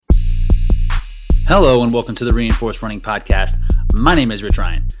Hello and welcome to the Reinforced Running Podcast. My name is Rich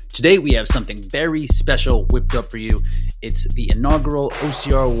Ryan. Today we have something very special whipped up for you. It's the inaugural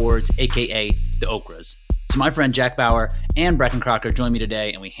OCR Awards, aka the Okras. So my friend Jack Bauer and Bracken Crocker join me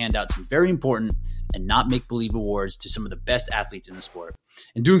today and we hand out some very important and not make-believe awards to some of the best athletes in the sport.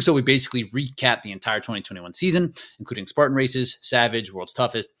 In doing so, we basically recap the entire 2021 season, including Spartan races, Savage, World's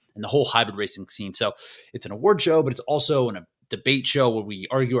Toughest, and the whole hybrid racing scene. So it's an award show, but it's also a debate show where we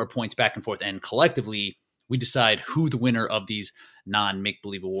argue our points back and forth, and collectively we decide who the winner of these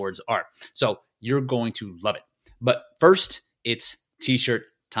non-make-believe awards are. So you're going to love it. But first, it's t-shirt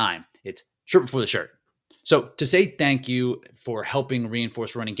time. It's shirt before the shirt. So to say thank you for helping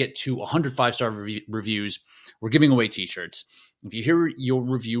Reinforced Running get to 100 5-star reviews, we're giving away t-shirts. If you hear your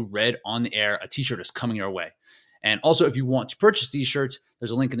review read on the air, a t-shirt is coming your way. And also, if you want to purchase these shirts, there's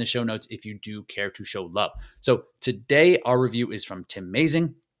a link in the show notes if you do care to show love. So today, our review is from Tim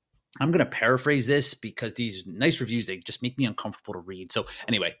Mazing. I'm going to paraphrase this because these nice reviews, they just make me uncomfortable to read. So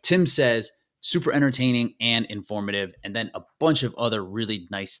anyway, Tim says, super entertaining and informative, and then a bunch of other really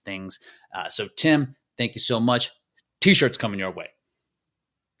nice things. So Tim, thank you so much. T-shirts coming your way.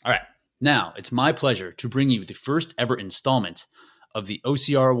 All right. Now, it's my pleasure to bring you the first ever installment of the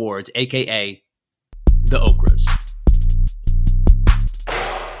OCR Awards, aka the Okras.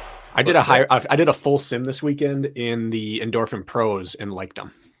 I did a full sim this weekend in the Endorphin Pros and liked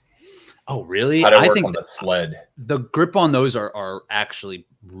them. Oh, really? I think on the sled. The grip on those are actually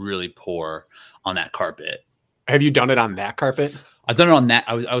really poor on that carpet. Have you done it on that carpet? I've done it on that.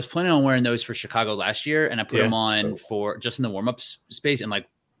 I was planning on wearing those for Chicago last year, and I put them on for just in the warm-up space, and like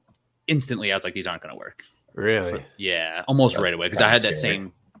instantly I was like, these aren't going to work. Really? Almost right away, because I had that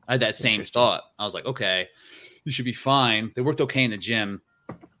same thought. I was like, okay, you should be fine. They worked okay in the gym,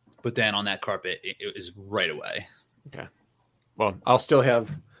 but then on that carpet, it was right away. Okay. Well, I'll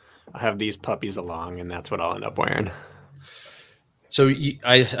have these puppies along, and that's what I'll end up wearing. So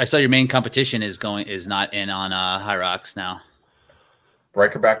I saw your main competition is not in on High Rocks now.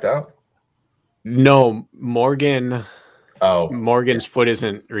 Riker backed out? No, Morgan. Oh, Morgan's foot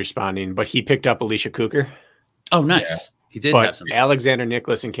isn't responding, but he picked up Alicia Cooker. Oh, nice. Yeah. He did have some. Alexander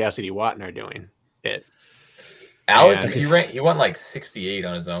Nicholas and Cassidy Watton are doing it. Alex, he went like 68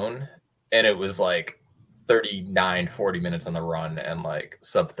 on his own, and it was like 39, 40 minutes on the run and like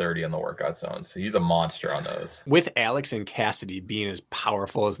sub 30 on the workout zone. So he's a monster on those. With Alex and Cassidy being as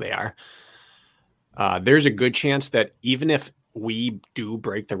powerful as they are, there's a good chance that even if we do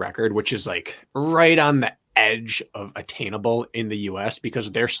break the record, which is like right on the edge of attainable in the US,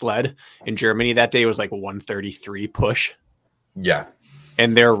 because their sled in Germany that day was like 133 push. Yeah.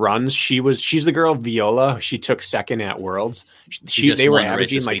 And their runs, she's the girl Viola. She took second at Worlds. They were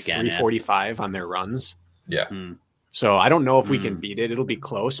averaging like 345 on their runs. Yeah. So I don't know if we can beat it. It'll be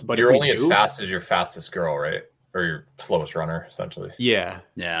close, but you're only as fast as your fastest girl, right? Or your slowest runner, essentially. Yeah.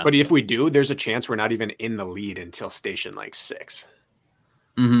 But if we do, there's a chance we're not even in the lead until station like 6.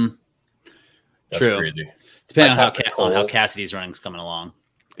 Mm-hmm. That's true. Crazy. Depending on how Cassidy's running's coming along.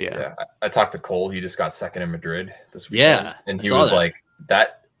 Yeah. I talked to Cole. He just got second in Madrid this weekend. Yeah. And he was like,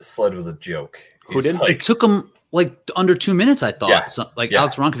 that sled was a joke. Who didn't? It took him like under 2 minutes, I thought. Yeah. So,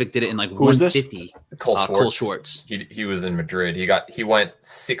 Alex Ronkovic did it in like 150. Cole Schwartz. He was in Madrid. He went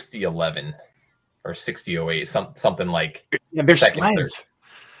 60-11 or 60-08, something like. Yeah, they're sleds.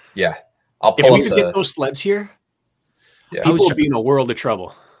 Yeah. I'll pull if we could get those sleds here, people would be in a world of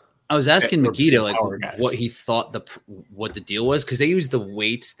trouble. I was asking Makita like what he thought what the deal was, because they use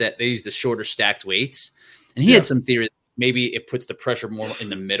the shorter stacked weights, and he had some theory that maybe it puts the pressure more in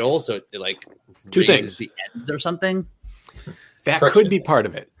the middle, so it like raises the ends or something. That could be part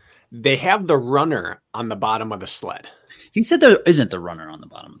of it. They have the runner on the bottom of the sled. He said there isn't the runner on the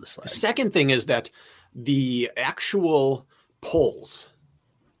bottom of the sled. The second thing is that the actual poles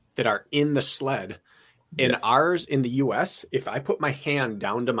that are in the sled. In ours, in the US, if I put my hand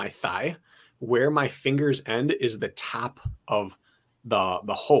down to my thigh, where my fingers end is the top of the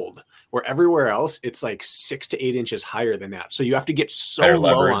hold. Where everywhere else, it's like 6 to 8 inches higher than that. So you have to get so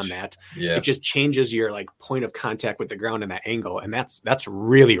low on that. Yeah. It just changes your like point of contact with the ground and that angle. And that's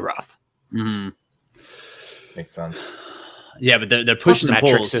really rough. Mm-hmm. Makes sense. Yeah, but they're pushing the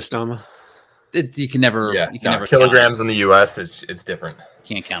metric poles. System. You can never. Yeah. You can never kilograms in the US, it's different.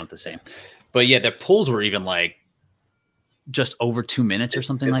 Can't count it the same. But yeah, their pulls were even like just over 2 minutes or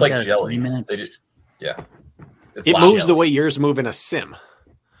something like that. Jelly. 3 minutes. It moves the way yours move in a sim.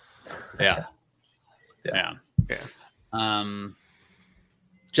 Yeah.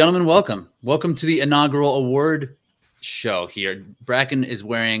 Gentlemen, welcome. Welcome to the inaugural award show here. Bracken is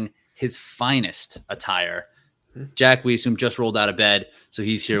wearing his finest attire Jack, we assume, just rolled out of bed, so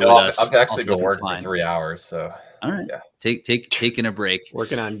he's here with us. I've actually also been working for 3 hours, so all right. Yeah. Taking a break.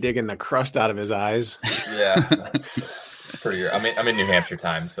 Working on digging the crust out of his eyes. Yeah. Pretty. I'm in New Hampshire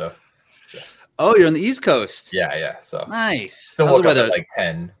time, so. Yeah. Oh, you're on the East Coast. Yeah. So nice. Still woke up at like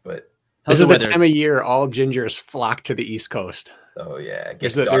 10, but this is the time of year all gingers flock to the East Coast. Oh yeah,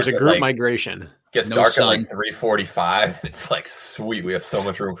 there's a group migration. Gets dark at like 3:45. It's like sweet. We have so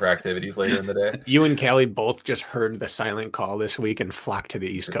much room for activities later in the day. You and Callie both just heard the silent call this week and flocked to the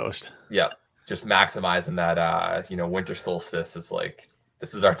East Coast. Yeah, just maximizing that winter solstice. It's like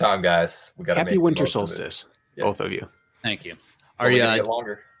this is our time, guys. We got happy winter solstice, both of you. Thank you. Are you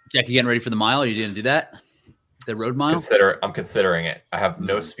longer? Jack, you getting ready for the mile? Are you going to do that? The road mile? I'm considering it. I have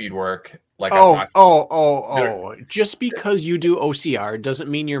no speed work. Like just because you do OCR doesn't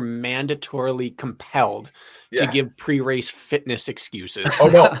mean you're mandatorily compelled to give pre-race fitness excuses. Oh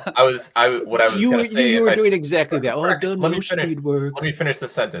no, what I was going to say. You were doing exactly that. I've done no speed work. Let me finish the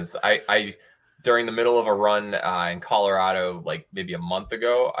sentence. I during the middle of a run in Colorado, like maybe a month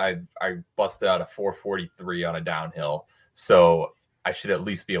ago, I busted out a 4:43 on a downhill. So I should at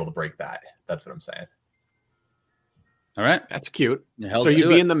least be able to break that. That's what I'm saying. All right. That's cute. So you'd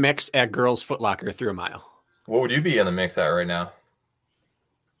be in the mix at Girls Foot Locker through a mile. What would you be in the mix at right now?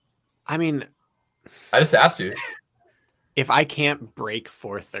 I mean, I just asked you. If I can't break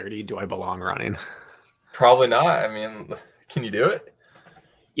 4:30, do I belong running? Probably not. I mean, can you do it?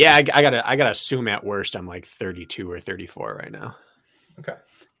 Yeah, I gotta assume at worst I'm like 32 or 34 right now. Okay.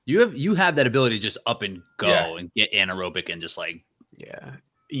 You have that ability to just up and go and get anaerobic and just like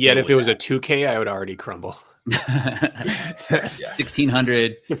Yet if it was a 2K, I would already crumble.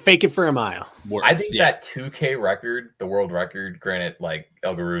 1600. You fake it for a mile. Works, I think that 2K record, the world record, granted, like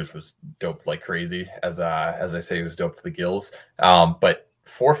El Garouge was doped like crazy, as I say, he was doped to the gills. But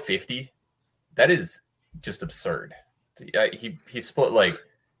 450, that is just absurd. He split like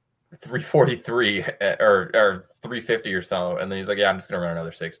 343 or 350 or so, and then he's like, "Yeah, I'm just gonna run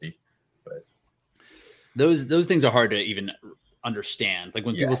another 60." But those things are hard to even understand. Like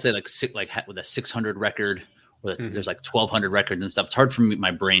when people say like with a 600 record, or there's like 1200 records and stuff. It's hard for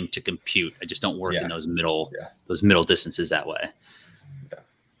my brain to compute. I just don't work in those middle distances that way. Yeah.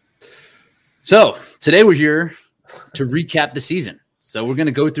 So today we're here to recap the season. So we're going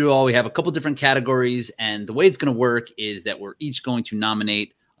to go through we have a couple different categories, and the way it's going to work is that we're each going to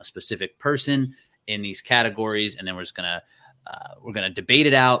nominate a specific person in these categories, and then we're going to debate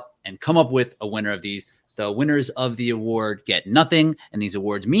it out and come up with a winner of these. The winners of the award get nothing, and these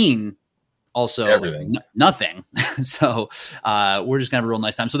awards mean also nothing. So we're just going to have a real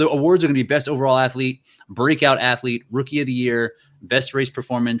nice time. So the awards are going to be Best Overall Athlete, Breakout Athlete, Rookie of the Year, Best Race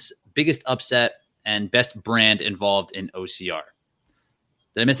Performance, Biggest Upset, and Best Brand Involved in OCR.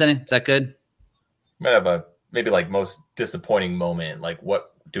 Did I miss any? Is that good? Might have maybe like most disappointing moment. Like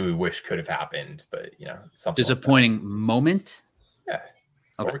what do we wish could have happened? But something disappointing moment. Yeah.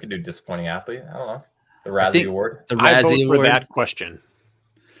 Okay. Or we could do disappointing athlete. I don't know. The Razzie Award. The Razzie Award for that question.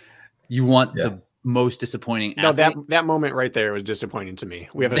 You want the most disappointing athlete? No, that moment right there was disappointing to me.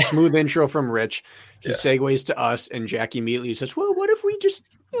 We have a smooth intro from Rich. He segues to us, and Jack immediately says, "Well, what if we just,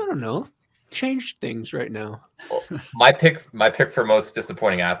 I don't know, change things right now?" Well, my pick for most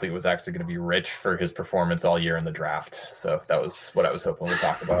disappointing athlete was actually going to be Rich for his performance all year in the draft. So that was what I was hoping to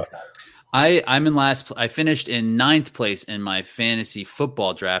talk about. I'm in last. I finished in 9th place in my fantasy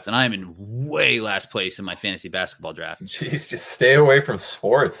football draft, and I'm in way last place in my fantasy basketball draft. Jeez, just stay away from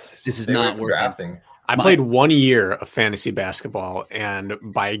sports. This is not working. Drafting. I played 1 year of fantasy basketball, and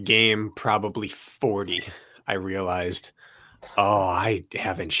by game probably 40, I realized, I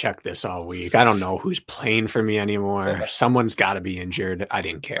haven't checked this all week. I don't know who's playing for me anymore. Someone's got to be injured. I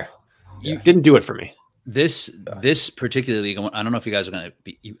didn't care. You didn't do it for me. This particular league, I don't know if you guys are going to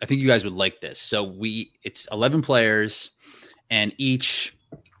be, I think you guys would like this. So it's 11 players and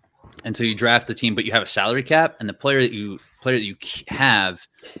so you draft the team, but you have a salary cap, and the player that you have,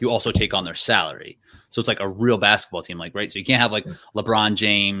 you also take on their salary. So it's like a real basketball team, like, right? So you can't have like LeBron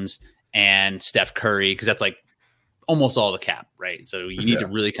James and Steph Curry, because that's like almost all the cap, right? So you need to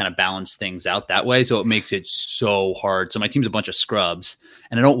really kind of balance things out that way. So it makes it so hard. So my team's a bunch of scrubs,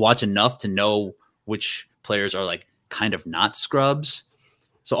 and I don't watch enough to know which players are like kind of not scrubs.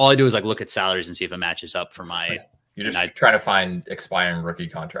 So all I do is like look at salaries and see if it matches up for my. You're just trying to find expiring rookie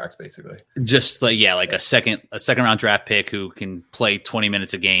contracts, basically. Just like a second round draft pick who can play 20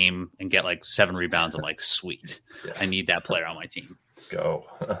 minutes a game and get like 7 rebounds. I'm like, sweet. I need that player on my team. Let's go.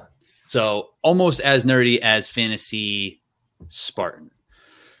 So almost as nerdy as Fantasy Spartan.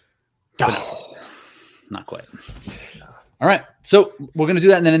 Not quite. All right. So we're going to do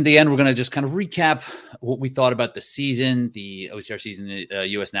that. And then in the end, we're going to just kind of recap what we thought about the season, the OCR season, the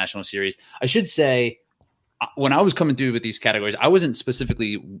U.S. National Series. I should say, when I was coming through with these categories, I wasn't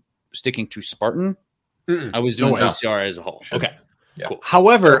specifically sticking to Spartan. I was doing OCR as a whole. Sure. Okay. Yeah. Cool.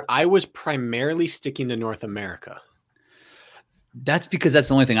 However, I was primarily sticking to North America. That's because that's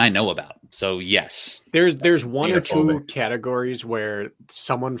the only thing I know about. So yes, there's one or two categories where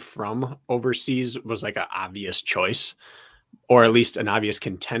someone from overseas was like an obvious choice, or at least an obvious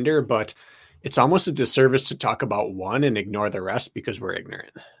contender. But it's almost a disservice to talk about one and ignore the rest because we're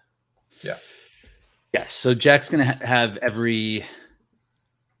ignorant. Yeah. Yes. So Jack's gonna have every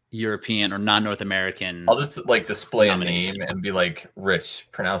European or non-North American. I'll just like display a name and be like, Rich,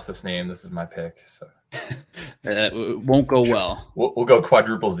 pronounce this name. This is my pick. So. It won't go well. We'll go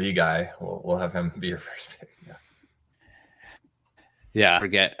quadruple Z guy. We'll have him be your first pick. Yeah.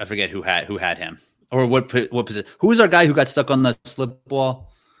 I forget who had him or what position. Who was our guy who got stuck on the slip wall?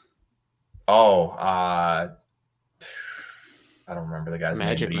 Oh, I don't remember the guy's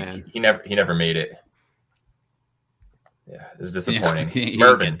Magic name. Man. He never made it. Yeah, it was disappointing. Yeah,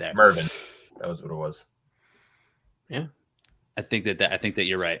 Mervin. That was what it was. Yeah. I think that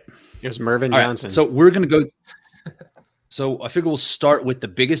you're right. It was Mervyn Johnson. Right, so we're going to go. So I figure we'll start with the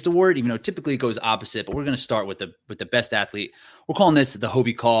biggest award, even though typically it goes opposite, but we're going to start with the best athlete. We're calling this the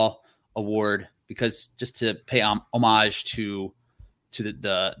Hobie Call Award because just to pay homage to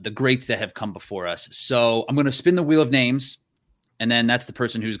the greats that have come before us. So I'm going to spin the wheel of names, and then that's the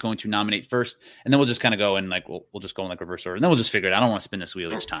person who's going to nominate first, and then we'll just kind of go in like we'll just go in like reverse order, and then we'll just figure it out. I don't want to spin this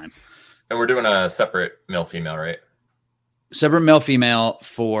wheel each time. And we're doing a separate male female, right? Separate male female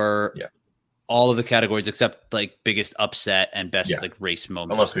for all of the categories except like biggest upset and best like race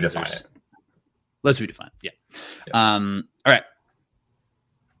moment. Unless we define it. Unless we define it. Yeah. All right.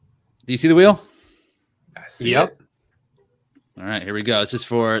 Do you see the wheel? I see it. All right, here we go. This is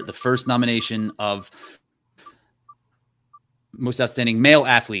for the first nomination of most outstanding male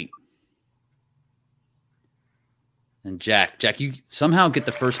athlete. And Jack, you somehow get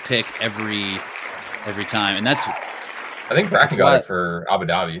the first pick every time, and that's. I think Bracken got it for Abu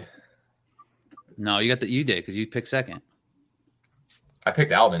Dhabi. No, you did because you picked second. I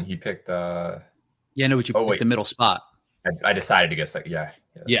picked Alvin. He picked. Yeah, no, but you picked the middle spot. I decided to get second. Yeah.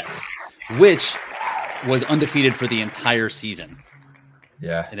 Yes, which was undefeated for the entire season.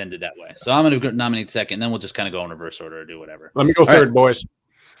 Yeah, it ended that way. So I'm going to nominate second, then we'll just kind of go in reverse order or do whatever. Let me go third, boys.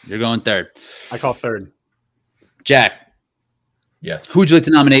 You're going third. I call third. Jack. Yes. Who would you like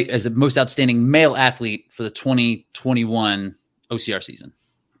to nominate as the most outstanding male athlete for the 2021 OCR season?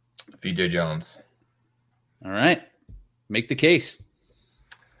 VJ Jones. All right. Make the case.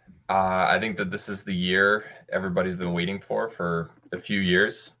 I think that this is the year everybody's been waiting for a few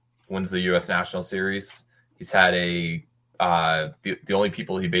years. Wins the U.S. National Series. He's had the only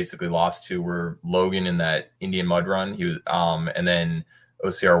people he basically lost to were Logan in that Indian mud run. He was and then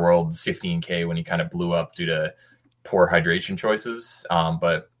OCR World's 15K when he kind of blew up due to poor hydration choices,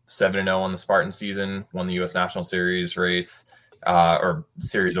 but 7-0 on the Spartan season, won the U.S. National Series race or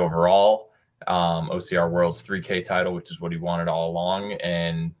series overall. OCR World's 3K title, which is what he wanted all along.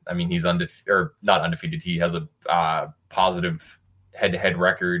 And I mean, he's not undefeated. He has a positive head-to-head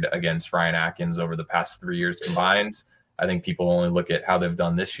record against Ryan Atkins over the past 3 years combined. I think people only look at how they've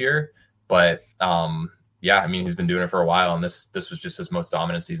done this year, but I mean, he's been doing it for a while, and this was just his most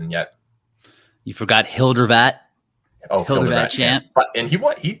dominant season yet. You forgot Hildervat. Oh, Hildervat champ. And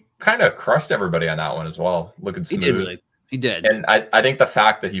he kind of crushed everybody on that one as well. Looking smooth. He did. And I think the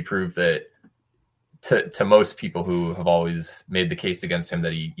fact that he proved that to most people who have always made the case against him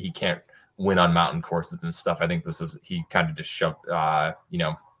that he can't win on mountain courses and stuff, I think he kind of just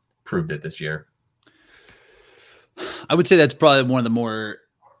proved it this year. I would say that's probably one of the more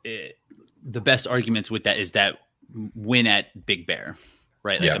the best arguments with that is that win at Big Bear,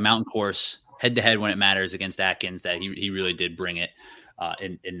 right? Like a mountain course head to head when it matters against Atkins, that he really did bring it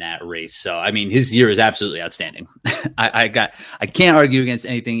in that race. So, I mean, his year is absolutely outstanding. I can't argue against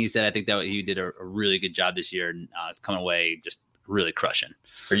anything he said. I think that he did a really good job this year and coming away just really crushing.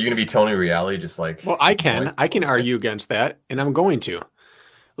 Are you going to be Tony Reali just like? Well, I can argue against that, and I'm going to.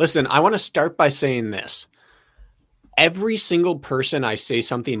 Listen, I want to start by saying this. Every single person I say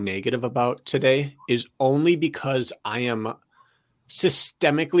something negative about today is only because I am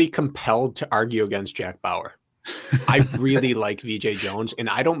systemically compelled to argue against Jack Bauer. I really like VJ Jones, and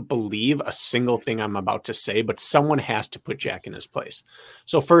I don't believe a single thing I'm about to say, but someone has to put Jack in his place.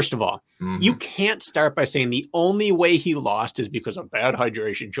 So first of all, you can't start by saying the only way he lost is because of bad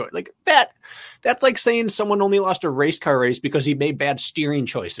hydration choice. Like that's like saying someone only lost a race car race because he made bad steering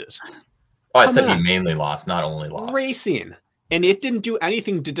choices. Oh, I said he mainly lost, not only lost. Racing. And it didn't do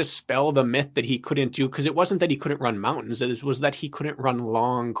anything to dispel the myth that he couldn't do, because it wasn't that he couldn't run mountains. It was that he couldn't run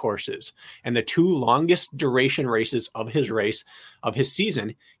long courses. And the 2 longest duration races of his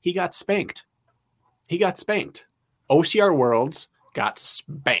season, he got spanked. OCR Worlds got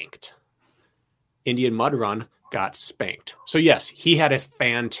spanked. Indian Mud Run got spanked. So yes, he had a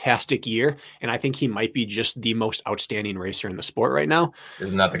fantastic year, and I think he might be just the most outstanding racer in the sport right now.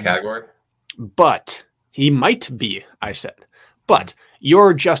 Isn't that the category? But he might be, I said. But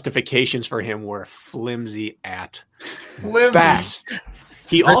your justifications for him were flimsy at best.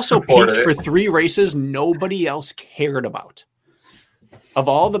 He also peaked for 3 races nobody else cared about. Of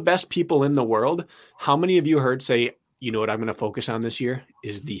all the best people in the world, how many of you heard say, you know what I'm going to focus on this year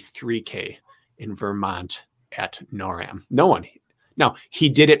is the 3K in Vermont at NORAM? No one. Now, he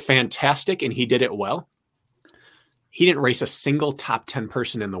did it fantastic and he did it well. He didn't race a single top 10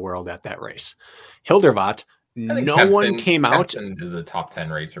 person in the world at that race. Hildervat, no one came out. Kempson is a top 10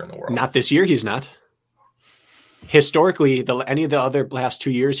 racer in the world. Not this year, he's not. Historically, any of the other last 2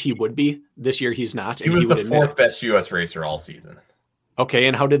 years, he would be. This year, he's not. He was the 4th best U.S. racer all season. Okay,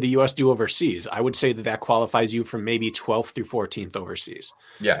 and how did the U.S. do overseas? I would say that qualifies you from maybe 12th through 14th overseas.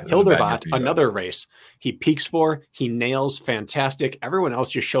 Yeah. Hildervat, another race. He peaks for, he nails, fantastic. Everyone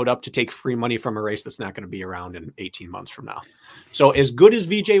else just showed up to take free money from a race that's not going to be around in 18 months from now. So as good as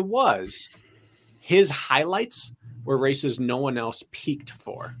VJ was, his highlights were races no one else peaked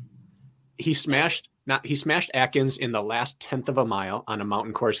for. He smashed Atkins in the last 10th of a mile on a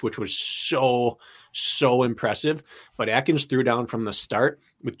mountain course, which was so impressive. But Atkins threw down from the start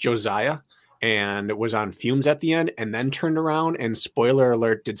with Josiah and was on fumes at the end, and then turned around and, spoiler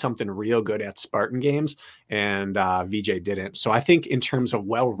alert, did something real good at Spartan Games, and VJ didn't. So I think in terms of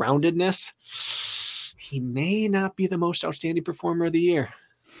well-roundedness, he may not be the most outstanding performer of the year.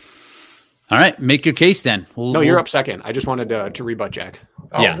 All right, make your case then. You're up second. I just wanted to rebut Jack.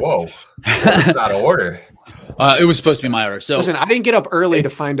 Oh, yeah. Whoa. That's out of order. It was supposed to be my order. So listen, I didn't get up early to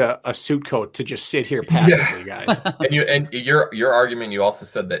find a suit coat to just sit here passively, guys. And your argument, you also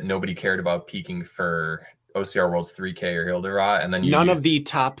said that nobody cared about peaking for OCR World's 3K or Hildervat, and then none of the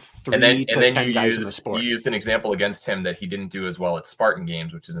top 3 to 10 guys in the sport. You used an example against him that he didn't do as well at Spartan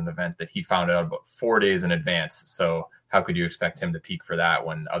Games, which is an event that he found out about 4 days in advance. So how could you expect him to peak for that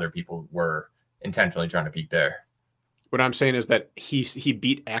when other people were intentionally trying to peak there? What I'm saying is that he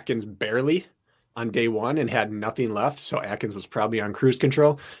beat Atkins barely on day 1 and had nothing left. So Atkins was probably on cruise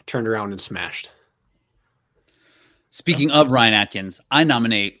control, turned around and smashed. Speaking of Ryan Atkins, I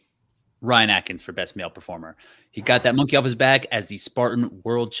nominate Ryan Atkins for best male performer. He got that monkey off his back as the Spartan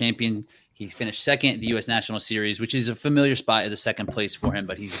world champion. He finished second at the U.S. National Series, which is a familiar spot at the second place for him,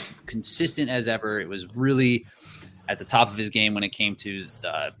 but he's consistent as ever. It was really at the top of his game when it came to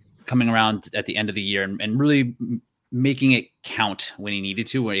coming around at the end of the year and really making it count when he needed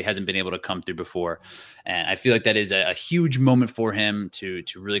to, where he hasn't been able to come through before. And I feel like that is a huge moment for him to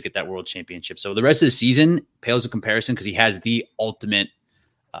really get that world championship. So the rest of the season pales in comparison because he has the ultimate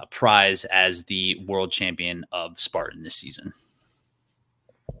prize as the world champion of Spartan this season.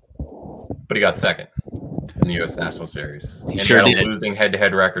 But he got second in the U.S. National Series. He sure did. Losing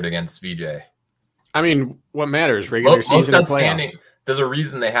head-to-head record against VJ. I mean, what matters? Regular season and playoffs. There's a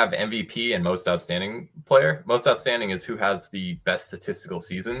reason they have MVP and most outstanding player. Most outstanding is who has the best statistical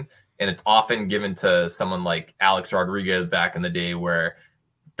season. And it's often given to someone like Alex Rodriguez back in the day where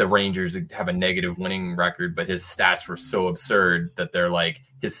the Rangers have a negative winning record, but his stats were so absurd that they're like,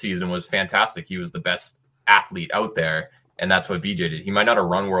 his season was fantastic. He was the best athlete out there. And that's what VJ did. He might not have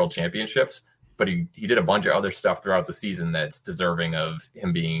run world championships, but he did a bunch of other stuff throughout the season that's deserving of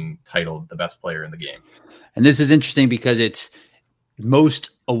him being titled the best player in the game. And this is interesting because most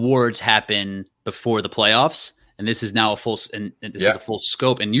awards happen before the playoffs, and this is now a full is a full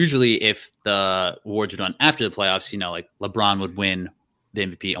scope. And usually, if the awards are done after the playoffs, like LeBron would win the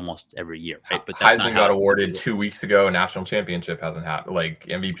MVP almost every year, right? But that's Heisman got awarded 2 weeks ago. National championship hasn't happened. Like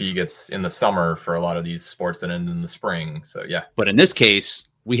MVP gets in the summer for a lot of these sports that end in the spring. So yeah. But in this case,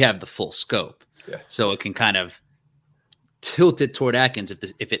 we have the full scope, so it can kind of tilt it toward Atkins.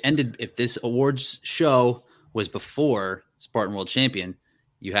 If this awards show was before Spartan World Champion,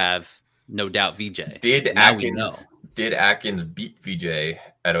 you have no doubt VJ. Did Atkins beat VJ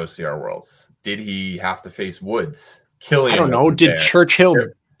at OCR Worlds? Did he have to face Woods? Killian, I don't know. Did Churchill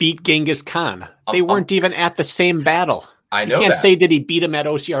beat Genghis Khan? They weren't even at the same battle. I know. You can't say did he beat him at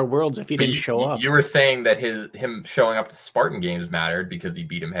OCR Worlds if he didn't show up. You were saying that him showing up to Spartan Games mattered because he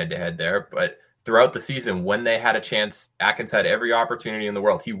beat him head to head there, but throughout the season, when they had a chance, Atkins had every opportunity in the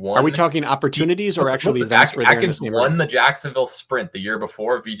world. He won. Are we talking opportunities or actually events where they're in the same won room? the Jacksonville Sprint the year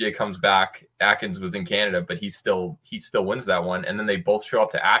before. VJ comes back. Atkins was in Canada, but he still wins that one. And then they both show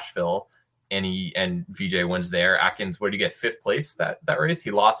up to Asheville, and VJ wins there. Atkins, what did he get? 5th place that race? He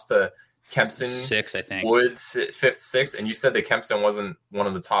lost to Kempson, 6th, I think. Woods, 5th, 6th. And you said that Kempson wasn't one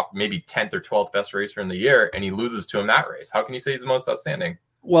of the top, maybe 10th or 12th best racer in the year, and he loses to him that race. How can you say he's the most outstanding?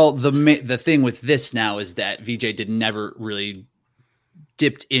 Well, the thing with this now is that VJ never really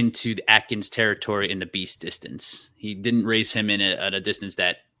dipped into the Atkins territory in the beast distance. He didn't race him at a distance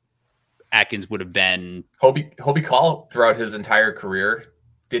that Atkins would have been. Hobie Call throughout his entire career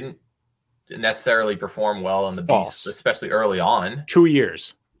didn't necessarily perform well in the beast, especially early on. 2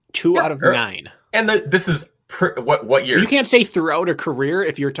 years, 2 out of 9. And this is what year? You can't say throughout a career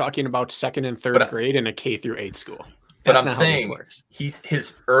if you're talking about 2nd and 3rd grade in a K through 8 school. But I'm saying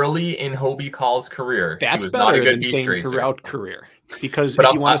his early in Hobie Call's career. That's he was better not a good than beast saying racer. Throughout career. Because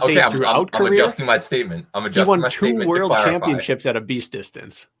if you want to say throughout career, I'm adjusting my statement. He won 2 world championships at a beast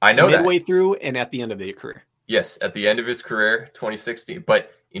distance. I know midway through and at the end of the career. Yes, at the end of his career, 2016.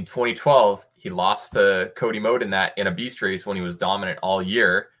 But in 2012, he lost to Cody Moden in a beast race when he was dominant all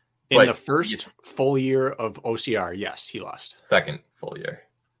year. In the first full year of OCR, yes, he lost. Second full year.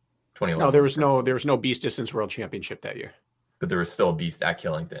 2011. No, there was no beast distance world championship that year. But there was still a beast at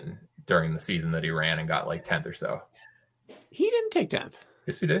Killington during the season that he ran and got like 10th or so. He didn't take 10th.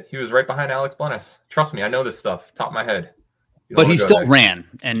 Yes, he did. He was right behind Alex Blennis. Trust me, I know this stuff top of my head. But he still ran,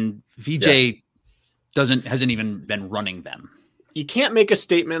 and VJ hasn't even been running them. You can't make a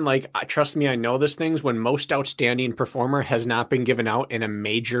statement like, trust me, I know these things, when most outstanding performer has not been given out in a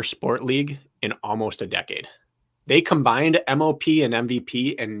major sport league in almost a decade. They combined MOP and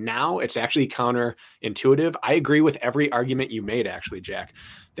MVP, and now it's actually counterintuitive. I agree with every argument you made, actually, Jack,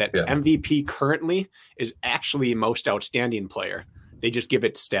 that MVP currently is actually most outstanding player. They just give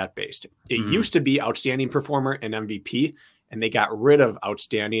it stat-based. It used to be outstanding performer and MVP, and they got rid of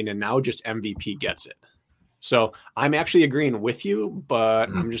outstanding, and now just MVP gets it. So I'm actually agreeing with you, but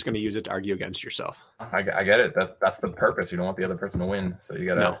I'm just going to use it to argue against yourself. I get it. That's the purpose. You don't want the other person to win, so you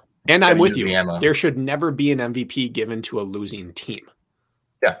got to. No. And I'm with you. There should never be an MVP given to a losing team.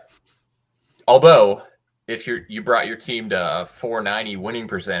 Yeah. Although, if you brought your team to 490 winning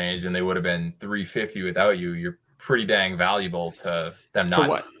percentage and they would have been 350 without you, you're pretty dang valuable to them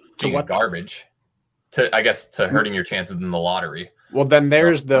not being garbage. To hurting your chances in the lottery. Well, then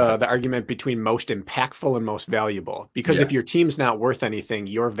there's the argument between most impactful and most valuable. Because if your team's not worth anything,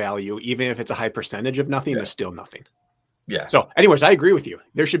 your value, even if it's a high percentage of nothing, is still nothing. Yeah. So anyways, I agree with you.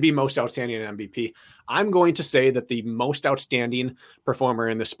 There should be most outstanding and MVP. I'm going to say that the most outstanding performer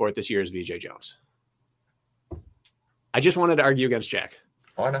in the sport this year is VJ Jones. I just wanted to argue against Jack.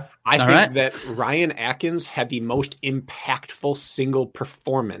 Why not? I think that Ryan Atkins had the most impactful single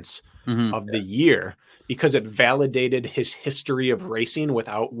performance of the year because it validated his history of racing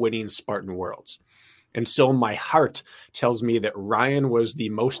without winning Spartan Worlds. And so my heart tells me that Ryan was the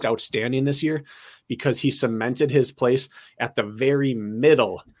most outstanding this year because he cemented his place at the very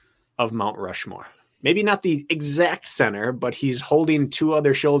middle of Mount Rushmore. Maybe not the exact center, but he's holding 2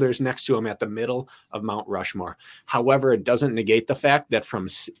 other shoulders next to him at the middle of Mount Rushmore. However, it doesn't negate the fact that from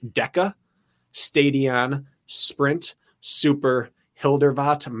DECA, Stadion, Sprint, Super,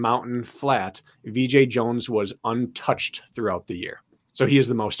 Hildervat, Mountain, Flat, VJ Jones was untouched throughout the year. So he is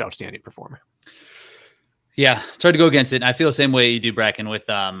the most outstanding performer. Yeah, it's hard to go against it. I feel the same way you do, Bracken, with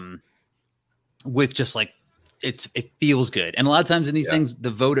just like it feels good. And a lot of times in these things,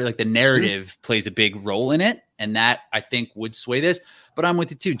 the voter, like the narrative plays a big role in it. And that I think would sway this, but I'm with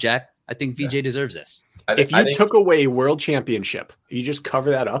you too, Jack. I think VJ deserves this. If you took away world championship, you just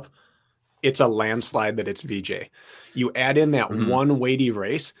cover that up. It's a landslide that it's VJ. You add in that one weighty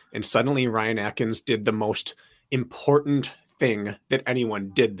race and suddenly Ryan Atkins did the most important thing that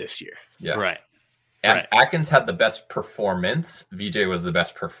anyone did this year. Yeah. Right. Atkins had the best performance. VJ was the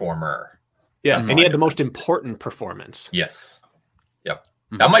best performer. Yes, and he had the most important performance. Yes. Yep.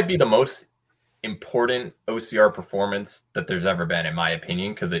 That might be the most important OCR performance that there's ever been, in my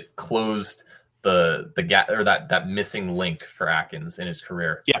opinion, because it closed the gap or that missing link for Atkins in his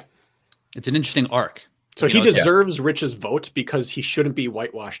career. Yeah. It's an interesting arc. So he deserves Rich's vote because he shouldn't be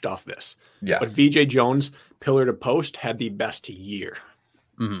whitewashed off this. Yeah. But VJ Jones, pillar to post, had the best year.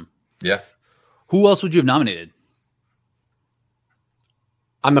 Yeah. Who else would you have nominated?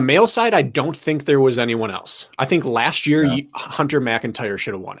 On the male side, I don't think there was anyone else. I think last year, Hunter McIntyre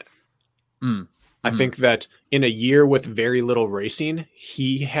should have won it. I think that in a year with very little racing,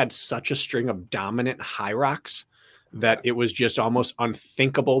 he had such a string of dominant high rocks that it was just almost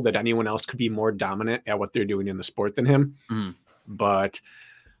unthinkable that anyone else could be more dominant at what they're doing in the sport than him. Mhm. But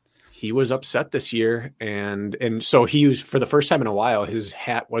he was upset this year. And so he was, for the first time in a while, his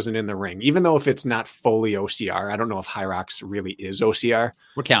hat wasn't in the ring, even though if it's not fully OCR, I don't know if Hyrox really is OCR.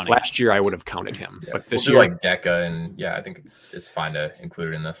 We're counting. Last year I would have counted him, but this we'll year, do like DECA, and yeah, I think it's fine to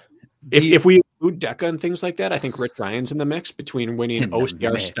include it in this. if we include DECA and things like that, I think Rich Ryan's in the mix between winning In the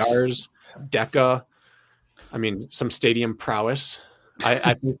OCR mix. stars, DECA. I mean, some stadium prowess.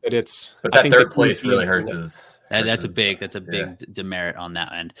 I think that it's. But I that think third that place he- really hurts his. That's a his- big yeah. demerit on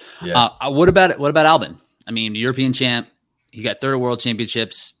that end. Yeah. What about Albin? I mean, European champ. He got third at World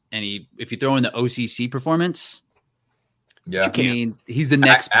Championships, and if you throw in the OCC performance, Yeah. I mean, he's the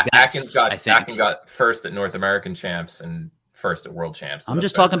next best. Atkins I think. Atkins got first at North American champs and first at World champs. So I'm that's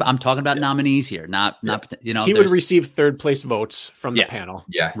just talking better. about. I'm talking about nominees here, not you know. he would there's- receive third place votes from the Yeah. panel.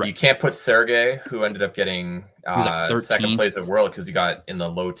 Yeah, Right. You can't put Sergey, who ended up getting was like 13th. second place at World because he got in the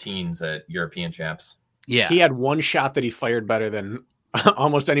low teens at European champs. yeah. He had one shot that he fired better than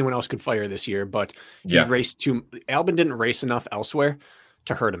almost anyone else could fire this year, but he Yeah. raced too. Albin didn't race enough elsewhere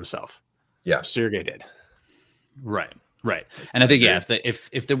to hurt himself. Yeah. Sergey did. Right. And I think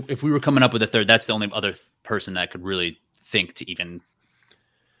if we were coming up with a third, that's the only other person that could really think to even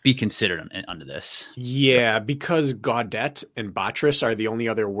be considered under this. Yeah, because Gaudet and Batris are the only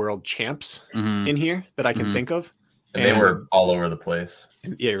other world champs Mhm. in here that I can Mhm. think of. And they were all over the place.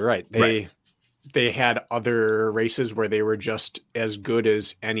 Yeah, you're right. They had other races where they were just as good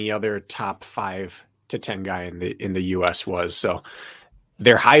as any other top 5 to 10 guy in the US was. So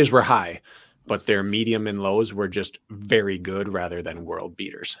their highs were high, but their medium and lows were just very good rather than world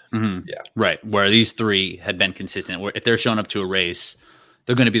beaters. Mhm. Yeah. Right. Where these three had been consistent. Where if they're showing up to a race,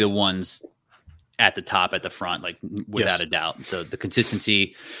 they're going to be the ones at the top, at the front, like without Yes. a doubt. So the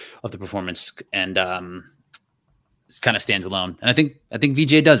consistency of the performance and kind of stands alone. And I think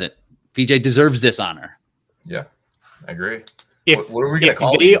VJ does it. VJ deserves this honor. Yeah, I agree. If, What are we gonna if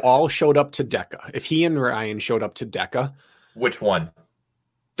call they these? all showed up to DECA, if he and Ryan showed up to DECA, Which one?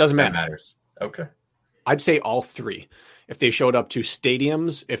 doesn't That matter. matters. Okay. I'd say all three. If they showed up to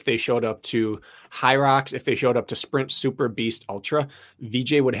stadiums, if they showed up to Hyrox, if they showed up to Sprint, Super, Beast, Ultra,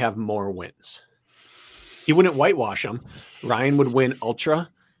 VJ would have more wins. He wouldn't whitewash them. Ryan would win Ultra.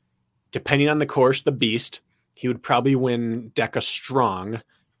 Depending on the course, the Beast. He would probably win DECA Strong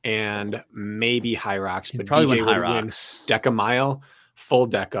and maybe Hyrox. But Probably VJ win would win Hyrox. DECA Mile, Full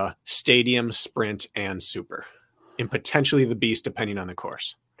DECA, Stadium, Sprint, and Super. And potentially the Beast, depending on the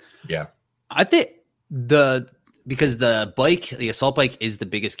course. Yeah. I think because the assault bike is the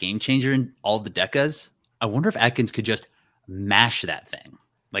biggest game changer in all the decas. I wonder if Atkins could just mash that thing,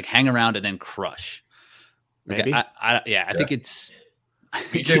 like hang around and then crush. Like, Maybe. I think it's.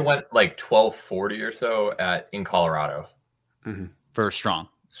 BJ went like 1240 or so in Colorado. for strong,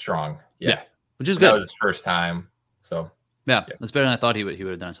 Strong. Yeah. which is That good. was his first time. So Yeah, Yeah. that's better than I thought he would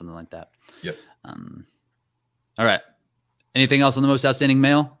have done something like that. Yep. All right. Anything else on the most outstanding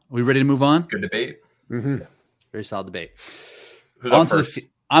male? Are we ready to move on? good debate. Mm-hmm. Very solid debate. Who's On up to the first?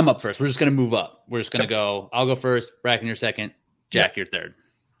 I'm up first. We're just going to move up. We're just going to Okay. go. I'll go first. Bracken, you're second. Jack, you're third.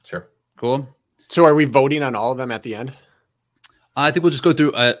 Sure. Cool. So are we voting on all of them at the end? I think we'll just go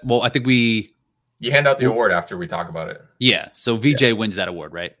through. I think we. You hand out the award after we talk about it. Yeah. So VJ wins that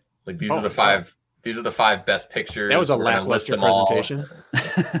award, right? Like these Oh, are the five. These are the five best pictures. That was a We're gonna list lackluster them all.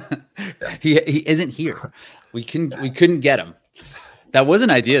 presentation. he isn't here. We couldn't get him. That was an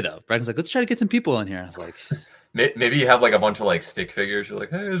idea though. Bracken's like, let's try to get some people in here. I was like, Maybe you have like a bunch of like stick figures. You're like,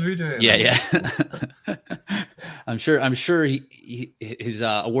 hey, it's VJ. yeah. I'm sure his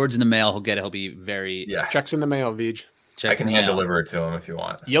awards in the mail. He'll get it. He'll be very. Yeah. Checks in the mail, Vij. I checks can in the hand mail. deliver it to him if you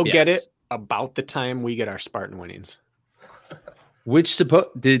want. You'll get Yes. it about the time we get our Spartan winnings. Which did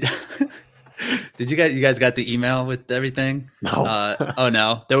you guys got the email with everything? No. Oh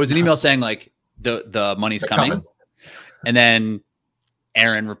no, there was an email saying like the money's They're coming, and then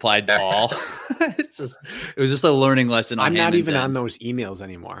Aaron replied all. It was just a learning lesson. On I'm not Hammond's even on end. those emails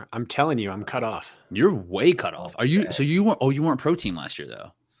anymore. I'm telling you, I'm cut off. You're way cut off. Are you? So you weren't? Oh, you weren't pro team last year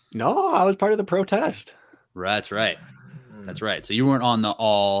though. No, I was part of the protest. That's right. That's right. So you weren't on the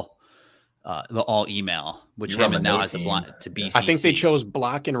all email, which You were on Hammond the now no has the team. blind to BCC. I think they chose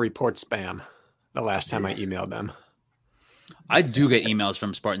block and report spam the last time I emailed them. I do get emails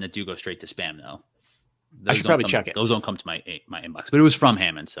from Spartan that do go straight to spam though. I should don't probably come- check it. Those don't come to my inbox, but it was from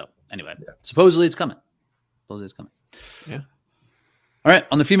Hammond. So anyway, supposedly it's coming. Yeah. All right.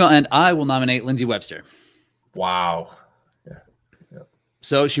 On the female end, I will nominate Lindsay Webster. Wow.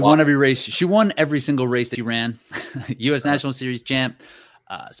 So she won every race. She won every single race that she ran. U.S. National Series champ,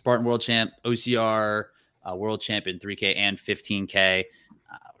 Spartan World champ, OCR, world champion 3K and 15K.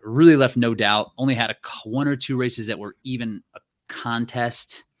 Really left no doubt. Only had one or two races that were even a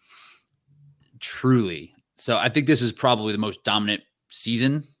contest. Truly. So I think this is probably the most dominant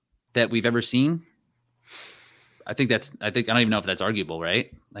season that we've ever seen. I don't even know if that's arguable,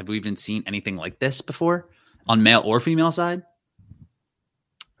 right? Have we even seen anything like this before on male or female side?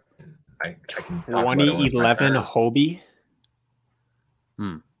 I can 2011 Hobie.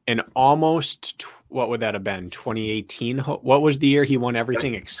 And almost, what would that have been? 2018. What was the year he won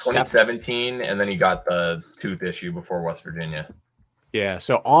everything except 2017, and then he got the tooth issue before West Virginia. Yeah,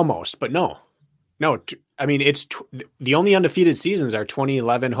 so almost, but no. I mean, it's the only undefeated seasons are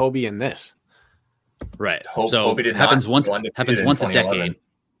 2011 Hobie and this. Right. So it happens once a decade.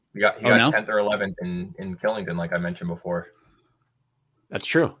 He got 10th or 11th in Killington, like I mentioned before. That's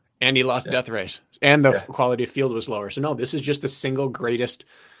true. And he lost death race. And the quality of field was lower. So no, this is just the single greatest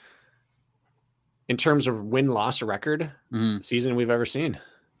in terms of win-loss record season we've ever seen.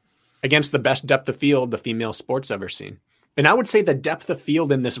 Against the best depth of field the female sport's ever seen. And I would say the depth of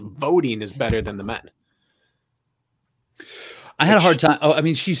field in this voting is better than the men. I had a hard time. Oh, I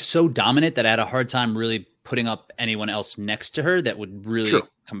mean, she's so dominant that I had a hard time really putting up anyone else next to her that would really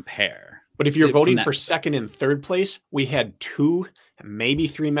compare. But if you're voting for second and third place, we had 2, maybe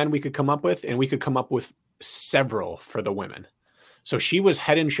 3 men we could come up with, and we could come up with several for the women. So she was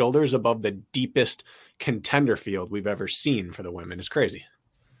head and shoulders above the deepest contender field we've ever seen for the women. It's crazy.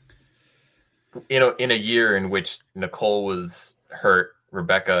 In a year in which Nicole was hurt,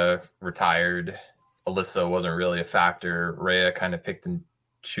 Rebecca retired, Alyssa wasn't really a factor. Rhea kind of picked and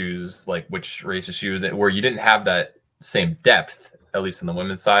choose like which races she was in, where you didn't have that same depth, at least on the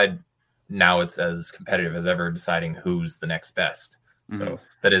women's side. Now it's as competitive as ever, deciding who's the next best. So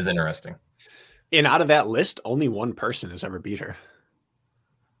that is interesting. And out of that list, only one person has ever beat her.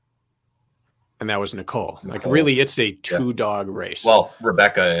 And that was Nicole. Like really, it's a 2-dog race. Well,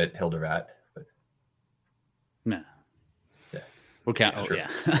 Rebecca at Hildervat. No. Yeah. We'll count. Oh, yeah.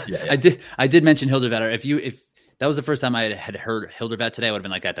 I did mention Hildervat. If that was the first time I had heard Hildervat today, I would have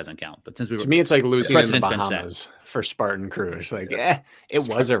been like, that doesn't count. But since to me, it's like losing in the Bahamas for Spartan Cruise. Like, it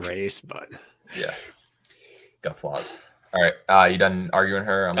was a race, but got flaws. All right, you done arguing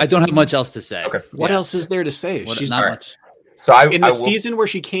her? I don't have much else to say. Okay. What else is there to say? She's not much. So in the season where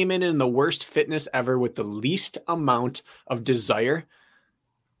she came in the worst fitness ever with the least amount of desire,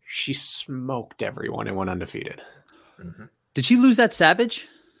 she smoked everyone and went undefeated. Mm-hmm. Did she lose that Savage?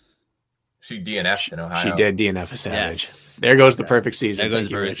 She DNF'd in Ohio. She did DNF a Savage. Yes. There goes the perfect season. There goes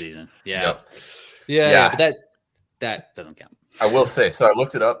the perfect season. Yeah. Yep. But that doesn't count. I will say, so I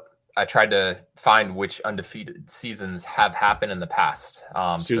looked it up. I tried to find which undefeated seasons have happened in the past.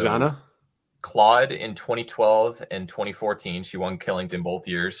 Susanna? So Claude in 2012 and 2014. She won Killington both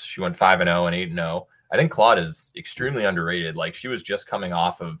years. She went 5-0 and 8-0. I think Claude is extremely underrated. Like she was just coming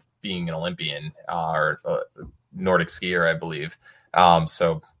off of being an Olympian or a Nordic skier, I believe.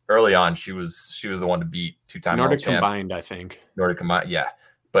 So early on, she was the one to beat 2-time Nordic combined, I think. Nordic combined, yeah.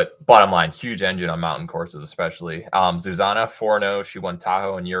 But bottom line, huge engine on mountain courses, especially. Zuzana 4-0. She won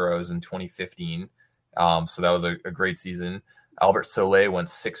Tahoe and Euros in 2015. So that was a great season. Albert Soleil went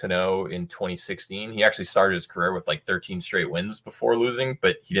 6-0 in 2016. He actually started his career with like 13 straight wins before losing,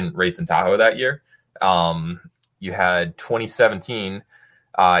 but he didn't race in Tahoe that year. You had 2017,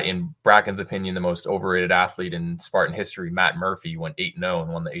 in Bracken's opinion, the most overrated athlete in Spartan history, Matt Murphy, went 8-0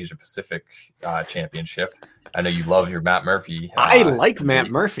 and won the Asia Pacific championship. I know you love your Matt Murphy. I like Matt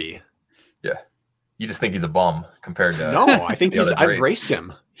Murphy. Yeah. You just think he's a bum compared to No, I think I've raced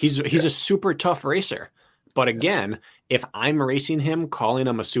him. He's a super tough racer. But again, if I'm racing him, calling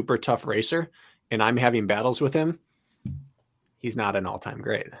him a super tough racer, and I'm having battles with him, he's not an all-time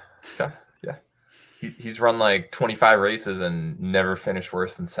great. Yeah. He's run like 25 races and never finished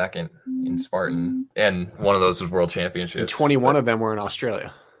worse than second in Spartan. And one of those was world championships. And 21 of them were in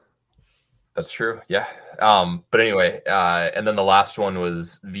Australia. That's true. Yeah. But anyway, and then the last one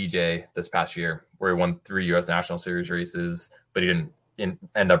was VJ this past year, where he won 3 U.S. National Series races, but he didn't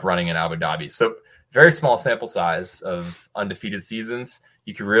end up running in Abu Dhabi. So very small sample size of undefeated seasons.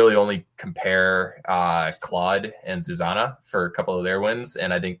 You could really only compare Claude and Zuzana for a couple of their wins.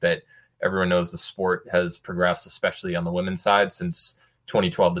 And I think that everyone knows the sport has progressed, especially on the women's side, since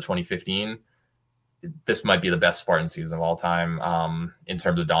 2012 to 2015. This might be the best Spartan season of all time in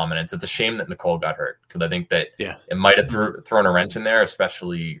terms of dominance. It's a shame that Nicole got hurt, because I think that it might have thrown a wrench in there,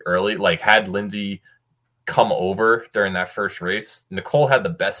 especially early. Like had Lindsay come over during that first race, Nicole had the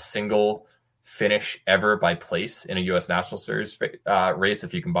best single finish ever by place in a U.S. National Series race,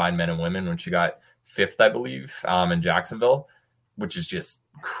 if you combine men and women, when she got 5th, I believe, in Jacksonville, which is just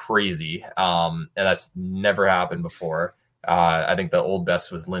crazy. And that's never happened before. I think the old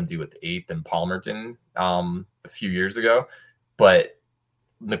best was Lindsay with 8th and Palmerton a few years ago, but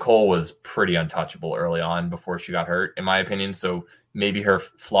Nicole was pretty untouchable early on before she got hurt, in my opinion. So maybe her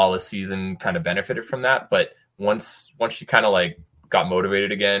flawless season kind of benefited from that. But once she kind of like got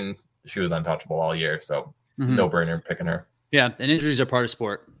motivated again, she was untouchable all year. So no brainer picking her. Yeah. And injuries are part of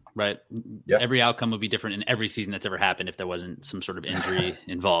sport, right? Yep. Every outcome would be different in every season that's ever happened if there wasn't some sort of injury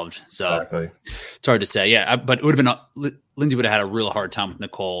involved. So Exactly. it's hard to say. Yeah. But it would have been, Lindsay would have had a real hard time with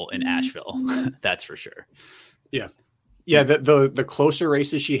Nicole in Asheville. That's for sure. Yeah. Yeah. The closer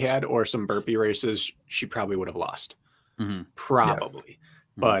races she had or some burpee races, she probably would have lost. Probably. Yeah.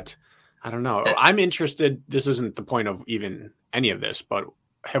 But I don't know. I'm interested. This isn't the point of even any of this, but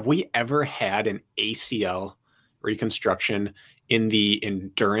have we ever had an ACL reconstruction in the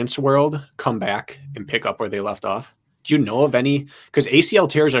endurance world come back and pick up where they left off? Do you know of any? Because ACL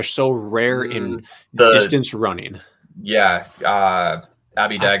tears are so rare in distance running. Yeah.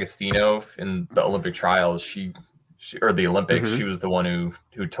 Abby D'Agostino in the Olympic trials, she or the Olympics, she was the one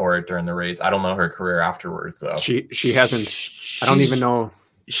who tore it during the race. I don't know her career afterwards though. She hasn't. I don't even know.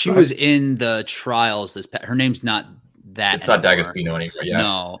 She was in the trials. Her name's not that. It's not D'Agostino anymore. Yeah.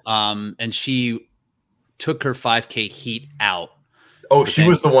 No. And she took her 5K heat out. Oh, she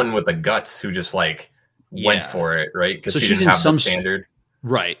was the one with the guts who just like went for it, right? Because she didn't have the standard.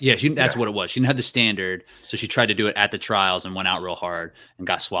 Right. Yeah. That's what it was. She didn't have the standard. So she tried to do it at the trials and went out real hard and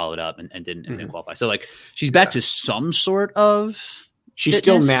got swallowed up and didn't qualify. So like she's back to some sort of. She's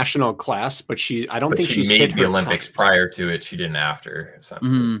fitness. Still national class, but I don't think she's made hit the Olympics times. Prior to it. She didn't after.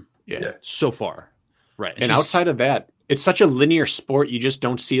 Yeah. So far. Right. And outside of that, it's such a linear sport. You just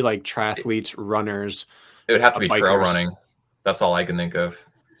don't see like triathletes, runners. It would have to be bikers. Trail running. That's all I can think of.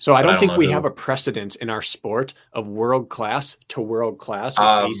 So I don't think we have a precedent in our sport of world class to world class with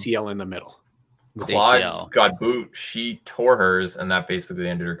ACL in the middle. Claude Godbout, she tore hers, and that basically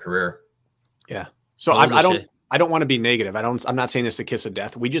ended her career. Yeah. So I don't want to be negative. I'm not saying it's the kiss of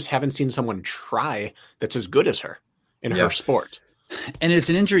death. We just haven't seen someone try that's as good as her in her sport. And it's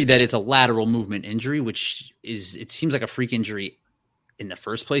an injury that it's a lateral movement injury, which it seems like a freak injury in the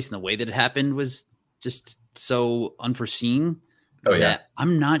first place. And the way that it happened was just so unforeseen. Oh yeah.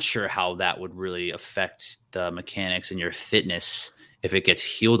 I'm not sure how that would really affect the mechanics and your fitness if it gets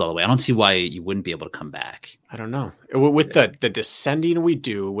healed all the way. I don't see why you wouldn't be able to come back. I don't know. With the descending we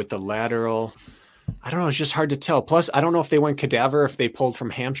do with the lateral, I don't know. It's just hard to tell. Plus, I don't know if they went cadaver, if they pulled from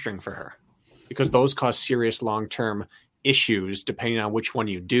hamstring for her, because those cause serious long-term issues depending on which one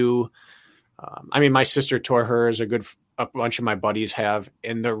you do. I mean, my sister tore hers. A bunch of my buddies have,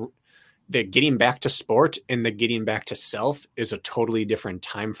 and the getting back to sport and the getting back to self is a totally different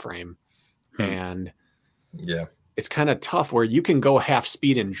time frame. And it's kind of tough where you can go half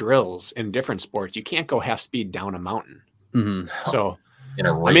speed in drills in different sports. You can't go half speed down a mountain. So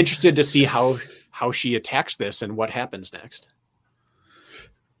I'm interested to see how she attacks this and what happens next.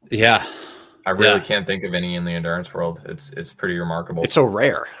 Yeah. I really can't think of any in the endurance world. It's pretty remarkable. It's so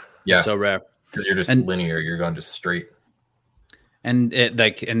rare. Yeah. So rare. Because you're just linear. You're going just straight. And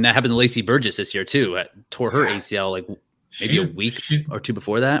that happened to Lacey Burgess this year too. Tore her ACL like maybe a week or two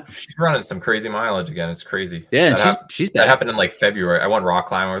before that. She's running some crazy mileage again. It's crazy. Yeah, and she's back. That happened in like February. I went rock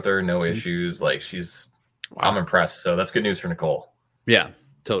climbing with her, no issues. Like I'm impressed. So that's good news for Nicole. Yeah,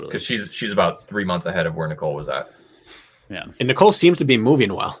 totally. Because she's about 3 months ahead of where Nicole was at. Yeah, and Nicole seems to be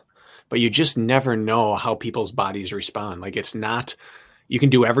moving well, but you just never know how people's bodies respond. Like it's not, you can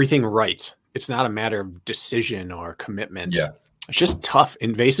do everything right. It's not a matter of decision or commitment. Yeah. It's just tough,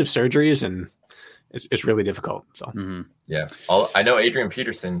 invasive surgeries, and it's really difficult. So yeah, I know Adrian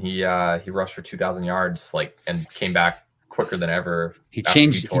Peterson. He rushed for 2,000 yards, and came back quicker than ever. He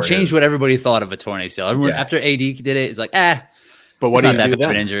changed what everybody thought of a torn ACL. Everyone after AD did it, it's like but what do you do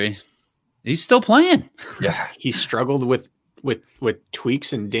then? An injury. He's still playing. Yeah, he struggled with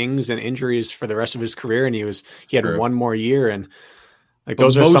tweaks and dings and injuries for the rest of his career, and he had one more year and. Like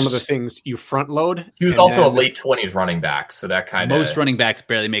those are some of the things you front load. He was also a late 20s running back, so that kind of most running backs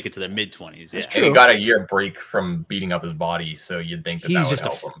barely make it to their mid 20s. Yeah, and he got a year break from beating up his body, so you'd think that would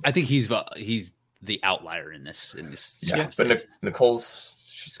help him. I think he's the outlier in this. Yeah, but Nicole's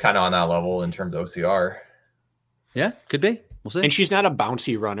she's kind of on that level in terms of OCR. Yeah, could be. We'll see. And she's not a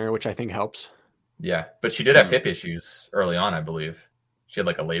bouncy runner, which I think helps. Yeah, but she did have hip issues early on, I believe. She had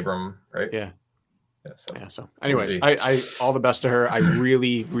like a labrum, right? Yeah. So anyways, I all the best to her. I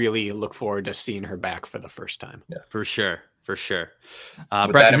really, really look forward to seeing her back for the first time. Yeah, for sure.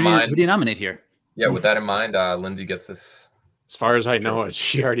 Brett, who do you nominate here? Yeah, with that in mind, Lindsay gets this. As far as I know,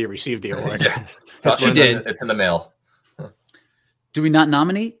 she already received the award. She did. It's in the mail. Do we not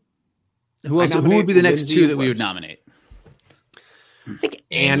nominate? Who else? Who would be the next Lindsay two that we would Woods. nominate? I think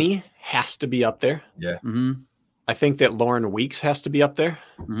Annie has to be up there. Yeah. Mm-hmm. I think that Lauren Weeks has to be up there.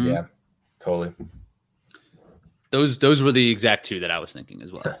 Mm-hmm. Yeah. Totally. Those were the exact two that I was thinking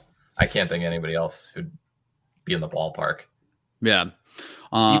as well. I can't think of anybody else who'd be in the ballpark. Yeah.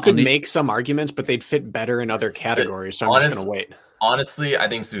 You could make some arguments, but they'd fit better in other categories. So I'm just going to wait. Honestly, I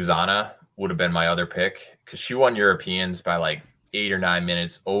think Zuzana would have been my other pick because she won Europeans by like 8 or 9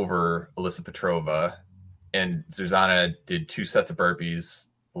 minutes over Alyssa Petrova. And Zuzana did 2 sets of burpees.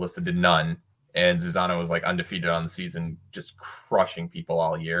 Alyssa did none. And Zuzana was like undefeated on the season, just crushing people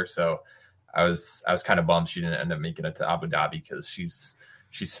all year. So I was kind of bummed she didn't end up making it to Abu Dhabi because she's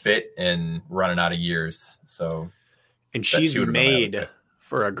fit and running out of years. So and she's made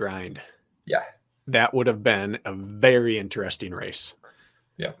for a grind. Yeah. That would have been a very interesting race.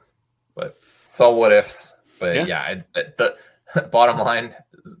 Yeah. But it's all what ifs. But yeah, the bottom line,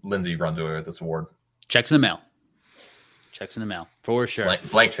 Lindsay runs away with this award. Checks in the mail. Checks in the mail for sure.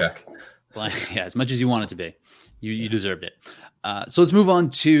 Blank check. Yeah, as much as you want it to be. You deserved it. So let's move on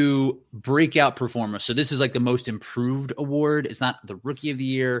to breakout performer. So this is like the most improved award. It's not the rookie of the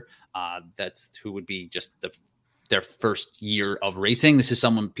year. That's who would be just their first year of racing. This is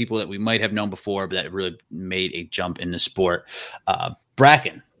people that we might have known before, but that really made a jump in the sport.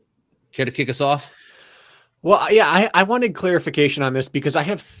 Bracken, care to kick us off? Well, yeah, I wanted clarification on this because I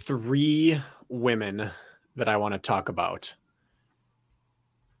have 3 women that I want to talk about.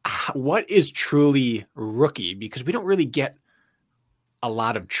 What is truly rookie? Because we don't really get a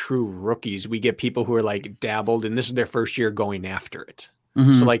lot of true rookies. We get people who are like dabbled and this is their first year going after it.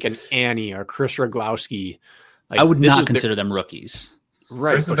 Mm-hmm. So like an Annie or Chris Roglowski. Like, I would not consider them rookies.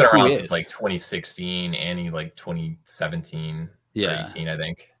 Right. Chris has been around since like 2016, Annie like 2017 or 18, I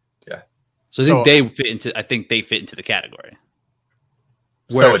think. Yeah. So I think they fit into the category.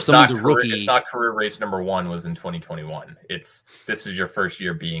 Where so if someone's a rookie, it's not career race number 1 was in 2021. This is your first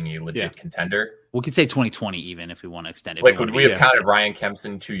year being a legit contender. We could say 2020 even if we want to extend it. Like, would we have counted Ryan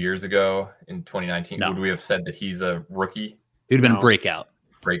Kempson 2 years ago in 2019? No. Would we have said that he's a rookie? It would have been breakout.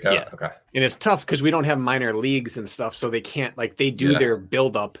 Breakout? Yeah. Okay. And it's tough because we don't have minor leagues and stuff, so they can't, like, they do their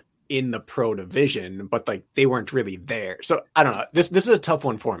build-up in the pro division, but, like, they weren't really there. So, I don't know. This is a tough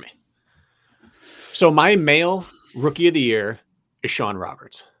one for me. So, my male rookie of the year is Sean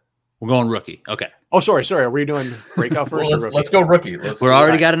Roberts. We're going rookie. Okay. Oh, sorry. Are we doing breakout first? Let's go rookie. We're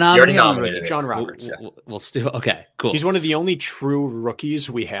already got a nominee. Sean Roberts. We'll still okay. Cool. He's one of the only true rookies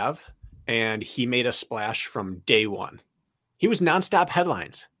we have, and he made a splash from day one. He was nonstop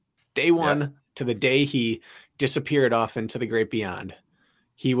headlines, day one to the day he disappeared off into the great beyond.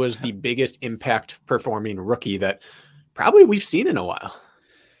 He was the biggest impact performing rookie that probably we've seen in a while.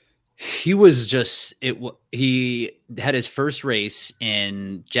 He was he had his first race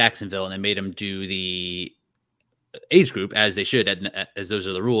in Jacksonville and they made him do the age group as they should, as those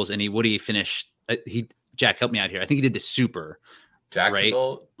are the rules. And he finished, Jack, help me out here. I think he did the super.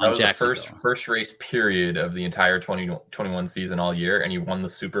 Jacksonville. Right? That was the first race period of the entire 2021 season all year. And he won the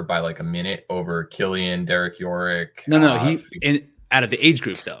super by like a minute over Killian, Derek Yorick. No, out of the age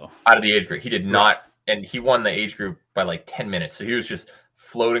group though. Out of the age group. He did not. And he won the age group by like 10 minutes. So he was just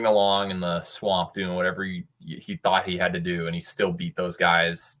floating along in the swamp doing whatever he thought he had to do, and he still beat those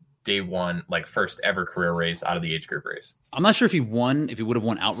guys day one, like first ever career race out of the age group race. I'm not sure if he would have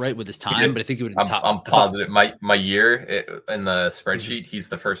won outright with his time, but I think he would have top. I'm positive. My year in the spreadsheet, he's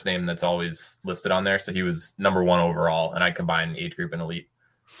the first name that's always listed on there, so he was number 1 overall, and I combined age group and elite.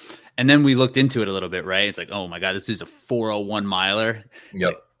 And then we looked into it a little bit, right? It's like, oh my god, this is a 401 miler.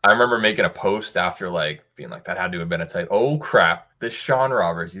 Yep. I remember making a post after like being like, that had to have been a type. Oh crap. This Sean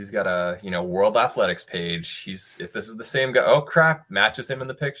Roberts, he's got a, World Athletics page. If this is the same guy, oh crap, matches him in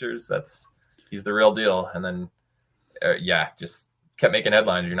the pictures. He's the real deal. And then, just kept making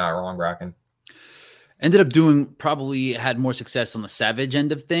headlines. You're not wrong, Bracken. Ended up had more success on the Savage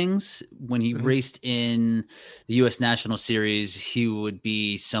end of things. When he raced in the U.S. National Series, he would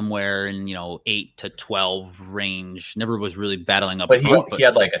be somewhere in, 8 to 12 range. Never was really battling up. But he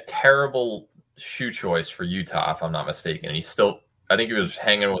had like a terrible shoe choice for Utah, if I'm not mistaken. And I think he was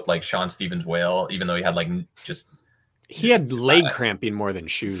hanging with like Sean Stevens Whale, even though he had like just. He had leg cramping more than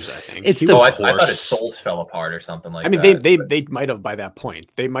shoes, I think. I thought his soles fell apart or something like that. I mean, they might have by that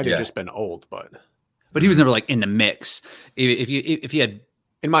point. They might have just been old, But he was never like in the mix. If he had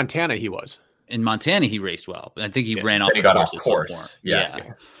in Montana, he was. In Montana, he raced well. I think he ran off the course.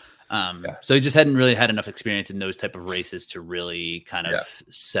 Yeah. So he just hadn't really had enough experience in those type of races to really kind of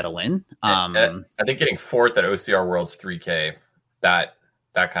settle in. I think getting 4th at OCR Worlds 3K, that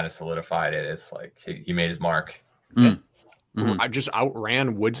kind of solidified it. It's like he made his mark. I just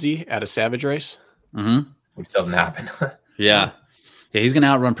outran Woodsy at a Savage race. Which doesn't happen. Yeah, he's going to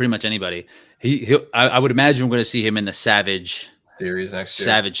outrun pretty much anybody. I would imagine we're going to see him in the Savage series next year.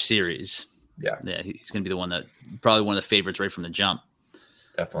 Savage series. Yeah, he's going to be the one that probably one of the favorites right from the jump.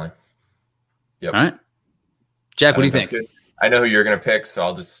 Definitely. Yep. All right, Jack, what do you think? Good. I know who you're going to pick, so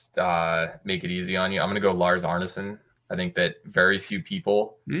I'll just make it easy on you. I'm going to go Lars Arneson. I think that very few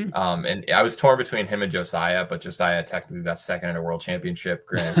people, and I was torn between him and Josiah, but Josiah technically got second in a world championship,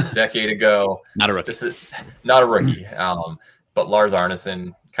 granted, a decade ago. Not a rookie. This is not a rookie. But Lars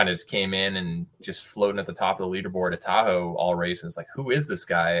Arneson kind of just came in and just floating at the top of the leaderboard at Tahoe all race. And it's like, who is this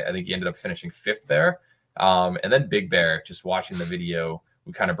guy? I think he ended up finishing 5th there. And then Big Bear, just watching the video,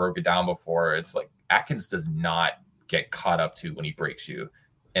 we kind of broke it down before. It's like Atkins does not get caught up to when he breaks you.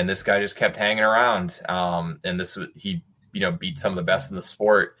 And this guy just kept hanging around. And he beat some of the best in the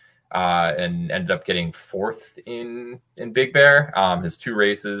sport and ended up getting 4th in Big Bear. His 2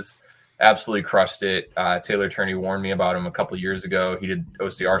 races, absolutely crushed it. Taylor Turney warned me about him a couple of years ago. He did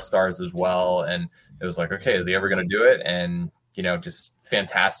OCR Stars as well. And it was like, okay, is he ever going to do it? And, just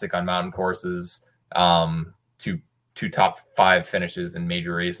fantastic on mountain courses. 2 top 5 finishes in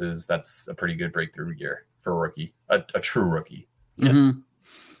major races. That's a pretty good breakthrough year for a rookie, a true rookie.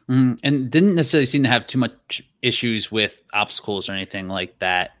 And didn't necessarily seem to have too much issues with obstacles or anything like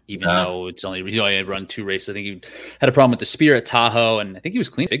that, even though he only had run 2 races. I think he had a problem with the spear at Tahoe, and I think he was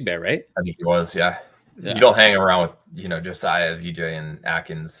clean Big Bear, right? I think he was, yeah. You don't hang around with, Josiah, VJ, and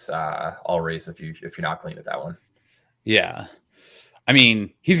Atkins all race if you're not clean at that one. Yeah. I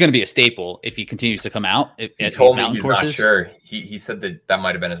mean, he's going to be a staple if he continues to come out. He told me he's not sure. He said that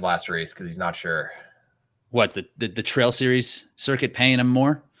might have been his last race because he's not sure. What, the Trail Series circuit paying him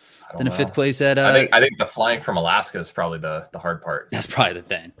more than a 5th place at? I think the flying from Alaska is probably the hard part. That's probably the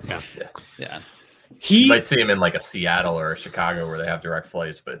thing. Yeah. You might see him in like a Seattle or a Chicago where they have direct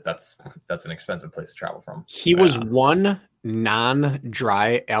flights, but that's an expensive place to travel from. He was one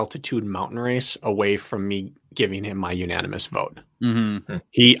non-dry altitude mountain race away from me giving him my unanimous vote.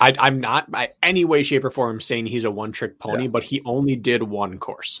 I'm not by any way, shape, or form saying he's a one-trick pony, but he only did 1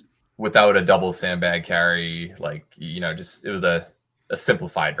 course. Without a double sandbag carry, it was a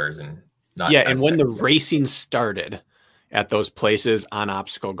simplified version. And when the racing started at those places on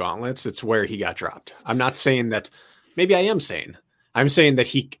obstacle gauntlets, it's where he got dropped. I'm not saying that. Maybe I am saying. I'm saying that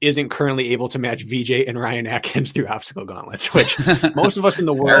he isn't currently able to match VJ and Ryan Atkins through obstacle gauntlets, which most of us in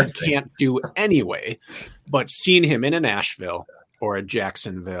the world can't do anyway. But seeing him in a Nashville or a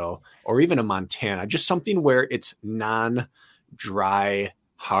Jacksonville or even a Montana, just something where it's non-dry,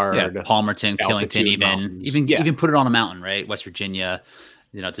 hard. Palmerton, Killington, even put it on a mountain, right? West Virginia,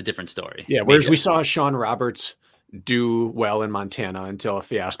 it's a different story. Yeah, whereas we saw Sean Roberts do well in Montana until a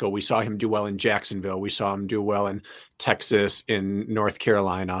fiasco. We saw him do well in Jacksonville. We saw him do well in Texas, in North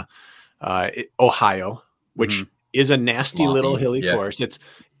Carolina, Ohio, which is a nasty little hilly course.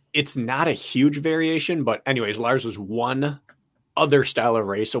 It's not a huge variation, but anyways, Lars was one other style of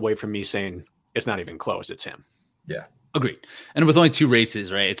race away from me saying it's not even close. It's him. Yeah. Agreed. And with only 2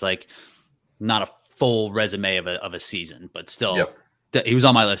 races, right? It's like not a full resume of a season, but still he was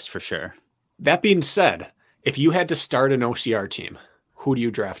on my list for sure. That being said, if you had to start an OCR team, who do you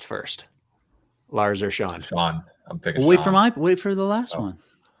draft first? Lars or Sean? Sean. I'm picking Sean. Wait for the last one.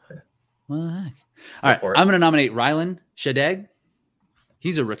 Okay. What the heck? All right. I'm going to nominate Rylan Shadegg.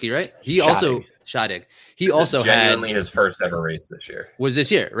 He's a rookie, right? Shadegg. He also had his first ever race this year. Was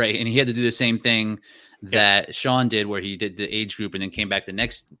this year, right? And he had to do the same thing that Sean did, where he did the age group and then came back the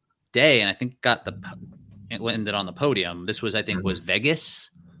next day, and I think ended on the podium. This was, I think, was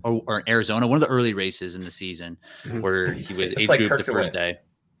Vegas or Arizona, one of the early races in the season where he was age group the first day.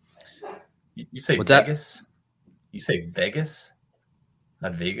 You say What's Vegas? That? You say Vegas,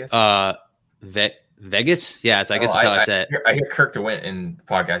 not Vegas. Vegas, yeah. I guess that's how I said it. I hear Kirk DeWitt in the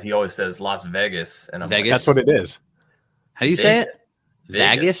podcast. He always says Las Vegas, and I'm Vegas. That's what it is. How do you say it?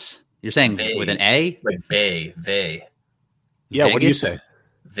 Vegas. You're saying with an A, like Bay. Yeah. Vegas? What do you say?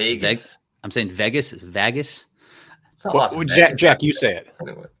 Vegas. I'm saying Vegas. Vegas. Jack, you say it.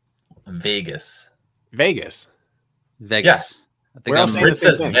 Vegas. Vegas. Yeah. I think Rich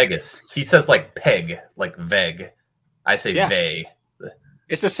says Vegas. He says like peg, like veg. I say vey.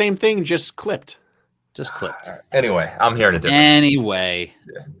 It's the same thing, just clipped. Anyway, I'm here to do it. Anyway.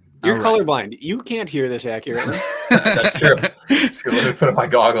 Yeah. You're colorblind. You can't hear this accurately. That's true. Let me put up my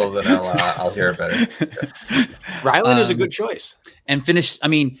goggles and I'll hear it better. Rylan is a good choice. And finish. I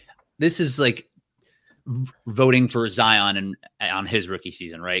mean, this is like voting for Zion and on his rookie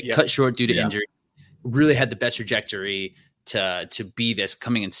season, right? Yep. Cut short due to injury. Really had the best trajectory. to be this,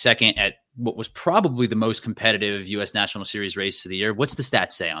 coming in second at what was probably the most competitive U.S. National Series race of the year. What's the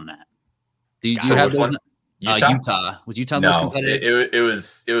stats say on that? Do you have those? Utah. Was Utah the most competitive? It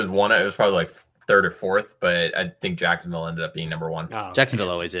was one. It was probably like third or fourth, but I think Jacksonville ended up being number one. Oh,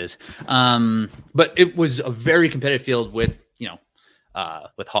 Jacksonville always is. But it was a very competitive field with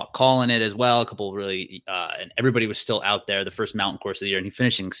with Hawk Call in it as well. A couple really, and everybody was still out there. The first mountain course of the year, and he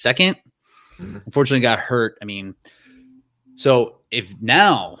finishing second. Mm-hmm. Unfortunately, got hurt. I mean, so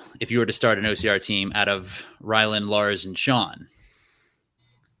if you were to start an OCR team out of Rylan, Lars, and Sean,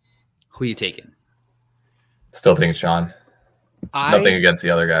 who are you taking? Still think Sean. Nothing against the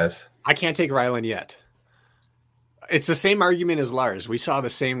other guys. I can't take Rylan yet. It's the same argument as Lars. We saw the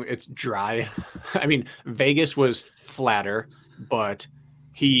same. It's dry. I mean, Vegas was flatter, but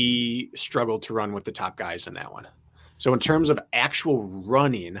he struggled to run with the top guys in that one. So in terms of actual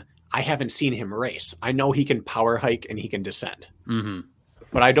running, I haven't seen him race. I know he can power hike and he can descend,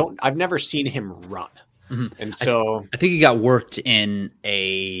 but I've never seen him run. Mm-hmm. And so I think he got worked in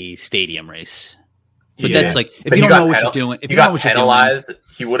a stadium race. But that's like, if you don't know what you're doing, if you don't know what you're doing, penalized,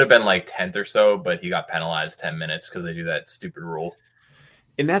 he would have been like 10th or so, but he got penalized 10 minutes because they do that stupid rule.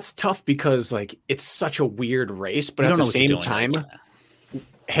 And that's tough because like it's such a weird race, but at the same time,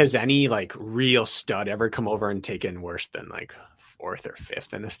 has any like real stud ever come over and taken worse than like fourth or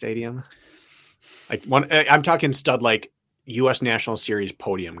fifth in a stadium? Like I'm talking stud like U.S. National Series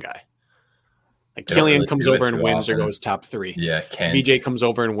podium guy. Like Killian comes over and wins or goes top three. Yeah, Kent. VJ comes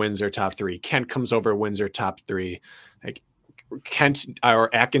over and wins or top three. Kent comes over, wins or top three. Like Kent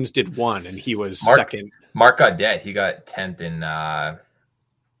or Atkins did one, and he was second. Mark Gaudet, he got 10th in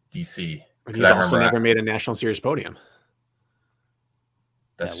DC. He's also never made a National Series podium.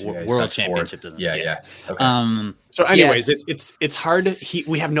 That's World Championship doesn't. Yeah. Okay. So, anyways, it's hard.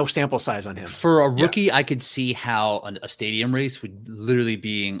 We have no sample size on him. For a rookie, I could see how a stadium race would literally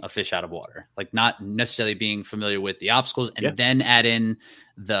being a fish out of water, like not necessarily being familiar with the obstacles, and then add in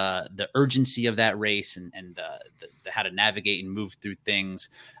the urgency of that race and the how to navigate and move through things.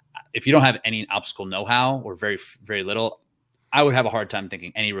 If you don't have any obstacle know-how or very, very little, I would have a hard time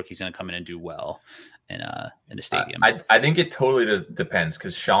thinking any rookie's going to come in and do well in a stadium. I think it totally depends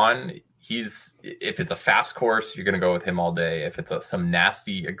because Sean, if it's a fast course, you're going to go with him all day. If it's some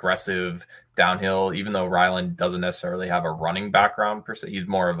nasty, aggressive downhill, even though Rylan doesn't necessarily have a running background per se, he's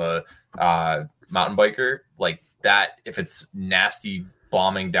more of a mountain biker like that. If it's nasty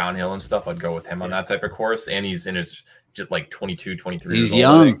bombing downhill and stuff, I'd go with him on that type of course. And he's in his just like 22, 23 he's years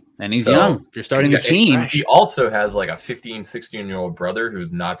old. Young, and he's young. If you're starting a team. He also has like a 15, 16-year-old brother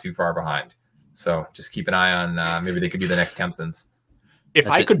who's not too far behind. So just keep an eye on maybe they could be the next Kempsons. If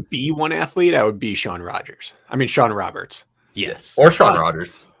I could be one athlete, I would be Sean Roberts. Yes. Or Sean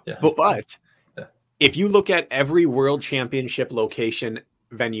Rogers. Yeah. But if you look at every World Championship location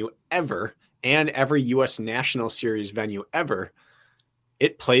venue ever and every U.S. National Series venue ever,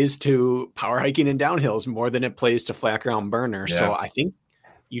 it plays to power hiking and downhills more than it plays to flat ground burner. Yeah. So I think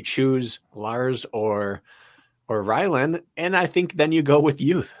you choose Lars or Rylan, and I think then you go with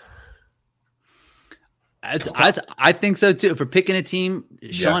youth. I think so too. For picking a team,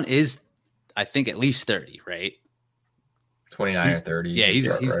 Sean is, I think, at least 30, right? 29 or 30. Yeah,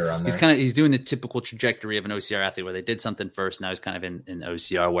 he's doing the typical trajectory of an OCR athlete where they did something first. Now he's kind of in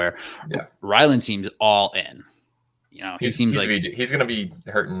OCR where Rylan seems all in. You know, he seems like he's going to be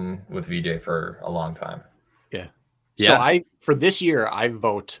hurting with VJ for a long time. Yeah. So for this year, I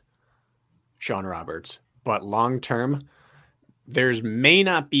vote Sean Roberts, but long term, there's may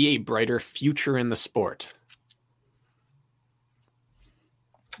not be a brighter future in the sport.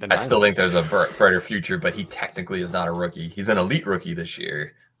 I still think there's a brighter future, but he technically is not a rookie. He's an elite rookie this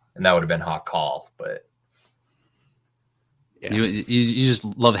year, and that would have been Hawk Call. But you just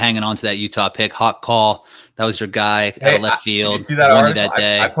love hanging on to that Utah pick. Hawk Call, that was your guy out of left field. Did you see that article? That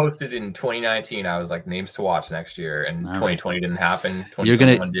day. I posted in 2019. I was like, names to watch next year, and 2020 didn't happen. You're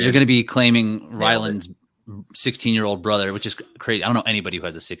gonna be claiming Rylan's 16-year-old brother, which is crazy. I don't know anybody who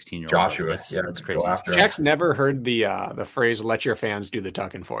has a 16-year-old Joshua. Brother. That's crazy. Jack's never heard the phrase "let your fans do the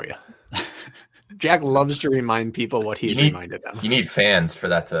tucking for you." Jack loves to remind people what he's reminded them. You need fans for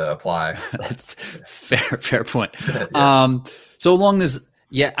that to apply. That's fair point. So along this,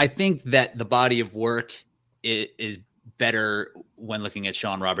 I think that the body of work is better when looking at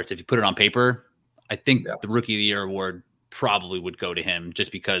Sean Roberts. If you put it on paper, I think the Rookie of the Year award probably would go to him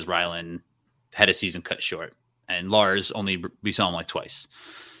just because Rylan had a season cut short, and Lars we saw him like twice.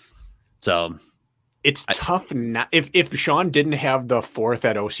 So it's tough. If Sean didn't have the fourth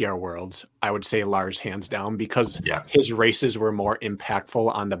at OCR Worlds, I would say Lars hands down because his races were more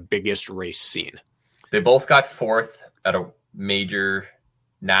impactful on the biggest race scene. They both got fourth at a major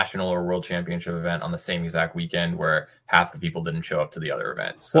national or world championship event on the same exact weekend where half the people didn't show up to the other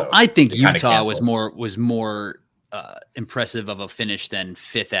event. So well, I think Utah was more impressive of a finish than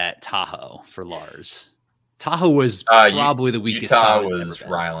 5th at Tahoe for Lars. Tahoe was probably the weakest. Utah was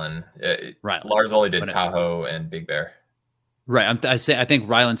Ryland. Lars only did Tahoe and Big Bear. Right. I think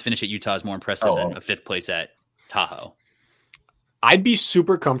Ryland's finish at Utah is more impressive than a 5th place at Tahoe. I'd be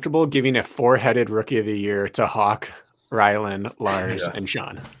super comfortable giving a 4-headed rookie of the year to Hawk, Ryland, Lars, and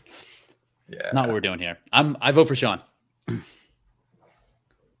Sean. Yeah. Not what we're doing here. I vote for Sean.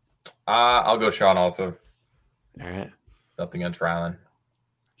 I'll go Sean also. All right. Nothing against Ryland.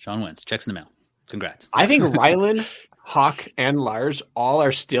 Sean wins. Checks in the mail. Congrats. I think Ryland, Hawk, and Lars all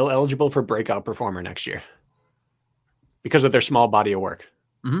are still eligible for breakout performer next year because of their small body of work.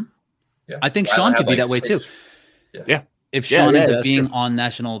 Mm-hmm. Yeah. I think Sean could be that way too. Yeah. If Sean ends up being on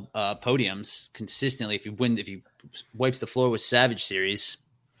national podiums consistently, if he wipes the floor with Savage Series,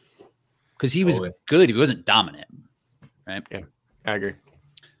 because he was good, he wasn't dominant, right? Yeah, I agree.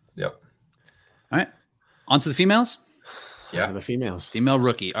 Yep. All right, on to the females. Yeah, the females. Female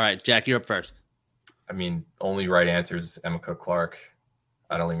rookie. All right, Jack, you're up first. I mean, only right answer is Emma Cook-Clark.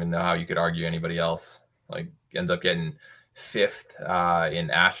 I don't even know how you could argue anybody else. Like, ends up getting 5th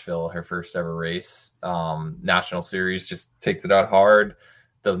in Asheville, her first ever race. National series, just takes it out hard.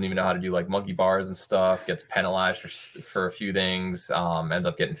 Doesn't even know how to do like monkey bars and stuff. Gets penalized for a few things. Ends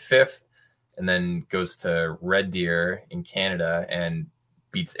up getting 5th, and then goes to Red Deer in Canada and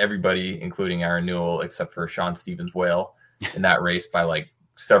beats everybody, including Aaron Newell, except for Sean Stevens Whale in that race by like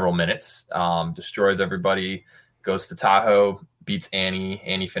several minutes. Destroys everybody. Goes to Tahoe. Beats Annie.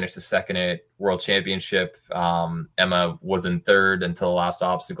 Annie finished the 2nd at World Championship. Emma was in 3rd until the last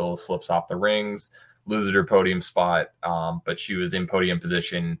obstacle, slips off the rings, loses her podium spot, but she was in podium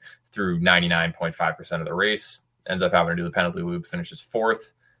position through 99.5% of the race. Ends up having to do the penalty loop, finishes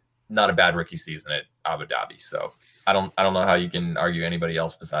 4th. Not a bad rookie season at Abu Dhabi. So I don't know how you can argue anybody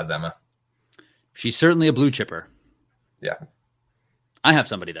else besides Emma. She's certainly a blue chipper. Yeah. I have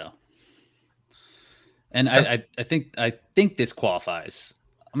somebody though. And I think this qualifies.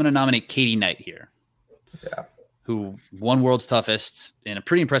 I'm going to nominate Katie Knight here. Yeah. Who won World's Toughest in a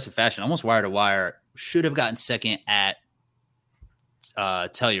pretty impressive fashion, almost wire to wire. Should have gotten 2nd at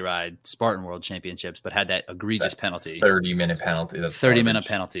Telluride Spartan World Championships, but had that egregious penalty. 30-minute penalty. That's 30-minute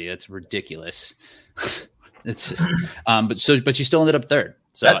penalty. That's ridiculous. It's just, but she still ended up 3rd.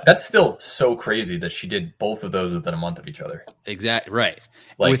 So that's still so crazy that she did both of those within a month of each other. Exactly right.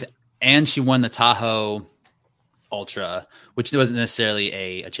 Like, and she won the Tahoe Ultra, which wasn't necessarily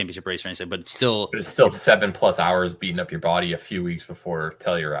a championship race or anything, but it's still 7+ hours beating up your body a few weeks before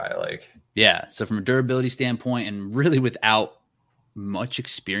Telluride. Like, yeah. So from a durability standpoint, and really without much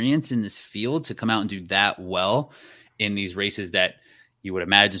experience in this field, to come out and do that well in these races that you would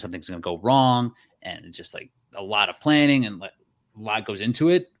imagine something's going to go wrong, and it's just like a lot of planning and a lot goes into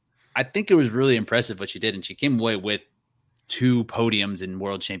it. I think it was really impressive what she did, and she came away with 2 podiums in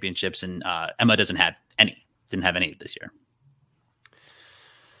world championships, and Emma didn't have any this year.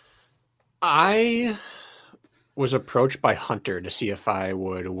 I was approached by Hunter to see if I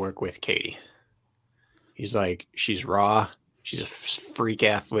would work with Katie. He's like, she's raw. She's a freak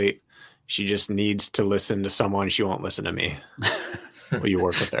athlete. She just needs to listen to someone. She won't listen to me. Will you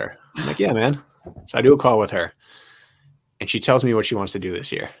work with her? I'm like, yeah, man. So I do a call with her, and she tells me what she wants to do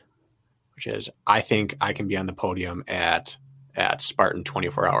this year, which is, I think I can be on the podium at Spartan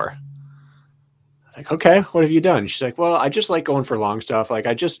 24-hour. Like, okay, what have you done? She's like, well, I just like going for long stuff. Like,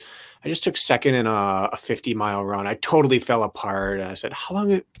 I just took 2nd in a 50-mile run. I totally fell apart. I said, how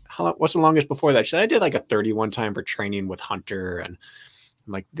long, what's the longest before that? She said, I did like a 31 time for training with Hunter. And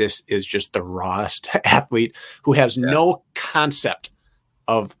I'm like, this is just the rawest athlete who has no concept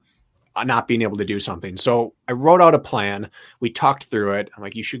of not being able to do something. So I wrote out a plan. We talked through it. I'm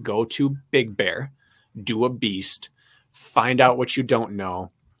like, you should go to Big Bear, do a beast, find out what you don't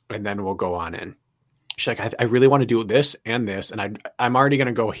know, and then we'll go on in. She's like, I really want to do this, and I'm already going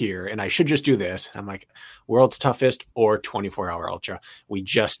to go here, and I should just do this. I'm like, World's Toughest or 24-hour ultra. We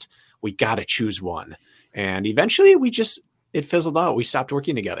got to choose one. And eventually it fizzled out. We stopped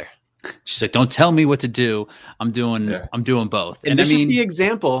working together. She's like, don't tell me what to do. I'm doing both. And this is the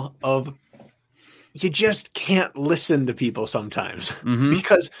example of, you just can't listen to people sometimes,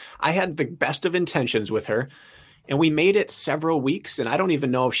 because I had the best of intentions with her, and we made it several weeks. And I don't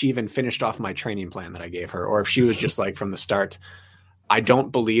even know if she even finished off my training plan that I gave her, or if she was just like from the start, I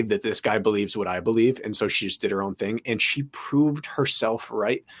don't believe that this guy believes what I believe. And so she just did her own thing, and she proved herself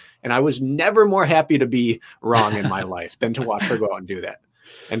right. And I was never more happy to be wrong in my life than to watch her go out and do that.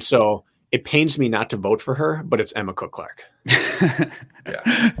 And so it pains me not to vote for her, but it's Emma Cook Clark.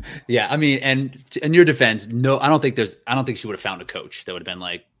 Yeah. Yeah. I mean, and in your defense, no, I don't think she would have found a coach that would have been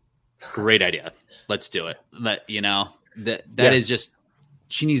like, great idea. Let's do it. But that is just,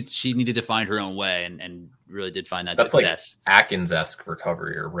 she needed to find her own way and really did find that that's success. Like Atkins-esque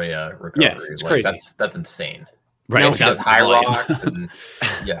recovery or Rhea recovery. Yeah, it's crazy. That's insane. Right. Now she does high rocks and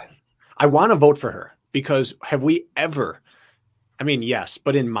yeah. I want to vote for her because have we ever, I mean, yes,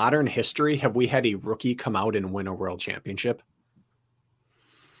 but in modern history, have we had a rookie come out and win a world championship?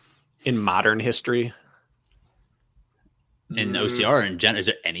 In modern history? In OCR in general, is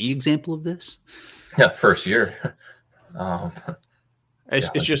there any example of this? Yeah, first year.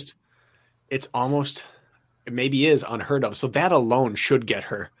 It's just, it's almost, it maybe is unheard of. So that alone should get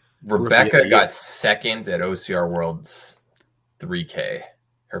her. Rebecca got second at OCR Worlds 3K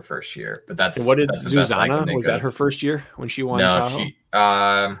her first year, but that's and what did that's the best I can Zuzana? think Was that of. her first year when she won? No,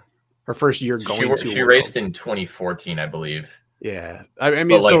 Tahoe? Her first year going to she raced in 2014, I believe. Yeah, I mean,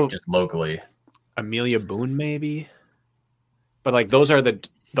 But like so just locally. Amelia Boone maybe, but like those are the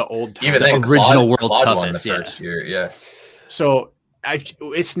old times. Even then, original world's Claude won toughest, the first year. Yeah, So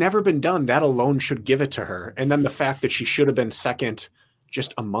it's never been done. That alone should give it to her. And then the fact that she should have been second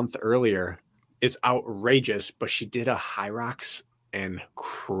just a month earlier, it's outrageous. But she did a high rocks and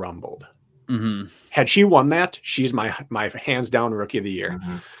crumbled. Mm-hmm. Had she won that, she's my hands down rookie of the year.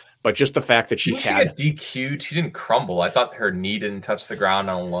 Mm-hmm. But just the fact that she Didn't had she get DQ'd. She didn't crumble. I thought her knee didn't touch the ground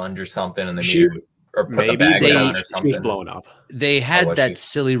on a lunge or something, and then She- or put maybe the bag they- down or she something. was blown up. They had was that she?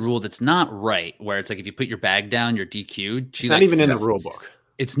 silly rule that's not right, where it's like if you put your bag down, you're DQ'd. It's not even in the rule book.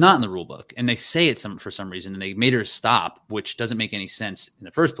 It's not in the rule book, and they say it for some reason, and they made her stop, which doesn't make any sense in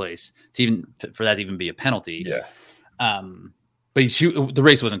the first place for that to even be a penalty. Yeah, But the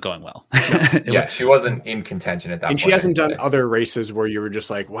race wasn't going well. yeah, she wasn't in contention at that And point. she hasn't done other races where you were just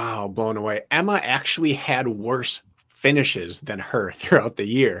like, wow, blown away. Emma actually had worse finishes than her throughout the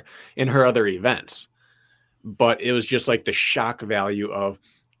year in her other events. But it was just like the shock value of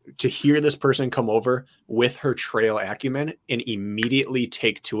to hear this person come over with her trail acumen and immediately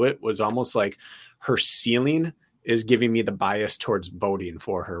take to it was almost like her ceiling is giving me the bias towards voting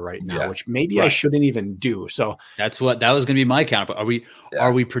for her right now, which maybe I shouldn't even do. So that was going to be my counter.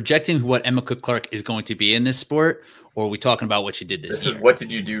 Are we projecting what Emma Cook Clark is going to be in this sport, or are we talking about what she did this year? What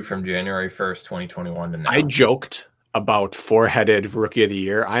did you do from January 1st, 2021 to now? I joked about four-headed rookie of the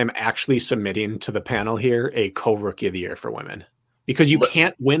year. I am actually submitting to the panel here a co-rookie of the year for women because you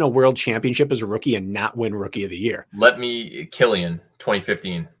can't win a world championship as a rookie and not win rookie of the year. Killian,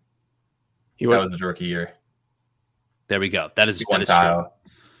 2015. That was his rookie year. There we go. That is true.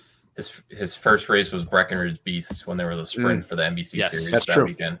 His first race was Breckenridge Beast when there was a sprint for the NBC series that's that true.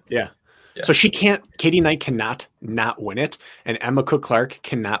 weekend. Yeah. So Katie Knight cannot not win it, and Emma Cook Clark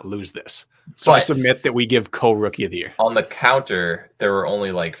cannot lose this. So I submit that we give co-rookie of the year. On the counter, there were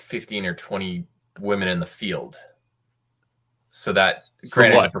only like 15 or 20 women in the field. So that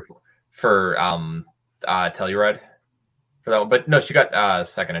granted for Telluride for that one, but no, she got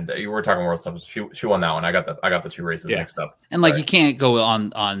second. You were talking world stuff. She won that one. I got the two races mixed up. And like you can't go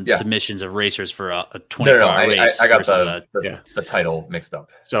on submissions of racers for a 24-hour race. I got the title mixed up.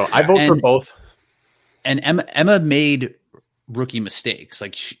 So I vote for both. And Emma made rookie mistakes.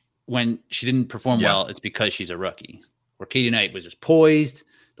 Like when she didn't perform well, it's because she's a rookie. Where Katie Knight was just poised.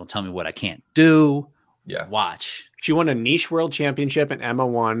 Don't tell me what I can't do. Yeah, watch. She won a niche world championship, and Emma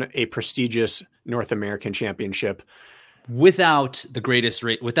won a prestigious North American championship. Without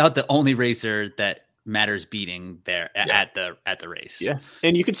the only racer that matters beating there at the race. Yeah.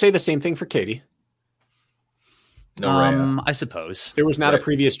 And you could say the same thing for Katie. No, I suppose. There was not a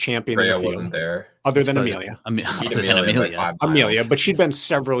previous champion Rhea in the field. wasn't there. Other than Amelia. Amelia. But she'd been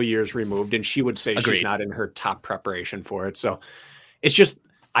several years removed, and she would say Agreed. she's not in her top preparation for it. So it's just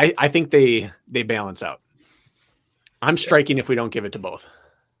I think they balance out. I'm striking if we don't give it to both.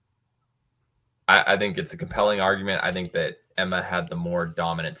 I think it's a compelling argument. I think that Emma had the more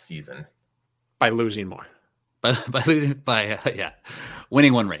dominant season by losing more,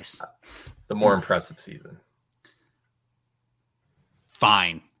 winning one race, the more impressive season.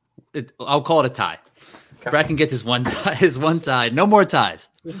 Fine, I'll call it a tie. Okay. Bracken gets his one tie. No more ties.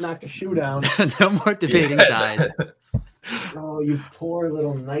 Just knocked a shoe down. No more debating ties. Oh, you poor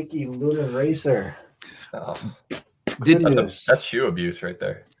little Nike Luna racer. That's shoe abuse right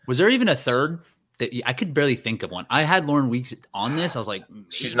there. Was there even a third? I could barely think of one. I had Lauren Weeks on this. I was like,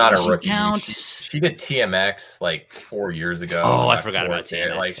 she's not a rookie. Counts. She did TMX like 4 years ago. Oh, I forgot about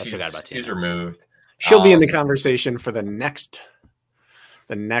TMX. She's removed. She'll be in the conversation for the next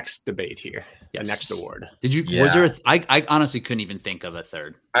the next debate here, Yes. the next award. Did you? Yeah. Was there? I honestly couldn't even think of a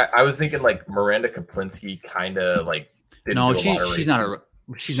third. I was thinking like Miranda Kaplinski kind of like didn't No, do a lot of she's racing. not a.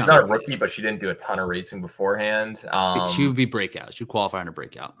 She's not a rookie, but she didn't do a ton of racing beforehand. She would be breakout. She would qualify under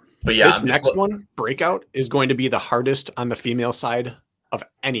breakout. But yeah, This next one, breakout, is going to be the hardest on the female side of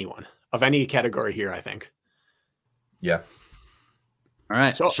anyone, of any category here, I think. Yeah. All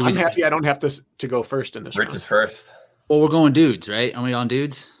right. So I'm happy I don't have to go first in this Rich round. is first. Well, we're going dudes, right? Are we on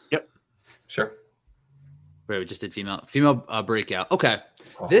dudes? Sure. Wait, we just did female breakout. Okay.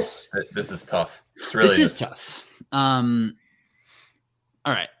 Oh, This is tough. It's really this is tough.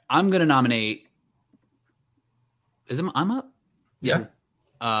 All right. I'm gonna nominate. I'm up? Yeah.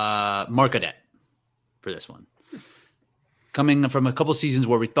 Mark Cadet for this one. Coming from a couple seasons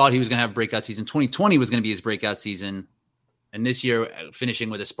where we thought he was going to have a breakout season. 2020 was going to be his breakout season. And this year, finishing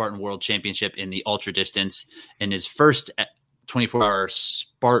with a Spartan World Championship in the ultra distance in his first 24-hour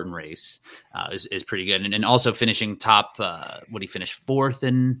Spartan race is pretty good. And also finishing top, he finished fourth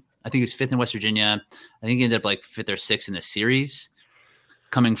in, I think he was fifth in West Virginia. I think he ended up like fifth or sixth in the series.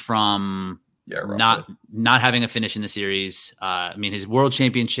 Coming from not having a finish in the series. His world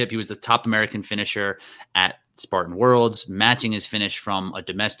championship, he was the top American finisher at Spartan Worlds, matching his finish from a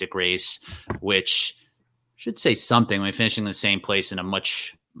domestic race, which should say something when finishing in the same place in a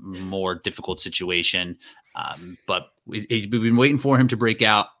much more difficult situation. But we've been waiting for him to break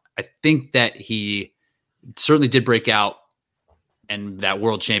out. I think that he certainly did break out, and that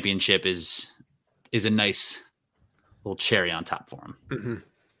world championship is a nice little cherry on top for him. Mm-hmm.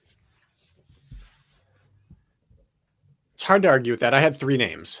 It's hard to argue with that. I had three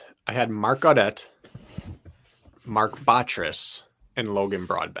names. I had Mark Gaudet, Mark Botras, and Logan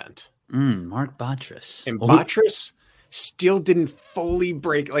Broadbent. Mark Botras. And Botras still didn't fully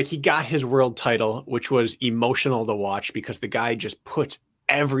break. Like, he got his world title, which was emotional to watch because the guy just puts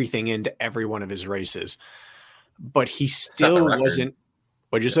everything into every one of his races. But he still wasn't.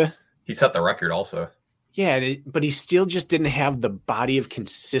 What'd you say? He set the record also. Yeah, but he still just didn't have the body of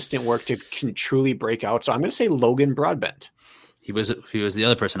consistent work to truly break out. So I'm going to say Logan Broadbent. He was the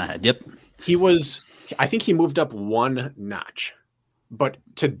other person I had. Yep. I think he moved up one notch. But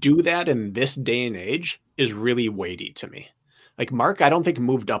to do that in this day and age is really weighty to me. Like, Mark, I don't think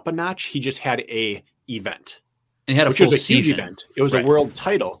moved up a notch. He just had a event. And he had a full season. Huge event. It was a world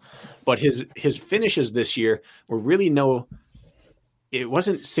title. But his finishes this year were really it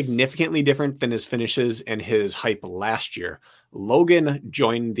wasn't significantly different than his finishes and his hype last year. Logan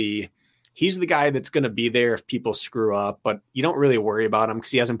joined he's the guy that's going to be there if people screw up, but you don't really worry about him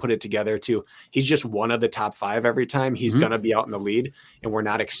because he hasn't put it together too. He's just one of the top five every time. He's going to be out in the lead, and we're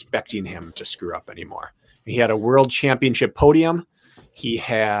not expecting him to screw up anymore. He had a world championship podium. He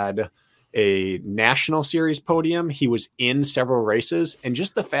had a national series podium. He was in several races, and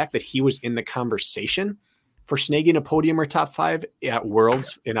just the fact that he was in the conversation for snagging a podium or top five at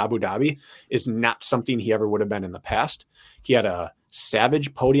Worlds in Abu Dhabi is not something he ever would have been in the past. He had a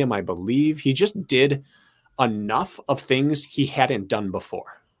Savage podium, I believe. He just did enough of things he hadn't done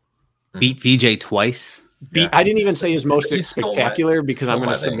before. Beat VJ twice. I didn't even say his most spectacular because I'm going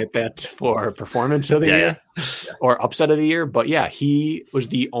to submit that for performance of the year or upset of the year. But yeah, he was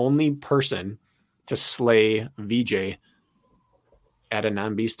the only person to slay VJ at a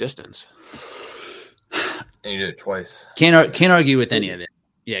non-beast distance. And he did it twice. Can't argue with any of it.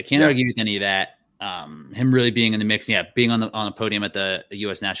 Yeah, can't argue with any of that. Him really being in the mix, being on the podium at the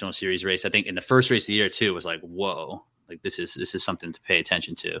U.S. National Series race. I think in the first race of the year too was like, whoa, like this is something to pay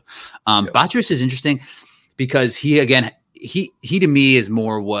attention to. Botras is interesting because he to me is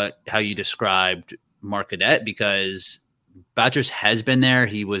more how you described Mark Cadet, because Botras has been there.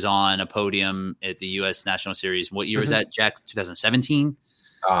 He was on a podium at the U.S. National Series. What year was that, Jack? 2017.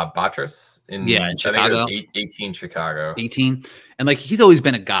 Botras in Chicago. I think it was 18 Chicago. 18, and like he's always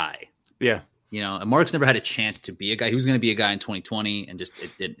been a guy. Yeah. And Mark's never had a chance to be a guy. He was going to be a guy in 2020, and just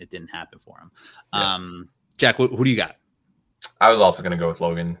it didn't happen for him. Yeah. Jack, who do you got? I was also going to go with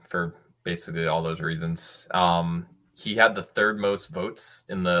Logan for basically all those reasons. He had the third most votes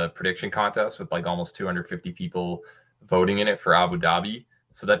in the prediction contest with like almost 250 people voting in it for Abu Dhabi.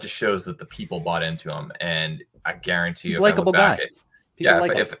 So that just shows that the people bought into him, and I guarantee you, he's a likable guy.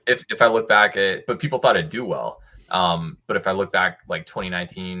 If I look back at, but people thought it'd do well. But if I look back like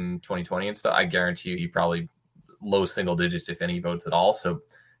 2019, 2020 and stuff, I guarantee you he probably low single digits, if any votes at all. So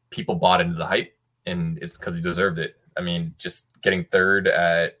people bought into the hype, and it's because he deserved it. I mean, just getting third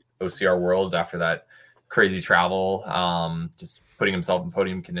at OCR Worlds after that crazy travel, just putting himself in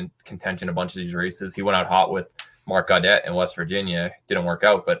podium contention a bunch of these races. He went out hot with Mark Gaudet in West Virginia. Didn't work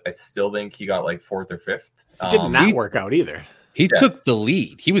out, but I still think he got like fourth or fifth. It did not work out either. He took the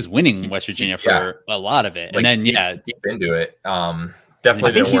lead. He was winning West Virginia for a lot of it. Like, and then, deep into it. Definitely I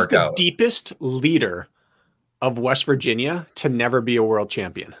think didn't he's work the out. deepest leader of West Virginia to never be a world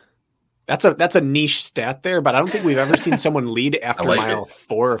champion. That's a niche stat there, but I don't think we've ever seen someone lead after mile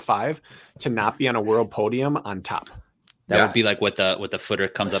 4 or 5 to not be on a world podium on top. That would be like what the footer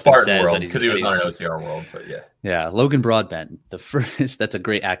comes Spartan up and says. because he was on an OCR world, but yeah. Logan Broadbent, the first. That's a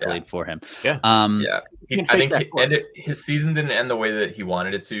great accolade for him. Yeah, I think his season didn't end the way that he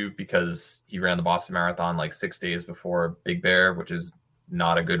wanted it to because he ran the Boston Marathon like 6 days before Big Bear, which is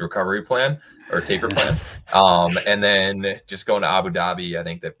not a good recovery plan or taper plan. And then just going to Abu Dhabi, I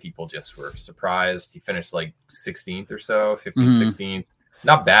think that people just were surprised. He finished like 16th or so, 15th, 16th.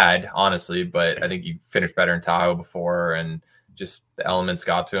 Not bad, honestly, but I think he finished better in Tahoe before, and just the elements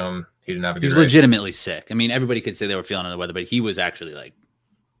got to him. He didn't have a good race. He was legitimately sick. I mean, everybody could say they were feeling under the weather, but he was actually like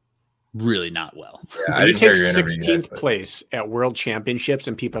really not well. Yeah, you take 16th place at World Championships,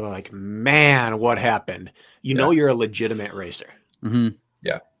 and people are like, "Man, what happened?" You know, you're a legitimate racer. Mm-hmm.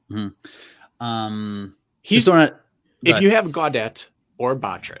 Yeah. Mm-hmm. If you have Gaudet or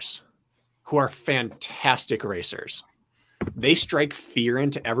Batres, who are fantastic racers, they strike fear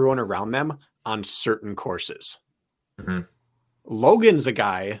into everyone around them on certain courses. Mm-hmm. Logan's a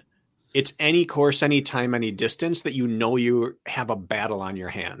guy, it's any course, any time, any distance that you have a battle on your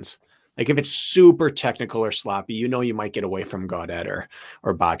hands. Like if it's super technical or sloppy, you might get away from Gaudet or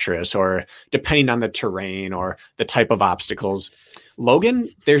Batres, or depending on the terrain or the type of obstacles. Logan,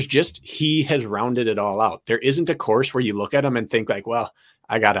 he has rounded it all out. There isn't a course where you look at him and think like, well,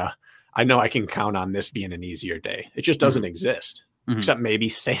 I know I can count on this being an easier day. It just doesn't exist, except maybe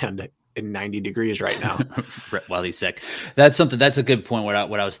sand in 90 degrees right now. While he's sick. That's a good point. What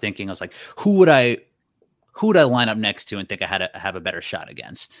I was thinking, I was like, who would I line up next to and think I have a better shot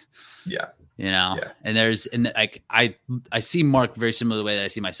against? Yeah. And I see Mark very similar to the way that I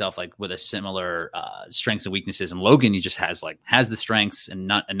see myself, like with a similar strengths and weaknesses. And Logan, he just has the strengths and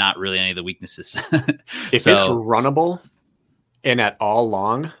not really any of the weaknesses. If it's runnable and at all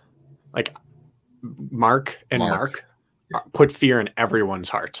long, like Mark put fear in everyone's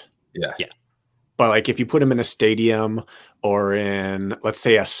heart. Yeah. But like if you put him in a stadium or in, let's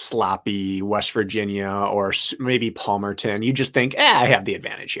say, a sloppy West Virginia or maybe Palmerton, you just think, I have the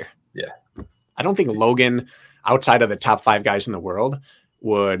advantage here. Yeah. I don't think Logan, outside of the top 5 guys in the world,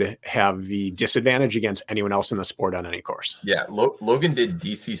 would have the disadvantage against anyone else in the sport on any course. Yeah. Logan did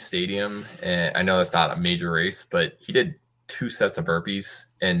DC Stadium, and I know that's not a major race, but he did 2 sets of burpees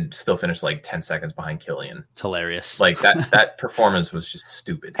and still finished like 10 seconds behind Killian. It's hilarious. Like that performance was just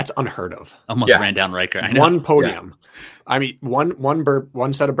stupid. That's unheard of. Almost ran down Riker. I know. One podium. Yeah. I mean,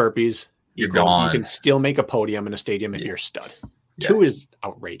 one set of burpees equals you can still make a podium in a stadium if you're a stud. Yeah. 2 is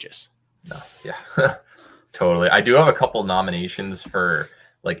outrageous. No, yeah, totally. I do have a couple nominations for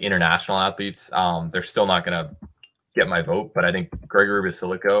like international athletes. They're still not going to get my vote, but I think Gregory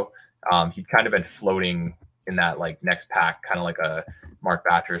Basilico, he'd kind of been floating in that like next pack, kind of like a Mark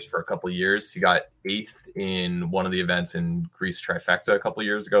Batres for a couple of years. He got 8th in one of the events in Greece Trifecta a couple of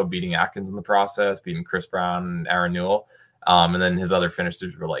years ago, beating Atkins in the process, beating Chris Brown and Aaron Newell. And then his other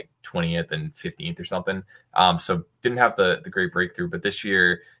finishers were like 20th and 15th or something. So didn't have the great breakthrough, but this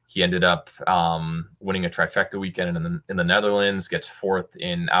year he ended up winning a trifecta weekend in the Netherlands, gets 4th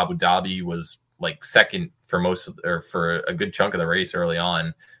in Abu Dhabi, was like 2nd for a good chunk of the race early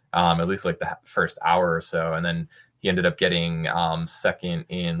on, at least like the first hour or so. And then he ended up getting 2nd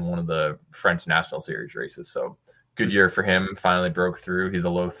in one of the French National Series races. So good year for him. Finally broke through. He's a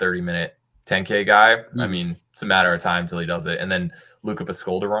low 30-minute 10K guy. I mean, it's a matter of time till he does it. And then Luca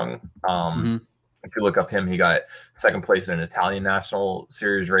Pascolderung, if you look up him, he got 2nd place in an Italian National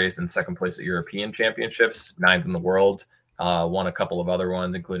Series race and 2nd place at European Championships, 9th in the world, won a couple of other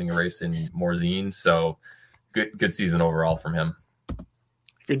ones, including a race in Morzine. So good season overall from him.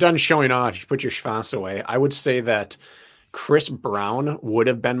 If you're done showing off, you put your schwanz away. I would say that Chris Brown would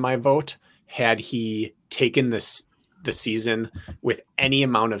have been my vote had he taken the season with any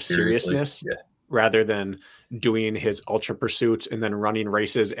amount of seriousness rather than doing his ultra pursuits and then running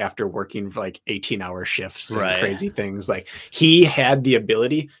races after working like 18-hour shifts and crazy things. Like he had the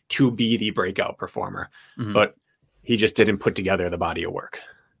ability to be the breakout performer, but he just didn't put together the body of work.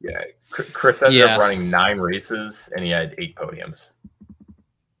 Yeah. Chris ended up running 9 races and he had 8 podiums.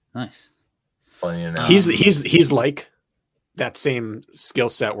 Nice. He's like that same skill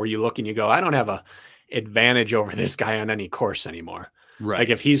set where you look and you go, I don't have a advantage over this guy on any course anymore. Right. Like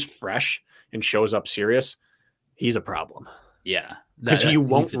if he's fresh and shows up serious, he's a problem. Yeah. Because you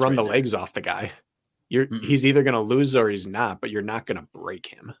won't run the legs off the guy. He's either going to lose or he's not, but you're not going to break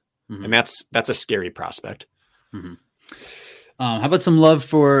him. And that's a scary prospect. How about some love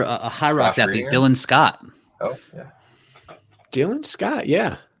for a High Rocks Josh athlete, Reedinger? Dylan Scott? Oh yeah, Dylan Scott,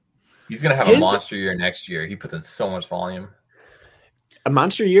 yeah. he's gonna have a monster year next year. He puts in so much volume. A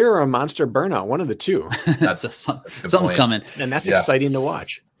monster year or a monster burnout, one of the two. That's, Something's point. coming. And that's exciting to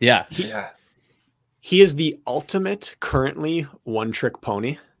watch. Yeah. He is the ultimate currently one-trick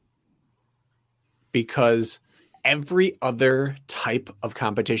pony because every other type of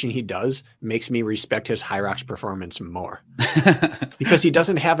competition he does makes me respect his High Rocks performance more because he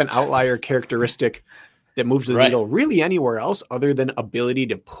doesn't have an outlier characteristic that moves the needle really anywhere else other than ability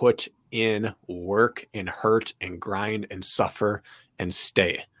to put in work and hurt and grind and suffer and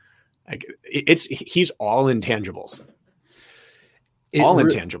stay. Like he's all intangibles.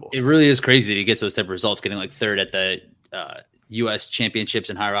 Intangibles. It really is crazy that he gets those type of results, getting like third at the U.S. championships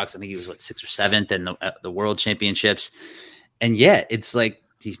in High Rocks. I think he was 6th or 7th in the World Championships. And yeah, it's like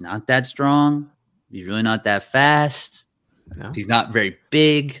he's not that strong. He's really not that fast. No. He's not very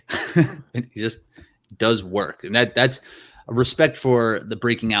big. He just does work, and that's a respect for the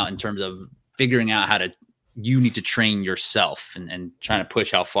breaking out in terms of figuring out you need to train yourself and trying to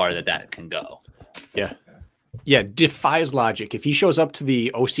push how far that can go. Yeah, defies logic. If he shows up to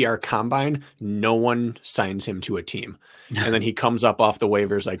the OCR combine, no one signs him to a team. And then he comes up off the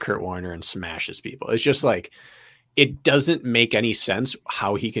waivers like Kurt Warner and smashes people. It's just like, it doesn't make any sense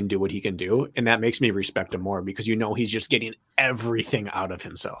how he can do what he can do. And that makes me respect him more because he's just getting everything out of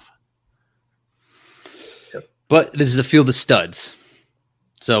himself. But this is a field of studs.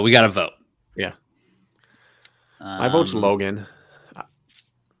 So we got to vote. Yeah. My vote's Logan.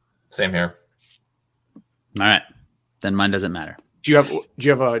 Same here. All right, then mine doesn't matter. Do you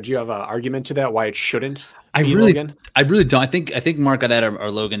have a argument to that why it shouldn't? I really don't. I think Mark got at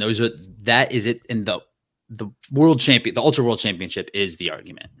our Logan. That is it in the world champion, the Ultra World Championship is the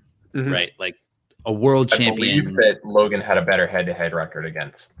argument, right? Like a world champion. I believe that Logan had a better head-to-head record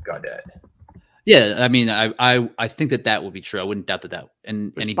against Gaudet. Yeah, I mean, I think that will be true. I wouldn't doubt that.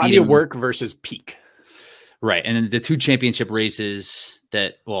 And he body of work versus peak, right? And then the two championship races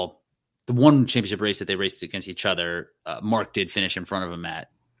the one championship race that they raced against each other, Mark did finish in front of him at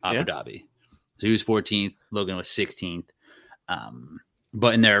Abu Dhabi. So he was 14th, Logan was 16th.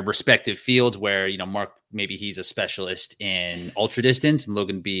 But in their respective fields where, Mark, maybe he's a specialist in ultra distance and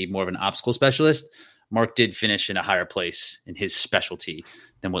Logan be more of an obstacle specialist, Mark did finish in a higher place in his specialty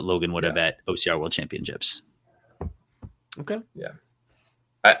than what Logan would have at OCR World Championships. Okay. Yeah.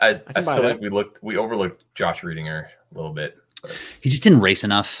 I still think we overlooked Josh Reedinger a little bit. But... He just didn't race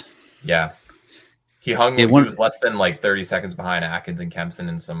enough. Yeah. He was less than 30 seconds behind Atkins and Kempson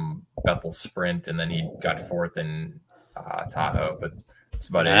in some Bethel sprint, and then he got 4th in Tahoe, but that's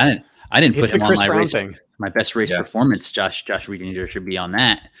about it. I didn't put him on my race. Thing. My best race performance. Josh Reedinger should be on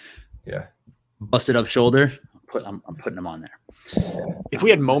that. Yeah. Busted up shoulder. I'm putting him on there. If we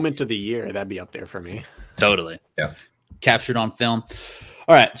had moment of the year, that'd be up there for me. Totally. Yeah. Captured on film.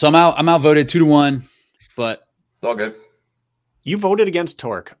 All right. So I'm outvoted 2-1, but it's all good. You voted against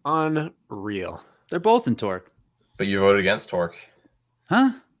Torque. Unreal. They're both in Torque. But you voted against Torque.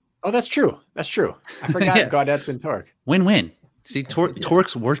 Huh? Oh, that's true. I forgot Gaudet's in Torque. Win-win. See,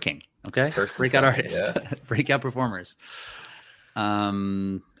 Torque's working. Okay. Breakout artists. Yeah. Breakout performers.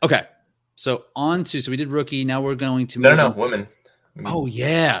 Okay. So we did rookie. Now we're going to No, women. Oh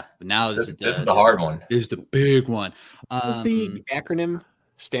yeah. Now this is the hard one. This is the big one. What does the acronym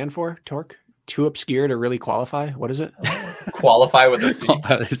stand for? Torque? Too obscure to really qualify? What is it? Qualify with a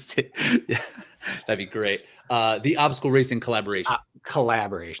C. Yeah, that'd be great. The obstacle racing collaboration.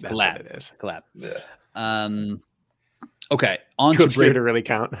 Collaboration. That's what it is. Collab. Yeah. Okay. On Too obscure to really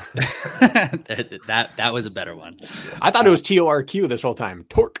count. that was a better one. I thought it was TORQ this whole time.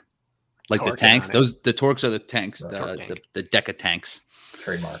 Torque. Like Torque the tanks. The Torques are the tanks. The Deca tanks.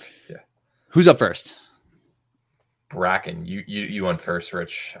 Trademark. Yeah. Who's up first? Bracken. You went first,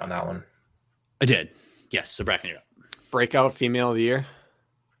 Rich, on that one. I did. Yes. So Bracken, you're up. Breakout female of the year.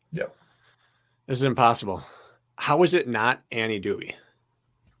 Yep. This is impossible. How is it not Annie Dewey?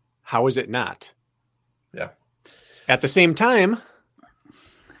 How is it not? Yeah. At the same time,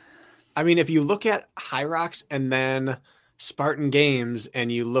 I mean, if you look at High Rocks and then Spartan Games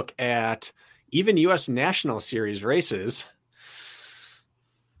and you look at even U.S. National Series races,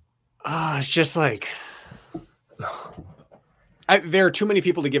 it's just like there are too many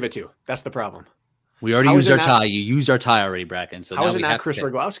people to give it to. That's the problem. We already used our tie. You used our tie already, Bracken. So how is it not Chris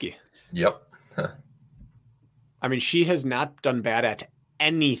Roglowski? Yep. I mean, she has not done bad at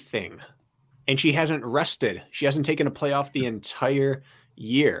anything, and she hasn't rested. She hasn't taken a playoff the entire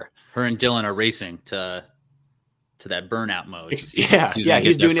year. Her and Dylan are racing to to that burnout mode. Yeah,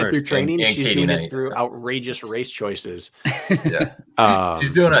 he's doing it through training. And she's Katie doing Knight. it through outrageous race choices. Yeah.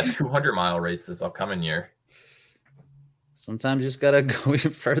 She's doing a 200-mile race this upcoming year. Sometimes you just gotta go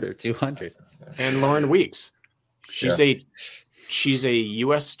even further, 200. And Lauren Weeks, she's a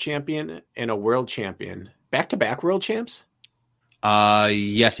U.S. champion and a world champion, back-to-back world champs.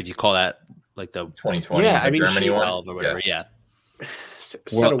 Yes, if you call that like the 2020, yeah, I mean, Germany one or whatever. Yeah.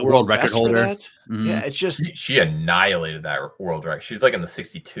 Set a world record holder. Mm-hmm. Yeah, it's just she annihilated that world record. She's like in the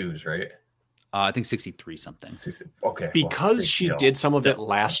 62s, right? I think 63 something. 60, okay, because she did some of it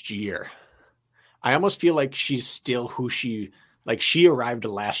last year. I almost feel like she's still who she arrived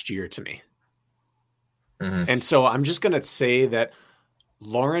last year to me. Mm-hmm. And so I'm just gonna say that,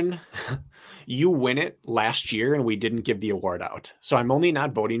 Lauren, you win it last year and we didn't give the award out. So I'm only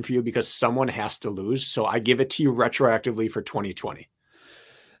not voting for you because someone has to lose. So I give it to you retroactively for 2020.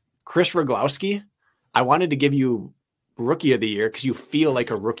 Chris Roglowski, I wanted to give you Rookie of the Year because you feel like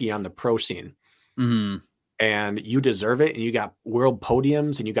a rookie on the pro scene. Mm-hmm. And you deserve it. And you got world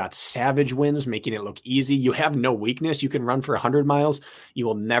podiums and you got savage wins, making it look easy. You have no weakness. You can run for 100 miles. You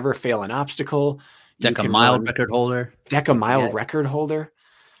will never fail an obstacle. Deca mile record holder. Deca mile record holder.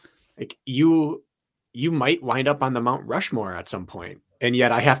 Like you might wind up on the Mount Rushmore at some point. And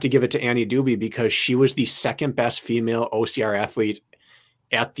yet I have to give it to Annie Doobie because she was the second best female OCR athlete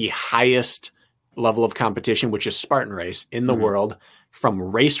at the highest level of competition, which is Spartan race in the world, from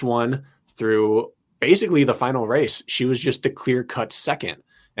race 1 through basically the final race. She was just the clear-cut second.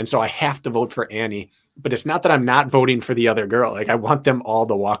 And so I have to vote for Annie. But it's not that I'm not voting for the other girl. Like, I want them all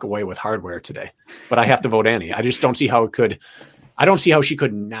to walk away with hardware today. But I have to vote Annie. I just don't see how I don't see how she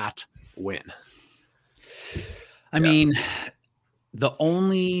could not win. I mean, the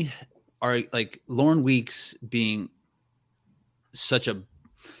only are like Lauren Weeks being such a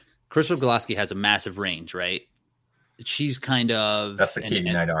Chris Roglowski has a massive range, right? She's kind of that's the Katie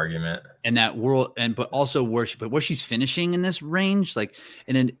Knight argument, and that world, but also where she's finishing in this range, like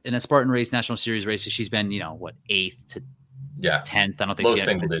in a Spartan race, national series races, she's been 8th to 10th. I don't think low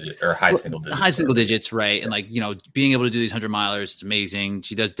single digit or high single digits. High single digits, right? And being able to do these 100 milers, it's amazing.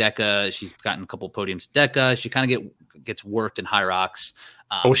 She does DECA. She's gotten a couple podiums at DECA. She kind of gets worked in High Rocks.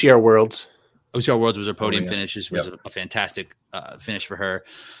 OCR Worlds was her podium finish. This was a fantastic finish for her.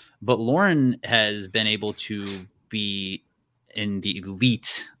 But Lauren has been able to be in the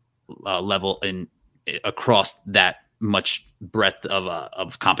elite level and across that much breadth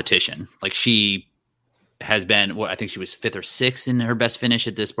of competition. Like she has been, I think she was 5th or 6th in her best finish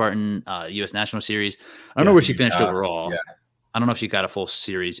at the Spartan U.S. National Series. I don't know where she finished overall. Yeah. I don't know if she got a full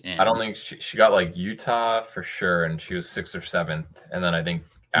series in. I don't think she got like Utah for sure, and she was 6th or 7th. And then I think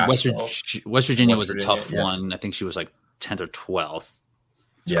West Virginia was a tough one. I think she was like 10th or 12th.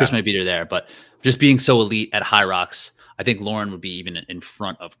 So Chris might beat her there, but just being so elite at High Rocks, I think Lauren would be even in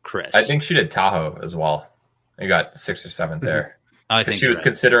front of Chris. I think she did Tahoe as well. You got 6th or 7th there. I think she was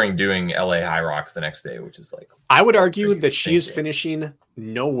considering doing LA High Rocks the next day, which is like. I would argue that she's finishing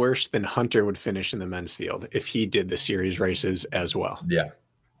no worse than Hunter would finish in the men's field if he did the series races as well. Yeah.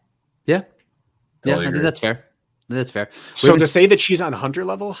 Yeah. Totally I think that's fair. That's fair. So to say that she's on Hunter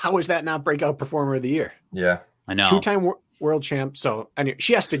level, how is that not breakout performer of the year? Yeah. I know. 2-time world champ. So anyway,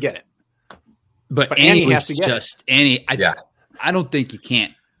 she has to get it. But Annie has to get it. Annie. I don't think you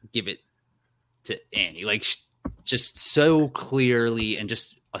can't give it to Annie. Like just so clearly and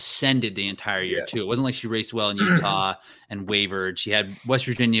just ascended the entire year too. It wasn't like she raced well in Utah and wavered. She had West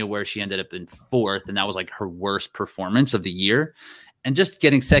Virginia where she ended up in 4th, and that was like her worst performance of the year. And just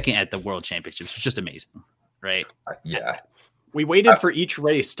getting 2nd at the World Championships was just amazing, right? Yeah. We waited for each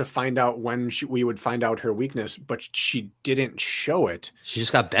race to find out when we would find out her weakness, but she didn't show it. She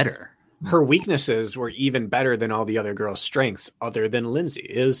just got better. Her weaknesses were even better than all the other girls' strengths, other than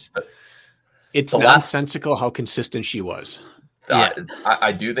Lindsay. It's nonsensical how consistent she was.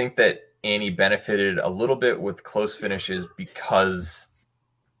 I do think that Annie benefited a little bit with close finishes because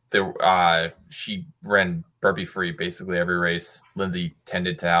she ran burpee free basically every race. Lindsay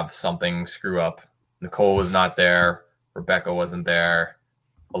tended to have something screw up. Nicole was not there. Rebecca wasn't there.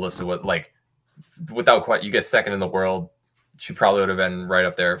 Alyssa was without quite. You get 2nd in the world. She probably would have been right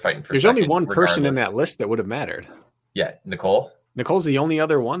up there fighting for. There's only one person in that list that would have mattered. Yeah, Nicole. Nicole's the only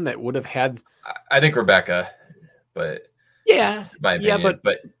other one that would have had. I think Rebecca, but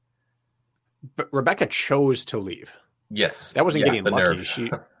but Rebecca chose to leave. Yes, that wasn't getting lucky. Nerve.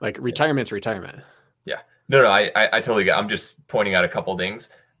 She retirement's retirement. Yeah, no, I totally get. I'm just pointing out a couple things.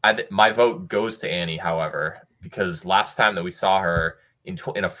 My vote goes to Annie, however, because last time that we saw her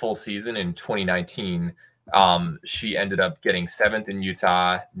in a full season in 2019, she ended up getting 7th in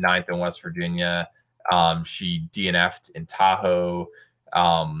Utah, 9th in West Virginia, She DNF'd in Tahoe.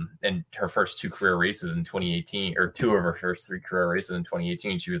 And her first 2 career races in 2018, or 2 of her first 3 career races in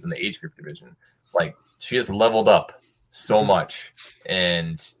 2018, she was in the age group division. Like, she has leveled up so much,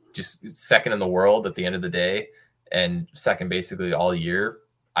 and just second in the world at the end of the day, and second basically all year.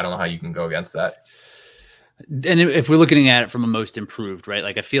 I don't know how you can go against that. And if we're looking at it from a most improved, right?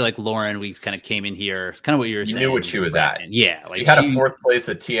 Like, I feel like Lauren Weeks kind of came in here, kind of what you were saying. You knew what she was at. Yeah. Like, she had a 4th place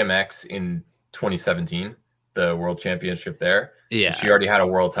at TMX in 2017, the world championship there. Yeah. She already had a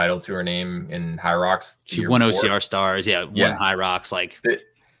world title to her name in High Rocks. She won OCR Stars. Yeah. Won High Rocks. Like,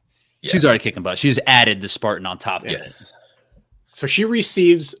 she's already kicking butt. She's added the Spartan on top of it. So she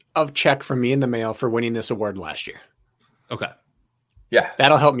receives a check from me in the mail for winning this award last year. Okay. Yeah.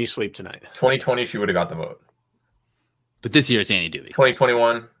 That'll help me sleep tonight. 2020, she would have got the vote. But this year it's Annie Doobie.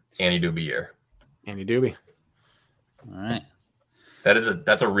 2021, Annie Doobie year. Annie Doobie. All right.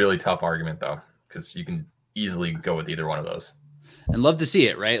 That's a really tough argument, though, because you can easily go with either one of those. And love to see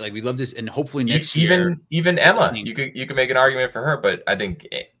it, right? Like, we love this, and hopefully next year. Even Emma, you could make an argument for her, but I think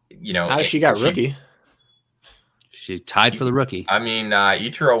Now she got rookie. She tied for the rookie. I mean,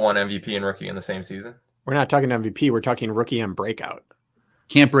 Ichiro won MVP and rookie in the same season. We're not talking MVP. We're talking rookie and breakout.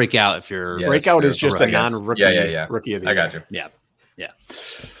 Can't break out if you're breakout is just a non-rookie. Rookie of the year. I got you. Yeah.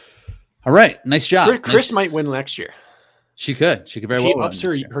 All right, nice job. Chris might win next year. She could very well.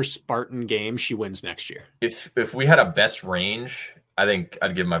 She ups her Spartan game. She wins next year. If we had a best range, I think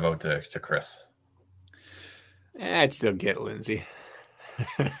I'd give my vote to Chris. I'd still get Lindsay.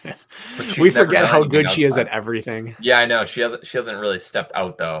 We forget how good she is at everything. Yeah, I know. She hasn't really stepped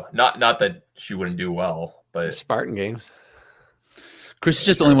out though. Not that she wouldn't do well, but Spartan games. Chris is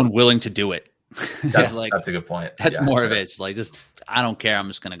just the only one willing to do it. That's a good point. That's more of it. It's like, I don't care. I'm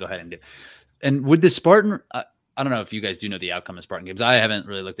just going to go ahead and do it. And with the Spartan, I don't know if you guys do know the outcome of Spartan games. I haven't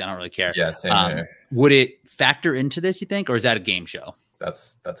really looked. I don't really care. Yeah, same here. Would it factor into this, you think, or is that a game show?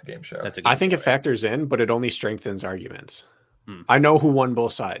 That's a game show. I think it factors in, but it only strengthens arguments. I know who won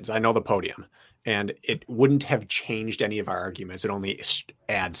both sides. I know the podium, and it wouldn't have changed any of our arguments. It only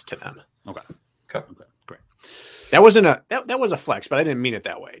adds to them. Okay, great. That wasn't that was a flex, but I didn't mean it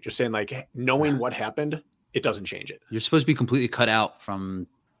that way. Just saying, like, knowing what happened, it doesn't change it. You're supposed to be completely cut out from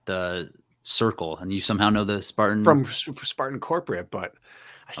the circle, and you somehow know the Spartan from Spartan corporate, but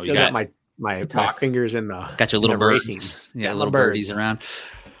I still got my fingers in the got your little birds. Racing. Yeah, little birdies around.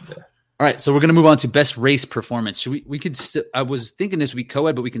 Yeah. All right, so we're going to move on to best race performance. Should we could I was thinking this would be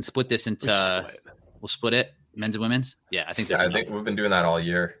co-ed, but we can split this into we'll split it, men's and women's. Yeah, I think I think we've been doing that all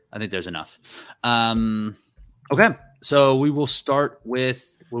year. I think there's enough. Okay, so we will start with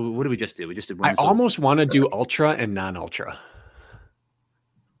what did we just do? We just did. I almost want to do ultra and non-ultra.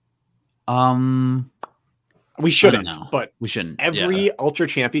 We shouldn't, but we shouldn't. Every ultra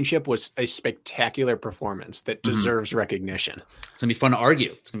championship was a spectacular performance that deserves recognition. It's gonna be fun to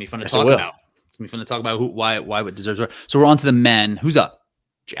argue. It's gonna be fun to talk about. It's gonna be fun to talk about why it deserves. So we're on to the men. Who's up?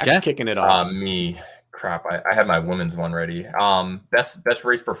 Jack's kicking it off. Me. Crap. I had my women's one ready. Best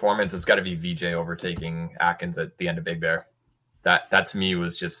race performance has got to be VJ overtaking Atkins at the end of Big Bear. That to me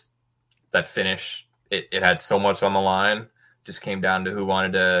was just that finish. It had so much on the line. Just came down to who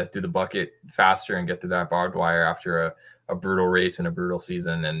wanted to do the bucket faster and get through that barbed wire after a brutal race and a brutal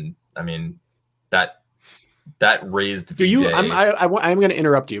season. And I mean, that raised. Do you? I'm going to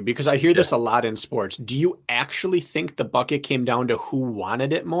interrupt you because I hear this a lot in sports. Do you actually think the bucket came down to who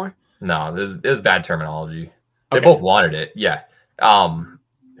wanted it more? No, it was bad terminology. They both wanted it. Yeah.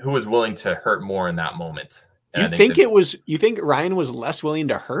 Who was willing to hurt more in that moment? And you think Ryan was less willing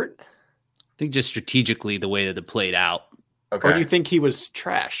to hurt? I think just strategically the way that it played out. Okay. Or do you think he was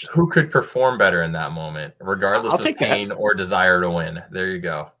trash? Who could perform better in that moment, regardless of pain or desire to win? There you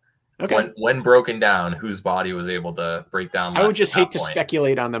go. Okay. When broken down, whose body was able to break down? I would just hate to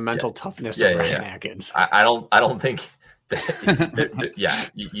speculate on the mental toughness of Ryan Atkins. I don't think.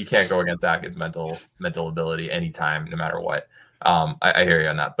 You can't go against Atkins' mental ability anytime, no matter what. I hear you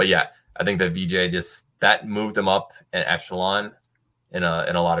on that, but yeah, I think that VJ that moved him up an echelon in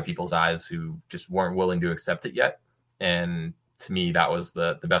a lot of people's eyes who just weren't willing to accept it yet. And to me, that was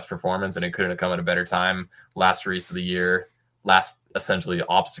the best performance, and it couldn't have come at a better time. Last race of the year, last essentially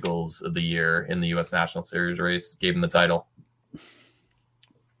obstacles of the year in the U.S. National Series race, gave him the title.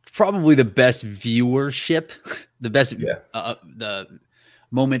 Probably the best viewership, the best the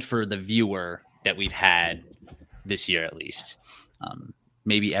moment for the viewer that we've had this year, at least.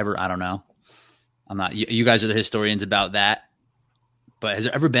 Maybe ever. I don't know. I'm not. You guys are the historians about that. But has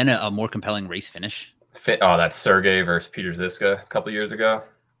there ever been a more compelling race finish? That's Sergey versus Peter Ziska a couple years ago.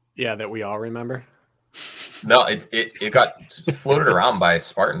 Yeah, that we all remember. No, it got floated around by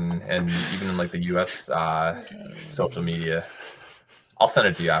Spartan and even in like the US social media. I'll send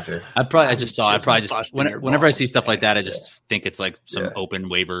it to you after. Whenever I see stuff like that, I just think it's like some open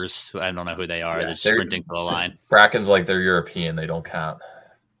waivers. I don't know who they are. They're sprinting to the line. Bracken's like they're European. They don't count.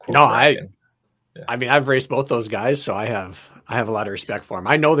 No, I mean, I've raced both those guys, so I have a lot of respect for him.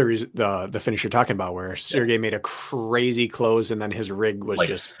 I know the finish you're talking about where Sergey made a crazy close and then his rig was like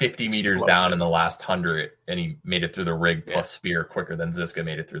just 50 meters down in the last 100 and he made it through the rig plus spear quicker than Ziska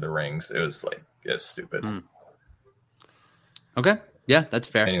made it through the rings. It was stupid. Okay. Yeah, that's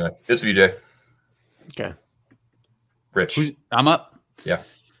fair. Anyway, this VJ. Okay. Rich. I'm up. Yeah.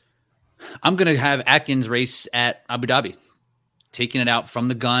 I'm going to have Atkins race at Abu Dhabi, taking it out from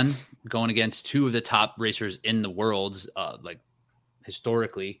the gun, going against two of the top racers in the world, like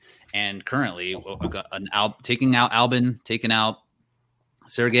historically and currently. Taking out Albin, taking out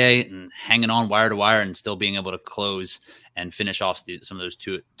Sergey, and hanging on wire to wire, and still being able to close and finish off some of those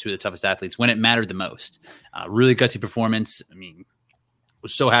two of the toughest athletes when it mattered the most. Really gutsy performance. I mean,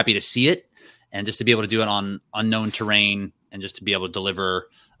 was so happy to see it, and just to be able to do it on unknown terrain, and just to be able to deliver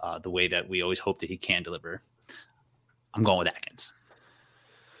the way that we always hope that he can deliver. I'm going with Atkins.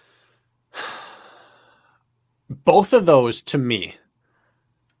 Both of those to me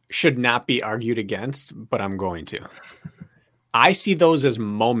should not be argued against, but I'm going to. I see those as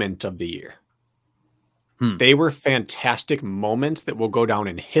moment of the year. They were fantastic moments that will go down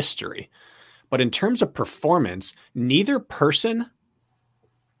in history. But in terms of performance, neither person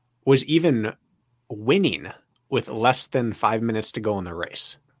was even winning with less than 5 minutes to go in the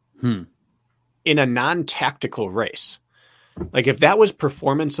race. In a non-tactical race. Like if that was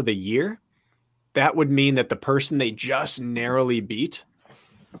performance of the year, that would mean that the person they just narrowly beat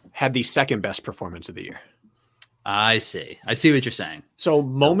had the second best performance of the year. I see what you're saying. So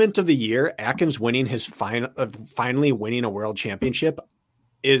moment of the year, Atkins winning his finally winning a world championship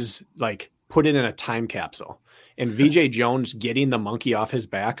is like put it in a time capsule. And VJ Jones getting the monkey off his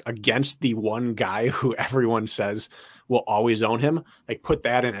back against the one guy who everyone says will always own him, like put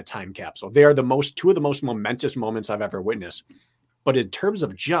that in a time capsule. They are two of the most momentous moments I've ever witnessed. But in terms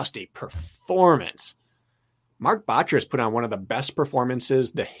of just a performance, Mark Botras put on one of the best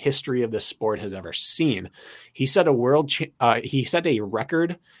performances the history of the sport has ever seen. He set a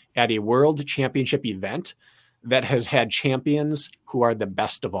record at a world championship event that has had champions who are the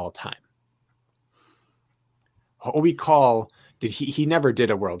best of all time. Hobie Call, he never did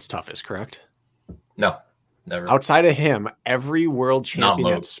a world's toughest, correct? No, never. Outside of him, every world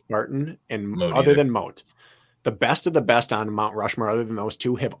champion at Spartan and Moat other either. than Moat, the best of the best on Mount Rushmore, other than those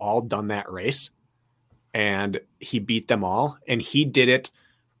two, have all done that race. And he beat them all. And he did it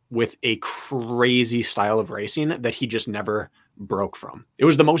with a crazy style of racing that he just never broke from. It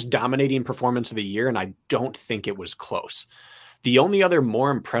was the most dominating performance of the year, and I don't think it was close. The only other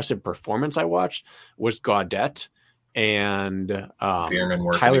more impressive performance I watched was Gaudet and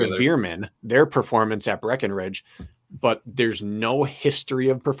Tyler Bierman, their performance at Breckenridge. But there's no history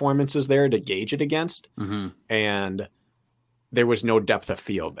of performances there to gauge it against. And there was no depth of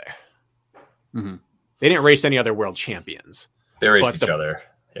field there. They didn't race any other world champions. They raced each other.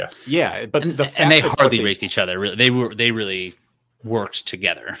 Yeah. Yeah. But and they hardly raced each other. They really worked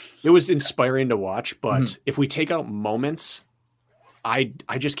together. It was inspiring to watch. But if we take out moments, I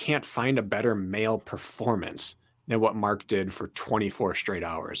just can't find a better male performance than what Mark did for 24 straight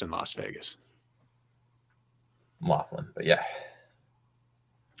hours in Las Vegas. Laughlin, but yeah.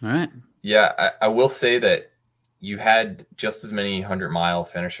 All right. Yeah, I will say that you had just as many 100-mile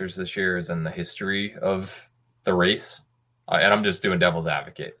finishers this year as in the history of the race. And I'm just doing devil's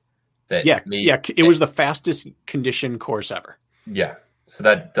advocate. It was the fastest condition course ever. Yeah. So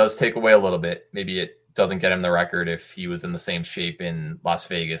that does take away a little bit. Maybe it doesn't get him the record if he was in the same shape in Las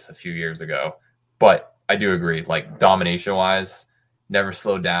Vegas a few years ago. But I do agree, like domination-wise, never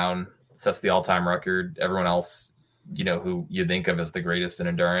slowed down, sets the all-time record. Everyone else, who you think of as the greatest in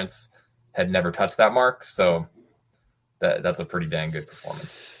endurance, had never touched that mark. So that's a pretty dang good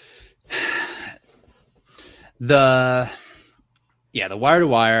performance. The wire to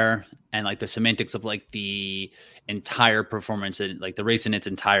wire and like the semantics of like the entire performance and like the race in its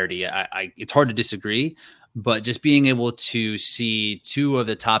entirety, it's hard to disagree, but just being able to see two of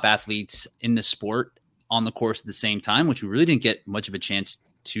the top athletes in the sport on the course at the same time, which we really didn't get much of a chance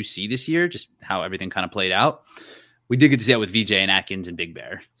to see this year, just how everything kind of played out. We did get to see that with VJ and Atkins and Big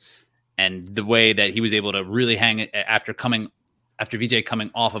Bear, and the way that he was able to really hang it after VJ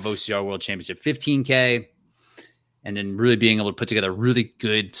coming off of OCR World Championship 15K, and then really being able to put together a really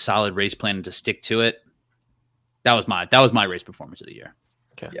good, solid race plan and to stick to it. That was my race performance of the year.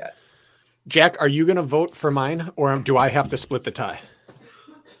 Okay. Yeah. Jack, are you going to vote for mine, or do I have to split the tie?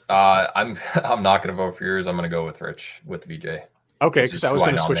 I'm not going to vote for yours. I'm going to go with Rich with VJ. Okay, because I was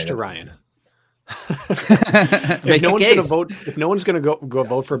going to switch to Ryan. If no one's going to go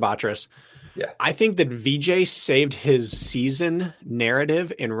vote for Batres, yeah, I think that VJ saved his season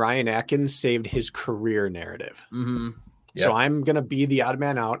narrative and Ryan Atkins saved his career narrative. Mm-hmm. Yep. So I'm going to be the odd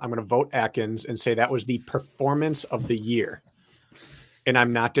man out. I'm going to vote Atkins and say that was the performance of the year. And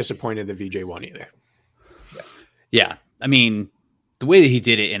I'm not disappointed that VJ won either. Yeah. I mean, the way that he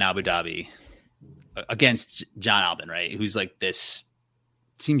did it in Abu Dhabi against John Albin, right? Who's like this,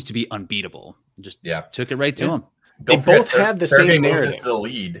 seems to be unbeatable. Just took it right to him. They both had the same narrative. Into the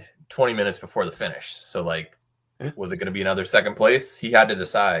lead 20 minutes before the finish. So like, was it going to be another second place? He had to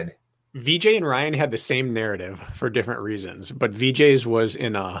decide. VJ and Ryan had the same narrative for different reasons, but VJ's was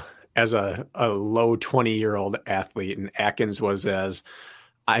as a low 20-year-old athlete, and Atkins was as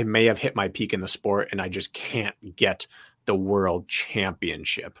I may have hit my peak in the sport and I just can't get the world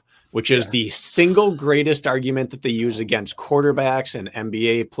championship, which is the single greatest argument that they use against quarterbacks and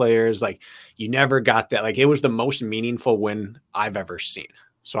NBA players. Like, you never got that. Like, it was the most meaningful win I've ever seen.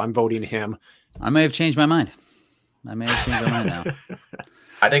 So I'm voting him. I may have changed my mind. now.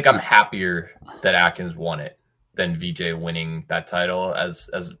 I think I'm happier that Atkins won it than VJ winning that title, as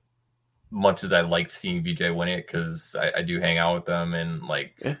much as I liked seeing VJ win it, because I do hang out with them, and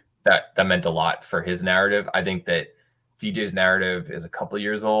that meant a lot for his narrative. I think that VJ's narrative is a couple of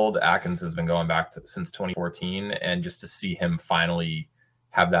years old. Atkins has been going back since 2014, and just to see him finally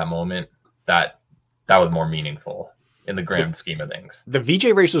have that moment, that was more meaningful in the grand scheme of things. The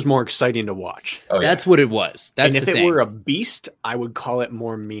VJ race was more exciting to watch. Oh, That's what it was. And if it were a beast, I would call it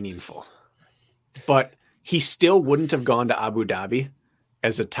more meaningful. But he still wouldn't have gone to Abu Dhabi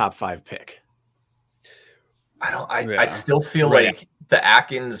as a top 5 pick. I still feel like the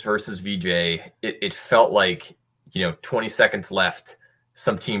Atkins versus VJ, it felt like, 20 seconds left,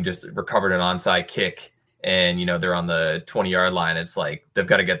 some team just recovered an onside kick, and they're on the 20-yard line. It's like they've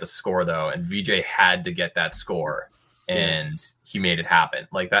got to get the score though, and VJ had to get that score, and he made it happen.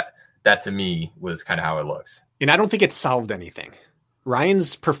 Like that to me was kind of how it looks. And I don't think it solved anything.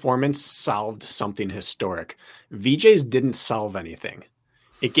 Ryan's performance solved something historic. VJ's didn't solve anything.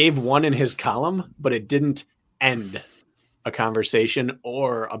 It gave one in his column, but it didn't end a conversation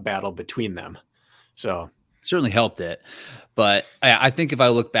or a battle between them. So certainly helped it. But I think if I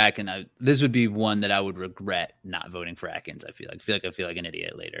look back, and this would be one that I would regret not voting for Atkins. I feel like an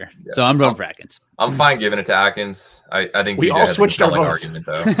idiot later. Yeah. So I'm voting for Atkins. I'm fine giving it to Atkins. I think we all switched our votes. Argument,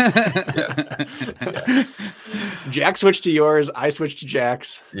 though. Jack switched to yours. I switched to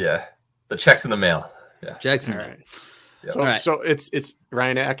Jack's. Yeah, the check's in the mail. Yeah, Jack's in all right. Yep. So it's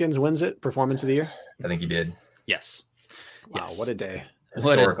Ryan Atkins wins it. Performance of the year. I think he did. Yes. Wow, what a day!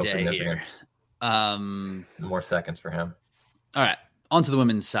 Historical significance. Here. More seconds for him. All right, on to the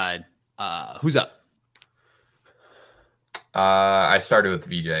women's side. Who's up? I started with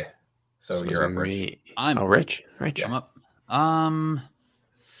VJ, so you're up, Rich. I'm Rich. I'm up. I'm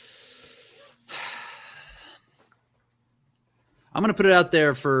gonna put it out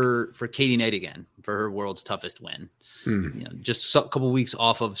there for Katie Knight again for her world's toughest win. Just a couple weeks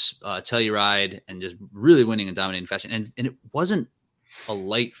off of Telluride and just really winning in dominating fashion, and it wasn't a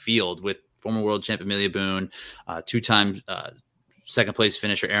light field with former world champ Amelia Boone, 2-time second place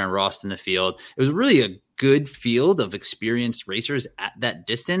finisher Aaron Rost in the field. It was really a good field of experienced racers at that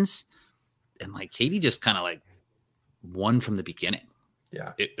distance. And Katie just kind of won from the beginning.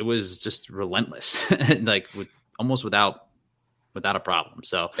 Yeah. It was just relentless, almost without a problem.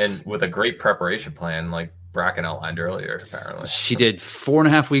 So, and with a great preparation plan, like Bracken outlined earlier, apparently. She did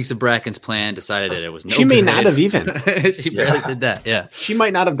 4.5 weeks of Bracken's plan, decided that it was no She may not have even. She barely did that. Yeah. She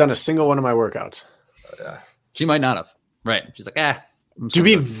might not have done a single one of my workouts. Yeah. She might not have. Right. She's like, To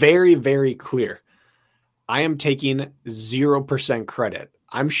be very, very clear, I am taking 0% credit.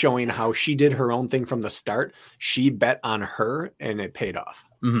 I'm showing how she did her own thing from the start. She bet on her and it paid off.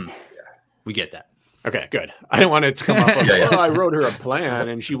 Mm-hmm. Yeah. We get that. Okay, good. I don't want it to come off of, I wrote her a plan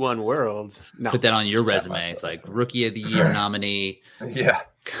and she won worlds. No. Put that on your resume. It's like rookie of the year nominee. Yeah.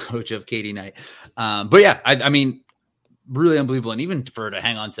 Coach of Katie Knight. But yeah, I mean, really unbelievable. And even for her to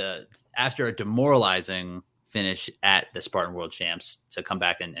hang on to, after a demoralizing finish at the Spartan World Champs, to come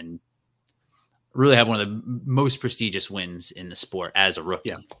back and really have one of the most prestigious wins in the sport as a rookie.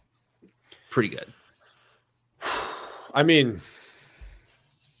 Yeah. Pretty good. I mean,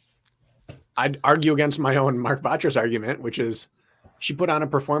 I'd argue against my own Mark Batres argument, which is she put on a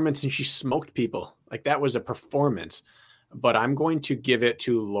performance and she smoked people. That was a performance. But I'm going to give it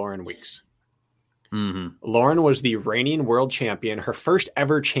to Lauren Weeks. Lauren was the reigning world champion, her first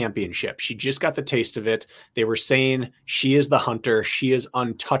ever championship. She just got the taste of it. They were saying she is the hunter. She is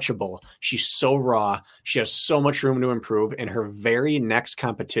untouchable. She's so raw. She has so much room to improve. In her very next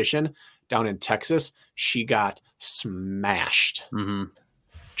competition down in Texas, she got smashed.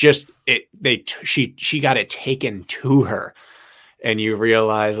 She got it taken to her. And you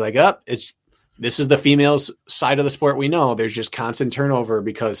realize like, this is the females side of the sport. We know there's just constant turnover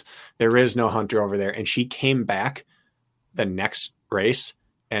because there is no hunter over there. And she came back the next race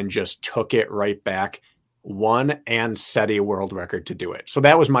and just took it right back, won and set a world record to do it. So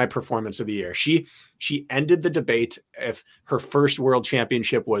that was my performance of the year. She ended the debate if her first world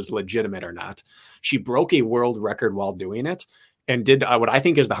championship was legitimate or not. She broke a world record while doing it and did what I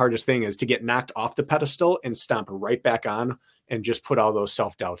think is the hardest thing is to get knocked off the pedestal and stomp right back on and just put all those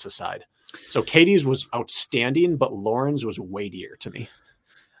self-doubts aside. So Katie's was outstanding, but Lauren's was weightier to me.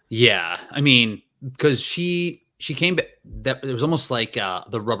 Yeah. I mean, because she came back, that it was almost like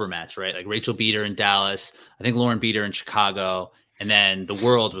the rubber match, right? Like Rachel beat her in Dallas. I think Lauren beat her in Chicago. And then the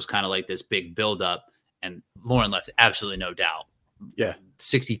Worlds was kind of like this big buildup. And Lauren left absolutely no doubt. Yeah.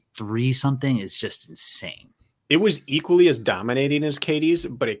 63 something is just insane. It was equally as dominating as Katie's,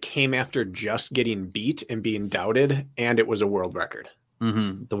 but it came after just getting beat and being doubted. And it was a world record.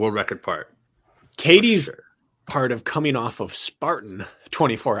 The world record part. Katie's part of coming off of Spartan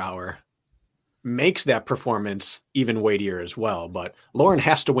 24-hour makes that performance even weightier as well. But Lauren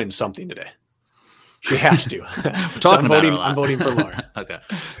has to win something today. She has to. I'm voting for Lauren. Okay.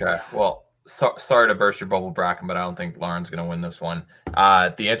 Well, sorry to burst your bubble, Bracken, but I don't think Lauren's going to win this one.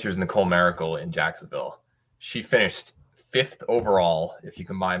 The answer is Nicole Miracle in Jacksonville. She finished 5th overall if you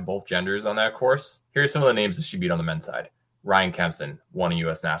combine both genders on that course. Here are some of the names that she beat on the men's side. Ryan Kempson won a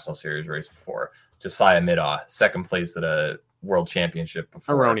U.S. National Series race before. Josiah Middaugh, 2nd place at a World Championship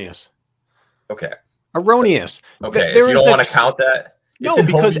before. Erroneous. Okay. Erroneous. Okay. If you don't want to count that. No,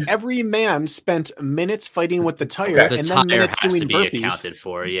 because every man spent minutes fighting with the tire and then minutes doing burpees. Accounted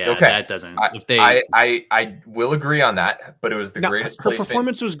for. Yeah, okay. That doesn't. I will agree on that, but it was the greatest. Her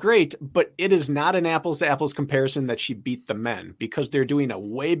performance was great, but it is not an apples to apples comparison that she beat the men because they're doing a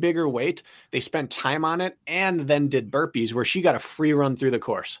way bigger weight. They spent time on it and then did burpees where she got a free run through the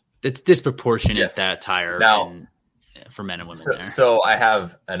course. It's disproportionate that tire for men and women there. So I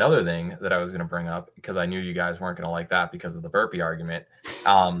have another thing that I was going to bring up because I knew you guys weren't going to like that because of the burpee argument.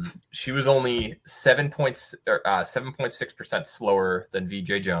 She was only 7.6% slower than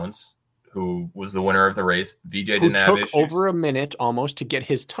VJ Jones, who was the winner of the race. VJ didn't have issues. Took over a minute almost to get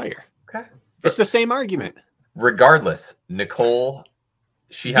his tire. Okay. It's the same argument. Regardless, Nicole,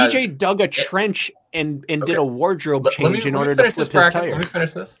 VJ dug a trench and did a wardrobe change in order to flip his tire. Let me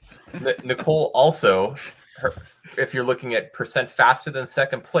finish this. Nicole also... if you're looking at percent faster than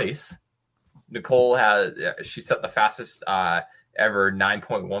 2nd place, Nicole she set the fastest ever,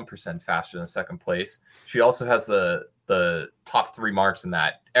 9.1% faster than 2nd place. She also has the top 3 marks in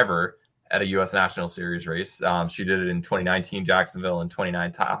that ever at a U.S. National Series race. She did it in 2019 Jacksonville and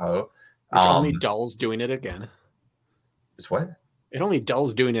 2019 Tahoe. Which only dulls doing it again. It's what? It only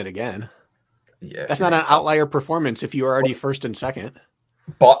dulls doing it again. Yeah, that's not an outlier performance if you are already 1st and 2nd.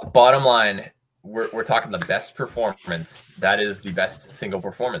 Bottom line. We're talking the best performance. That is the best single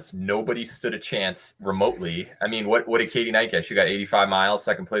performance. Nobody stood a chance remotely. I mean, what did Katie Knight get? She got 85 miles.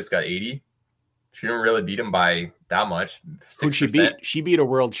 2nd place got 80. She didn't really beat him by that much. 6%. Who'd she beat? She beat a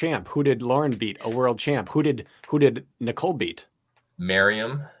world champ. Who did Lauren beat? A world champ. Who did Nicole beat?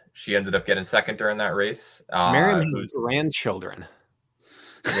 Miriam. She ended up getting 2nd during that race. Miriam has grandchildren.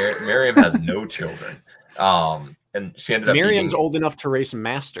 Miriam has no children. And she ended up. Miriam's old enough to race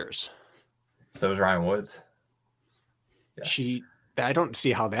masters. So is Ryan Woods. Yeah. I don't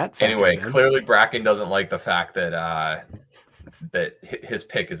see how that. Anyway, clearly Bracken doesn't like the fact that that his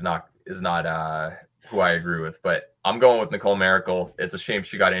pick is not who I agree with. But I'm going with Nicole Miracle. It's a shame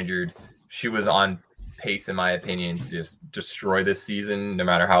she got injured. She was on pace, in my opinion, to just destroy this season, no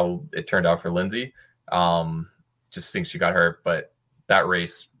matter how it turned out for Lindsay. Just think she got hurt, but that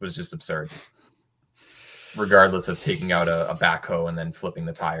race was just absurd. Regardless of taking out a backhoe and then flipping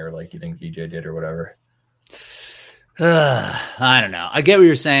the tire like you think VJ did or whatever. I don't know. I get what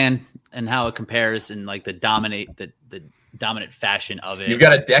you're saying and how it compares in like the dominant fashion of it. You've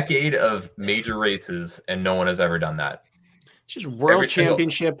got a decade of major races and no one has ever done that. It's just world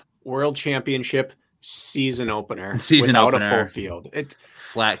championship, season opener without a full field. It's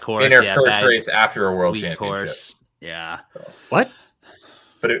flat course. In her first race after a world championship. Course. Yeah. What?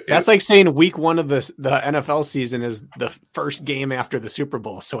 But that's like saying week 1 of the NFL season is the first game after the Super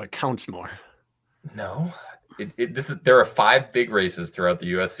Bowl, so it counts more. No, there are 5 big races throughout the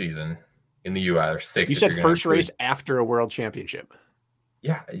U.S. season. in the U.S. or 6. You said first race after a world championship.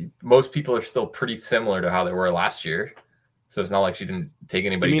 Yeah, most people are still pretty similar to how they were last year. So it's not like she didn't take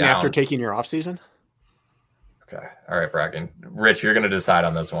anybody down. After taking your off season? Okay. All right, Bracken. Rich, you're going to decide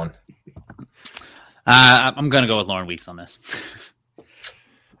on this one. I'm going to go with Lauren Weeks on this.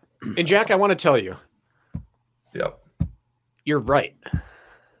 And Jack, I want to tell you. Yep. You're right.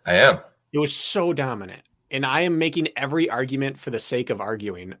 I am. It was so dominant. And I am making every argument for the sake of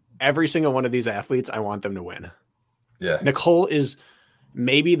arguing. Every single one of these athletes, I want them to win. Yeah. Nicole is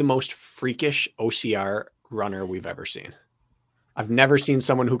maybe the most freakish OCR runner we've ever seen. I've never seen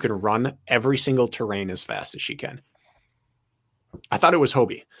someone who can run every single terrain as fast as she can. I thought it was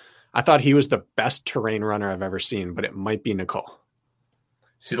Hobie. I thought he was the best terrain runner I've ever seen, but it might be Nicole.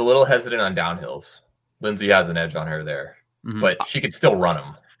 She's a little hesitant on downhills. Lindsay has an edge on her there, but she could still run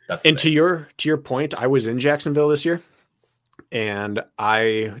them. And to your point, I was in Jacksonville this year, and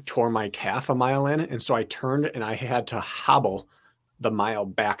I tore my calf a mile in, and so I turned and I had to hobble the mile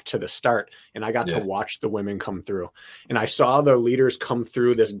back to the start, and I got to watch the women come through, and I saw the leaders come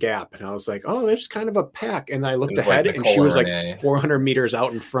through this gap, and I was like, oh, there's kind of a pack. And I looked ahead, and she was like 400 meters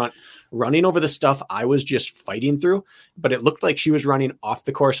out in front, running over the stuff I was just fighting through, but it looked like she was running off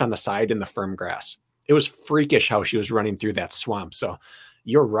the course on the side in the firm grass. It was freakish how she was running through that swamp. So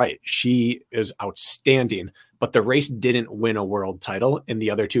you're right. She is outstanding, but the race didn't win a world title, and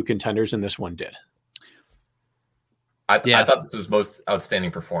the other two contenders in this one did. I thought this was most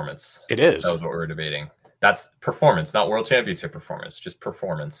outstanding performance. It is. That was what we were debating. That's performance, not world championship performance, just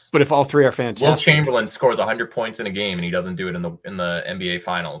performance. But if all three are fantastic. Will Chamberlain scores 100 points in a game and he doesn't do it in the NBA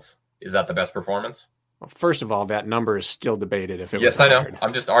finals. Is that the best performance? Well, first of all, that number is still debated. If it yes, was I know.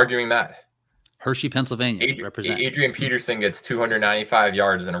 I'm just arguing that. Hershey, Pennsylvania. Represent. Adrian Peterson gets 295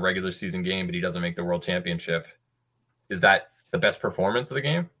 yards in a regular season game, but he doesn't make the world championship. Is that the best performance of the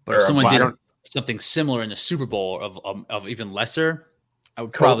game? But if someone did something similar in the Super Bowl of even lesser, I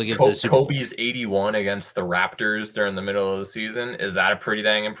would probably give it to the Super Bowl. Kobe's 81 against the Raptors during the middle of the season. Is that a pretty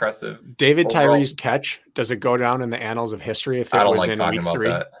dang impressive? David Tyree's catch, does it go down in the annals of history if it was in week 3?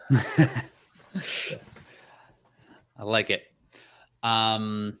 That. I like it.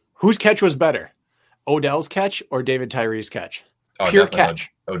 Whose catch was better? Odell's catch or David Tyree's catch? Oh, pure catch.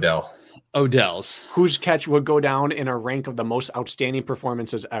 Odell's. Whose catch would go down in a rank of the most outstanding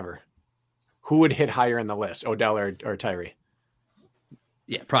performances ever? Who would hit higher in the list, Odell or Tyree?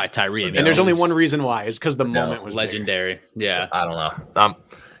 Yeah, probably Tyree. And there's only one reason why. It's because the moment was legendary. Bigger. Yeah. I don't know.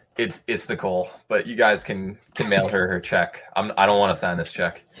 It's Nicole, but you guys can mail her check. I don't want to sign this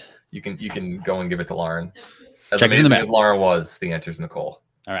check. You can go and give it to Lauren. As amazing as Lauren was, the answer is Nicole.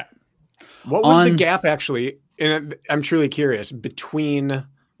 All right. What was the gap actually? And I'm truly curious between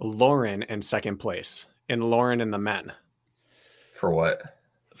Lauren and second place and Lauren and the men. For what?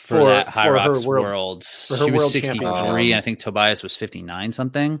 For that High Rocks World. She was 63. I think Tobias was 59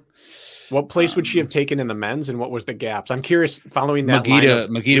 something. What place would she have taken in the men's, and what was the gaps? I'm curious. Following that,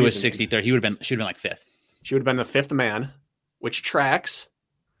 Magida was 63rd. She'd have been like fifth. She would have been the fifth man, which tracks.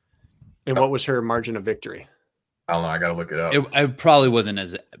 And what was her margin of victory? I don't know. I got to look it up. It probably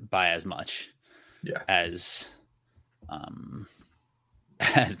wasn't by as much. Yeah. As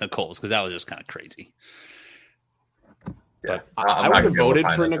Nicole's, because that was just kind of crazy. Yeah, but I would have voted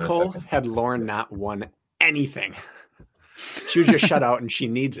for Nicole had Lauren not won anything. She was just shut out, and she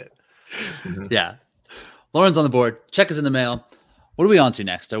needs it. Mm-hmm. Yeah. Lauren's on the board. Check is in the mail. What are we on to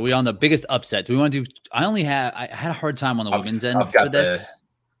next? Are we on the biggest upset? Do we want to do? I had a hard time on the women's end for this.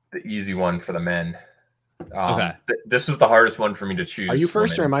 The easy one for the men. Okay. This was the hardest one for me to choose. Are you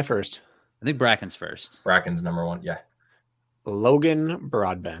first or am I first? I think Bracken's first. Bracken's number one. Yeah. Logan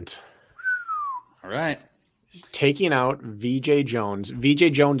Broadbent. All right. He's taking out VJ Jones.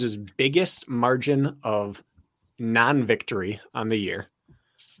 VJ Jones's biggest margin of non-victory on the year.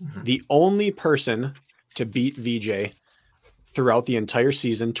 Mm-hmm. The only person to beat VJ throughout the entire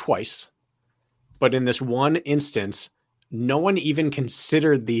season twice. But in this one instance, no one even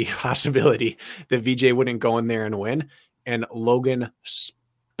considered the possibility that VJ wouldn't go in there and win. And Logan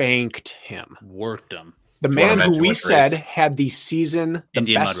spanked him. Worked him. The man who we said had the season,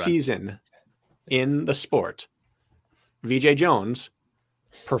 the best season in the sport. VJ Jones,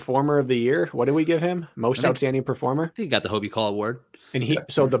 performer of the year. What did we give him? Most outstanding performer. He got the Hobie Call Award. And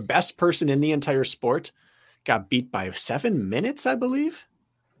so the best person in the entire sport got beat by 7 minutes, I believe,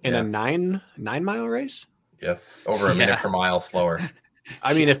 in a 9-mile race. Yes, over a minute per mile slower.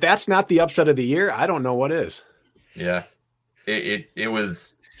 I mean, if that's not the upset of the year, I don't know what is. Yeah, it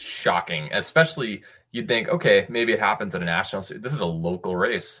was shocking. Especially, you'd think, okay, maybe it happens at a national. This is a local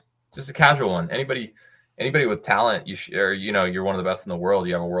race, just a casual one. Anybody anybody with talent, or you're one of the best in the world.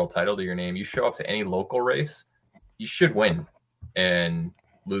 You have a world title to your name. You show up to any local race, you should win. And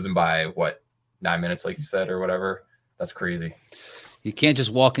losing by 9 minutes, like you said, or whatever. That's crazy. You can't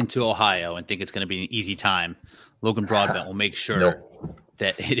just walk into Ohio and think it's going to be an easy time. Logan Broadbent will make sure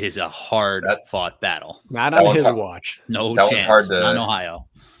that it is a hard-fought battle. Not on his watch. No chance. Not in Ohio.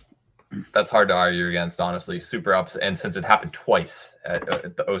 That's hard to argue against, honestly. Super ups, and since it happened twice at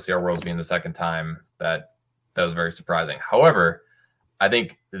the OCR Worlds being the second time, that was very surprising. However, I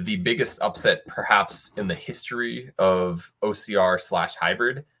think the biggest upset, perhaps in the history of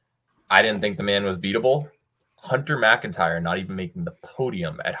OCR/hybrid, I didn't think the man was beatable. Hunter McIntyre not even making the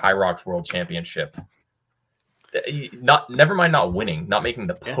podium at High Rocks World Championship. Never mind not winning, not making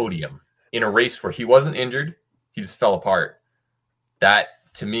the podium in a race where he wasn't injured, he just fell apart. That,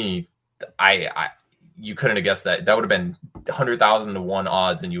 to me, you couldn't have guessed that. That would have been 100,000 to 1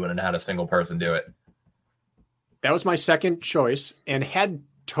 odds, and you wouldn't have had a single person do it. That was my second choice, and had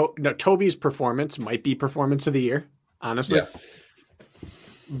Toby's performance might be performance of the year, honestly. Yeah.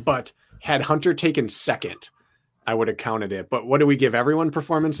 But had Hunter taken second, I would have counted it. But what do we give everyone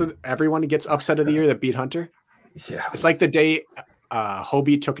everyone gets upset of the year that beat Hunter? Yeah. It's like the day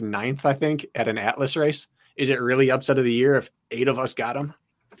Hobie took 9th, I think, at an Atlas race. Is it really upset of the year if 8 of us got him?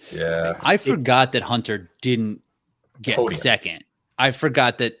 Yeah. I forgot that Hunter didn't get second. I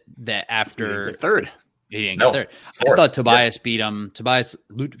forgot that after he third. He didn't get third. Fourth. I thought Tobias beat him. Tobias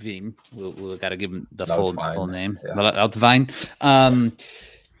Lutvin. We'll got to give him the full name. Lutvin.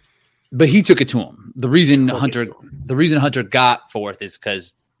 But he took it to him. The reason Hunter got 4th is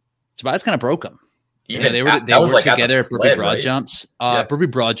because Tobias kind of broke him. They were together at Burpee Broad Jumps. Burpee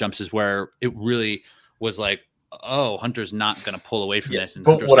Broad Jumps is where it really was like, oh, Hunter's not going to pull away from this, and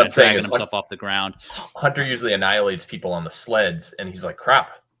Hunter's what I'm saying is himself off the ground. Hunter usually annihilates people on the sleds, and he's like,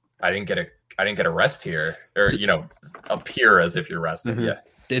 "Crap, I didn't get a rest here," or appear as if you're rested. Mm-hmm.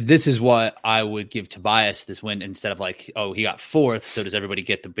 Yeah. This is what I would give Tobias this win instead of like, oh, he got 4th. So does everybody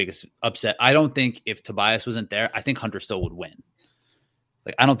get the biggest upset? I don't think if Tobias wasn't there, I think Hunter still would win.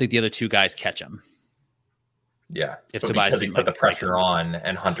 Like, I don't think the other 2 guys catch him. Yeah. If Tobias because he put the pressure on,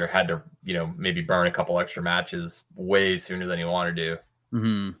 and Hunter had to, maybe burn a couple extra matches way sooner than he wanted to.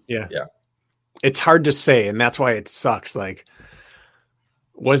 Mm-hmm. Yeah. Yeah. It's hard to say. And that's why it sucks. Like,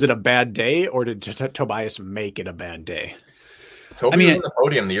 was it a bad day, or did Tobias make it a bad day? Toby was on the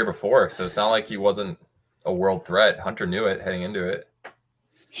podium the year before, so it's not like he wasn't a world threat. Hunter knew it heading into it.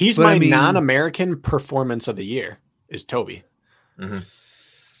 He's my non-American performance of the year is Toby. Mm-hmm.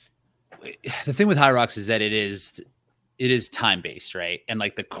 The thing with High Rocks is that it is time-based, right? And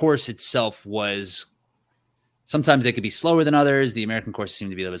like the course itself was sometimes they could be slower than others. The American courses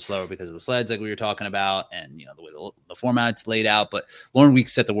seem to be a little bit slower because of the sleds, like we were talking about, and the way the format's laid out. But Lauren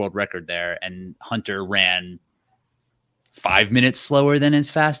Weeks set the world record there, and Hunter ran 5 minutes slower than his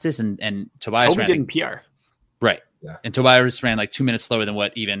fastest, and Tobias Toby didn't PR. Right. Yeah. And Tobias ran like 2 minutes slower than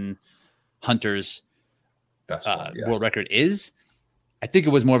what even Hunter's world record is. I think it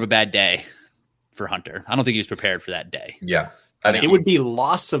was more of a bad day for Hunter. I don't think he was prepared for that day. Yeah. I think it would be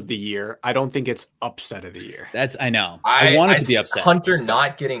loss of the year. I don't think it's upset of the year. I know. I want it to be upset. Hunter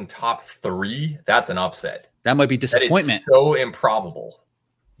not getting top 3, that's an upset. That might be disappointment. That is so improbable.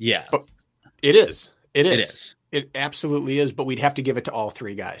 Yeah. But it is. It is. It absolutely is, but we'd have to give it to all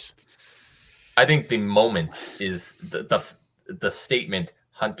 3 guys. I think the moment is the statement,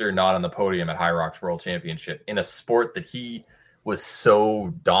 Hunter not on the podium at High Rocks World Championship in a sport that he was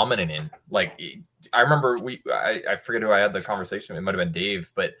so dominant in. Like, I remember I forget who I had the conversation with. It might have been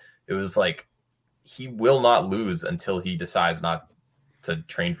Dave, but it was like, he will not lose until he decides not to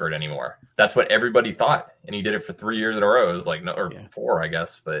train for it anymore. That's what everybody thought. And he did it for 3 years in a row. It was like, 4, I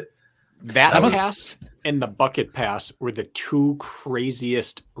guess, but that pass and the bucket pass were the 2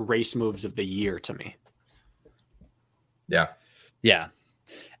 craziest race moves of the year to me. Yeah. Yeah.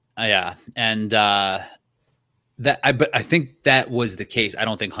 And but I think that was the case. I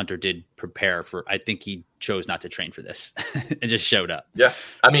don't think Hunter did prepare for. I think he chose not to train for this and just showed up. Yeah,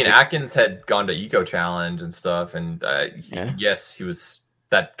 I mean, Atkins had gone to Eco Challenge and stuff, and yes, he was.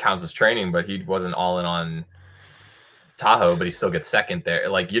 That counts as training, but he wasn't all in on Tahoe. But he still gets second there.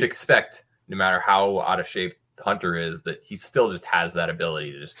 Like, you'd expect, no matter how out of shape Hunter is, that he still just has that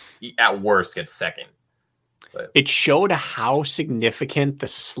ability to just, at worst, get second. But it showed how significant the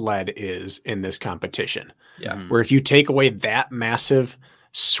sled is in this competition. Yeah. Where if you take away that massive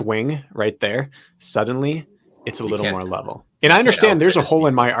swing right there, suddenly it's a little more level. And I understand there's a hole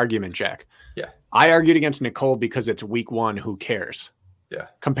in my argument, Jack. Yeah. I argued against Nicole because it's week 1. Who cares? Yeah.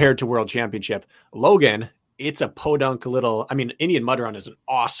 Compared to World Championship. Logan, it's a podunk little. I mean, Indian Mud Run is an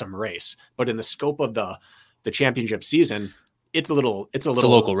awesome race, but in the scope of the championship season, it's a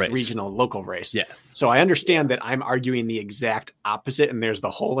local race, regional local race. Yeah. So I understand that I'm arguing the exact opposite, and there's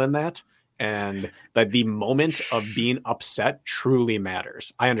the hole in that, and that the moment of being upset truly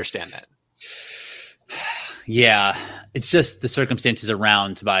matters. I understand that. Yeah, it's just the circumstances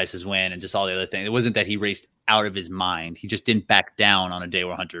around Tobias's win and just all the other things. It wasn't that he raced out of his mind. He just didn't back down on a day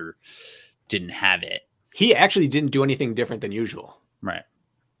where Hunter didn't have it. He actually didn't do anything different than usual. Right.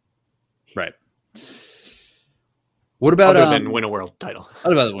 What about other than win a world title?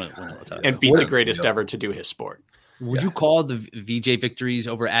 What about win a world title and beat the greatest ever to do his sport? Would you call the VJ victories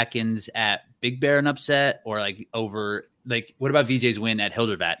over Atkins at Big Bear an upset, or what about VJ's win at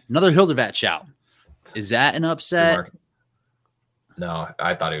Hildervat? Another Hildervat shout. Is that an upset? No,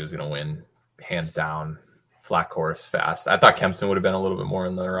 I thought he was going to win hands down, flat course, fast. I thought Kempson would have been a little bit more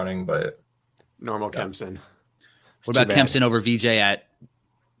in the running, but normal Kempson. What about Kempson over VJ at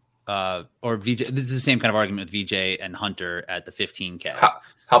or VJ? This is the same kind of argument with VJ and Hunter at the 15K.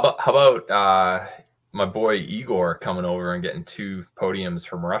 How about my boy Igor coming over and getting 2 podiums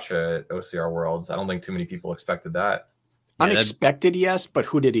from Russia at OCR Worlds? I don't think too many people expected that. Unexpected, yes, but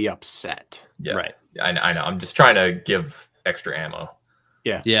who did he upset? Yeah, right. I know. I'm just trying to give extra ammo.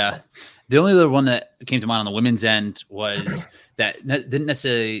 Yeah. The only other one that came to mind on the women's end was that didn't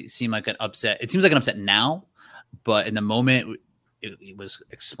necessarily seem like an upset. It seems like an upset now, but in the moment it was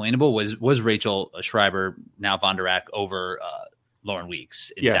explainable. Was Rachel Schreiber, now Von der Rack, over Lauren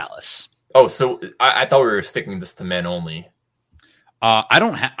Weeks in Dallas? Oh, so I thought we were sticking this to men only. I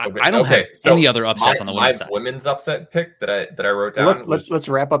don't have any other upsets on the women's side. Women's upset pick that I wrote down. Let's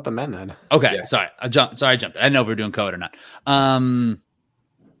wrap up the men then. Okay, yeah. Sorry, I jumped. I didn't know if we were doing code or not.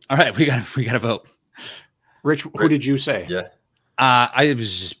 All right, we got to vote. Rich, who did you say? Yeah, I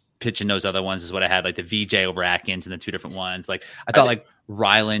was just pitching those other ones is what I had, like the VJ over Atkins and the 2 different ones. Like I thought like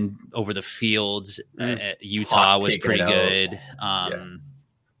Ryland over the Fields at Utah was pretty good.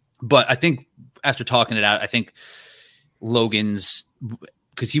 But I think after talking it out, I think Logan's,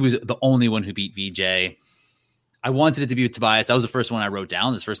 because he was the only one who beat VJ. I wanted it to be with Tobias. That was the first one I wrote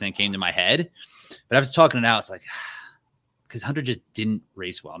down. This first thing that came to my head. But after talking it out, it's like, because Hunter just didn't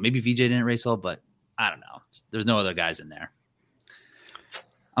race well. Maybe VJ didn't race well, but I don't know. There's no other guys in there.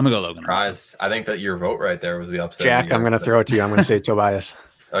 I'm going to go Logan. Surprise. I think that your vote right there was the upset. Jack, I'm going to throw it to you. I'm going to say Tobias.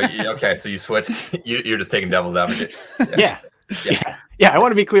 Okay, so you switched. You're just taking devil's advocate. Yeah. I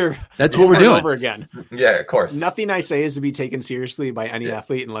want to be clear. That's what we're doing over again. Yeah, of course. Nothing I say is to be taken seriously by any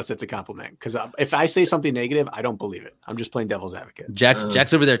athlete unless it's a compliment. Because if I say something negative, I don't believe it. I'm just playing devil's advocate.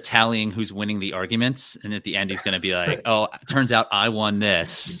 Jack's over there tallying who's winning the arguments, and at the end he's going to be like, "Oh, turns out I won this."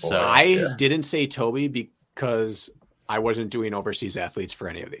 So I didn't say Toby because I wasn't doing overseas athletes for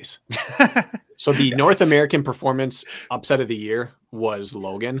any of these. So the North American performance upset of the year was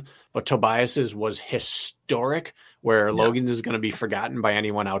Logan, but Tobias's was historic, where Logan's is going to be forgotten by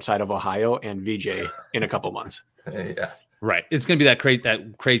anyone outside of Ohio and VJ in a couple months. Yeah. Right. It's going to be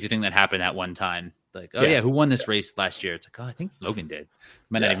that crazy thing that happened that one time. Like, who won this race last year? It's like, I think Logan did.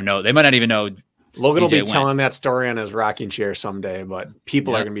 Might not even know. They might not even know. Logan will be telling that story on his rocking chair someday, but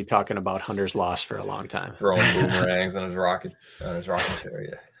people are going to be talking about Hunter's loss for a long time. Throwing boomerangs on his rocking chair.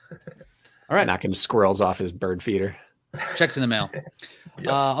 Yeah. All right. Knocking squirrels off his bird feeder. Checks in the mail.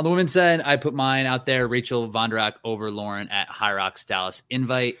 On the women's side, I put mine out there. Rachel Von der Rack over Lauren at High Rocks Dallas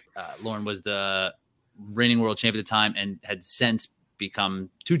Invite. Lauren was the reigning world champ at the time and had since become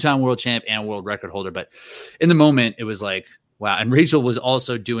 2-time world champ and world record holder. But in the moment, it was like, wow. And Rachel was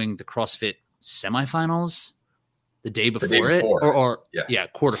also doing the CrossFit semifinals the day before it, or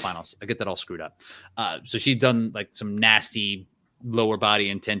quarterfinals. I get that all screwed up. So she'd done like some nasty lower body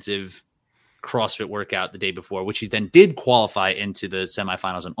intensive CrossFit workout the day before, which she then did qualify into the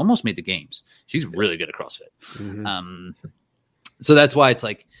semifinals and almost made the games. She's really good at CrossFit. Mm-hmm. So that's why it's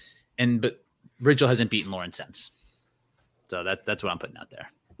like, but Rachel hasn't beaten Lauren since. So that's what I'm putting out there.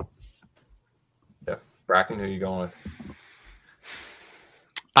 Yeah. Bracken, who are you going with?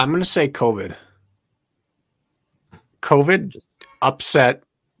 I'm going to say COVID. COVID upset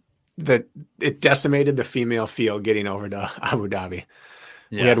that it decimated the female field getting over to Abu Dhabi.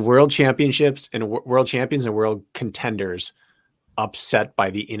 Yeah. We had world championships and world champions and world contenders upset by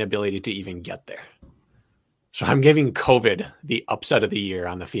the inability to even get there. So I'm giving COVID the upset of the year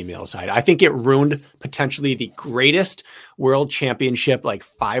on the female side. I think it ruined potentially the greatest world championship, like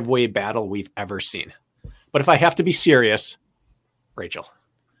 5-way battle we've ever seen. But if I have to be serious, Rachel.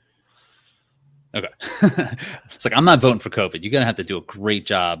 Okay. It's like, I'm not voting for COVID. You're going to have to do a great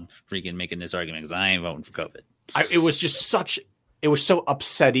job freaking making this argument because I ain't voting for COVID. It was just such it was so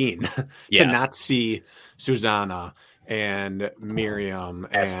upsetting to Yeah. not see Susanna and Miriam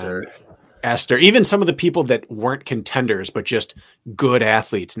Esther. and Esther, even some of the people that weren't contenders, but just good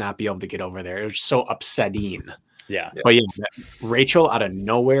athletes not be able to get over there. It was so upsetting. Yeah. But yeah, Rachel out of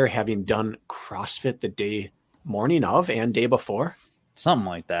nowhere having done CrossFit the day morning of and day before. Something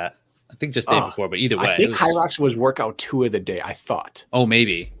like that. I think just day before, but either way. I think High Rocks was workout 2 of the day, I thought. Oh,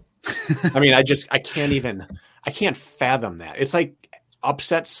 maybe. I mean, I can't fathom that. It's like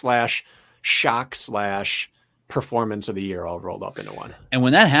upset / shock / performance of the year all rolled up into one. And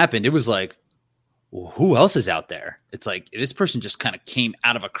when that happened, it was like, well, who else is out there? It's like this person just kind of came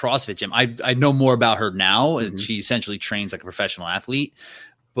out of a CrossFit gym. I know more about her now, and she essentially trains like a professional athlete.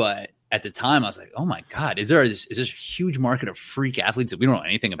 But at the time, I was like, oh my God, is this a huge market of freak athletes that we don't know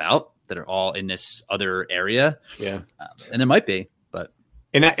anything about that are all in this other area? Yeah. And it might be, but.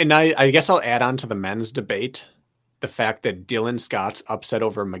 And I guess I'll add on to the men's debate the fact that Dylan Scott's upset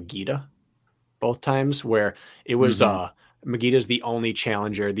over Magida both times, where it was Magita's the only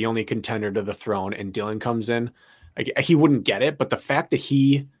challenger, the only contender to the throne, and Dylan comes in. He wouldn't get it, but the fact that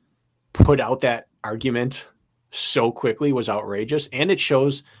he put out that argument so quickly was outrageous, and it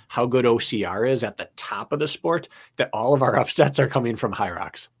shows how good OCR is at the top of the sport, that all of our upsets are coming from High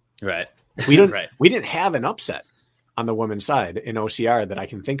Rocks. Right. We didn't have an upset on the women's side in OCR that I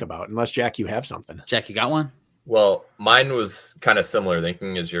can think about, unless Jack, you have something. Jack, you got one? Well, mine was kind of similar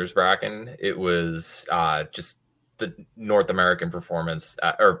thinking as yours, Bracken. It was just the North American performance,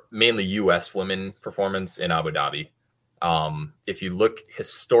 or mainly U.S. women performance in Abu Dhabi. If you look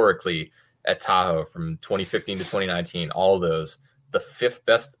historically at Tahoe from 2015 to 2019, all of those, the 5th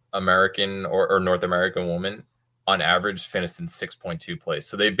best American or North American woman on average finished in 6.2 place.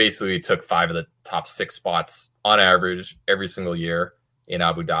 So they basically took 5 of the top 6 spots on average every single year in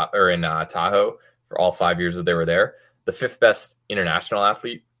Abu Dhabi or in Tahoe for all 5 years that they were there. The 5th best international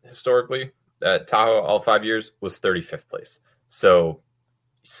athlete historically at Tahoe all 5 years was 35th place. So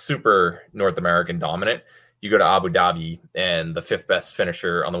super North American dominant. You go to Abu Dhabi and the 5th best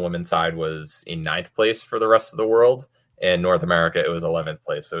finisher on the women's side was in 9th place for the rest of the world. And North America, it was 11th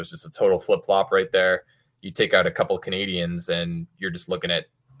place. So it was just a total flip-flop right there. You take out a couple Canadians and you're just looking at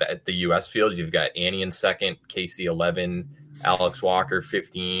the U.S. field. You've got Annie in 2nd, Casey 11, Alex Walker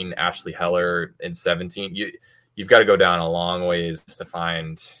 15, Ashley Heller in 17. You've got to go down a long ways to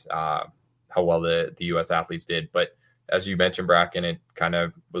find how well the U.S. athletes did. But as you mentioned, Bracken, it kind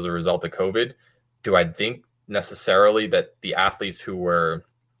of was a result of COVID. Do I think necessarily that the athletes the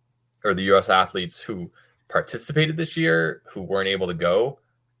U.S. athletes who participated this year, who weren't able to go,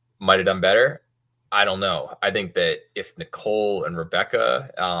 might have done better? I don't know. I think that if Nicole and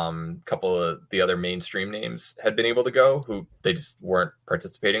Rebecca, a couple of the other mainstream names had been able to go, who they just weren't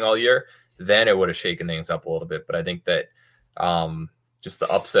participating all year, then it would have shaken things up a little bit. But I think that just the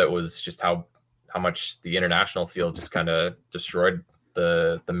upset was just how much the international field just kind of destroyed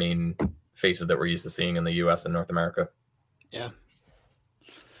the main faces that we're used to seeing in the U.S. and North America. Yeah.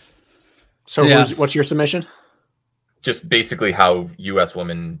 So what's your submission? Just basically how U.S.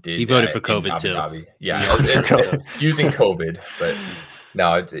 women did. He voted for COVID too. Dhabi. Yeah, using COVID, but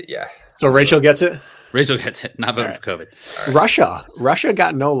no, yeah. So Rachel gets it. Rachel gets it. Not voting for COVID. Right. Russia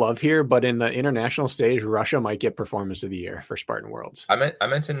got no love here, but in the international stage, Russia might get performance of the year for Spartan Worlds. I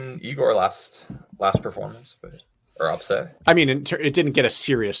mentioned Igor last performance, or upset. I mean, it didn't get a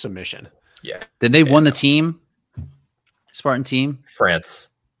serious submission. Yeah. Then they won the team, Spartan team. France.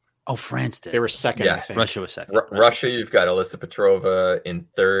 Oh, France did. They were second. Yeah. I think. Russia was second. Russia, you've got Alyssa Petrova in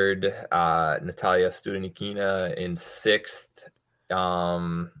 3rd, Natalia Studenikina in 6th,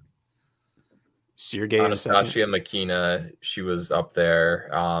 Sergey Anastasia Makina, she was up there.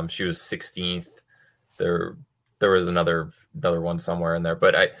 She was 16th. There was another one somewhere in there,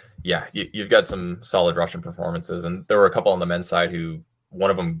 but you've got some solid Russian performances, and there were a couple on the men's side who one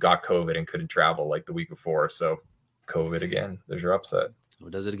of them got COVID and couldn't travel like the week before. So COVID again. There's your upset. Who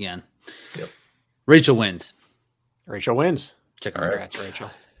does it again? Yep. Rachel wins. Rachel wins. Check on Congrats,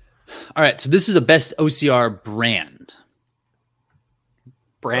 Rachel. All right. So this is a best OCR brand.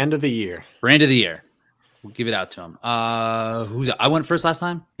 Brand of the year. Brand of the year. We'll give it out to him. Who's I went first last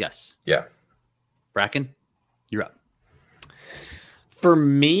time? Yes. Yeah. Bracken, you're up. For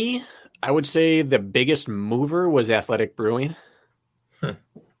me, I would say the biggest mover was Athletic Brewing.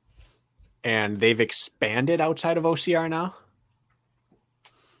 And they've expanded outside of OCR now.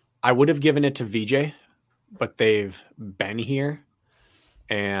 I would have given it to VJ, but they've been here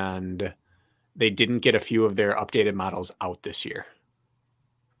and they didn't get a few of their updated models out this year.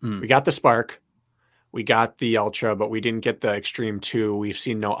 We got the Spark, we got the Ultra, but we didn't get the Extreme 2. We've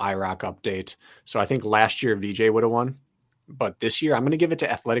seen no IROC update. So I think last year VJ would have won. but this year I'm going to give it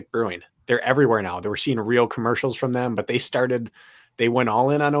to Athletic Brewing. They're everywhere now. They were seeing real commercials from them, but they went all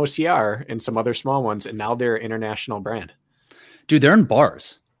in on OCR and some other small ones, and now they're an international brand. Dude, they're in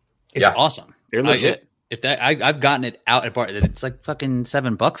bars. It's awesome. They're legit. I've gotten it out at bar. It's like fucking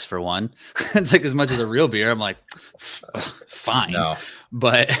 $7 for one. It's like as much as a real beer. I'm like, fine. No.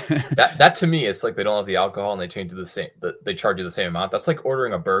 But that to me, it's like they don't have the alcohol and they change the same. They charge you the same amount. That's like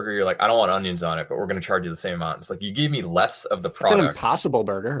ordering a burger. You're like, I don't want onions on it, but we're going to charge you the same amount. It's like you give me less of the product. It's an Impossible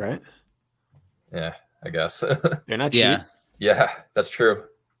Burger, right? Yeah, I guess. They're not cheap. Yeah, that's true.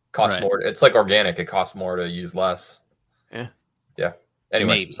 Costs more. It's like organic. It costs more to use less. Yeah.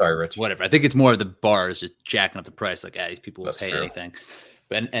 Anyway, maybe. Sorry, Rich. Whatever. I think it's more of the bars just jacking up the price. Like, these people will pay anything.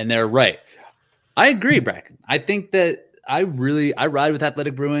 And they're right. I agree, Bracken. I think that I ride with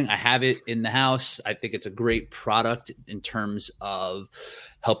Athletic Brewing. I have it in the house. I think it's a great product in terms of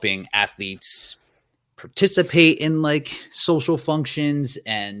helping athletes participate in like social functions,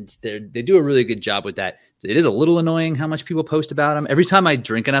 and they do a really good job with that. It is a little annoying how much people post about them. Every time I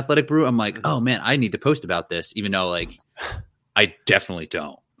drink an Athletic Brew, I'm like, oh man, I need to post about this, even though like I definitely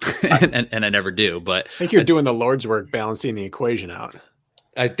don't, and I never do. But I think you're doing the Lord's work, balancing the equation out.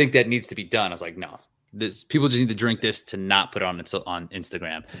 I think that needs to be done. I was like, no, people just need to drink this to not put it on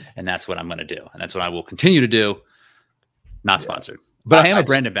Instagram, and that's what I'm going to do, and that's what I will continue to do. Not sponsored, but I am a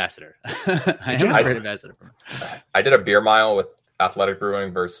brand ambassador. I am a brand ambassador. I did a beer mile with Athletic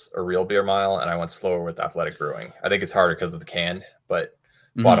Brewing versus a real beer mile, and I went slower with Athletic Brewing. I think it's harder because of the can, but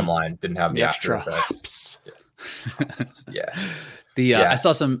bottom line, didn't have the extra effects. I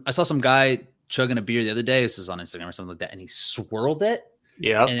saw some guy chugging a beer the other day. This was on Instagram or something like that, and he swirled it.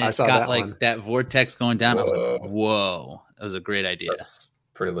 Yeah, and I saw got that like one. that vortex going down. I was like, whoa, that was a great idea. That's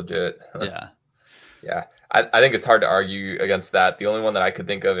pretty legit. Yeah. I think it's hard to argue against that. The only one that I could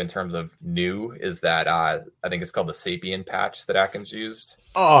think of in terms of new is that I think it's called the Sapien patch that Atkins used.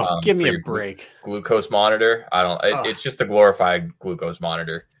 Oh, give me a break. Glucose monitor. It's just a glorified glucose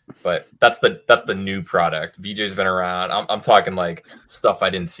monitor, but that's the new product. VJ's been around. I'm talking like stuff I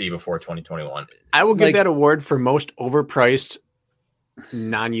didn't see before 2021. I will give that award for most overpriced,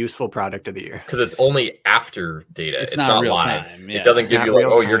 non-useful product of the year, because it's only after data. It's not real live. time. Yeah. It doesn't give you like,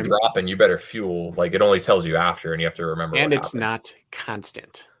 oh, you're time. dropping, you better fuel. Like it only tells you after, and you have to remember. And it's not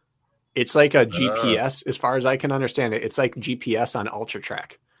constant. It's like a GPS, as far as I can understand it. It's like GPS on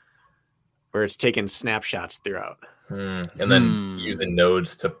UltraTrack, where it's taking snapshots throughout. And then using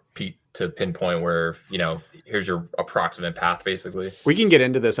nodes to pinpoint where, here's your approximate path, basically. We can get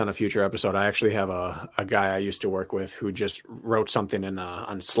into this on a future episode. I actually have a guy I used to work with who just wrote something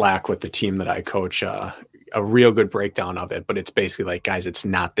on Slack with the team that I coach, a real good breakdown of it. But it's basically like, guys, it's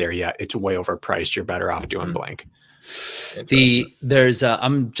not there yet. It's way overpriced. You're better off doing blank. I'm going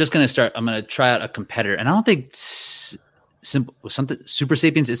to try out a competitor, and I don't think something Super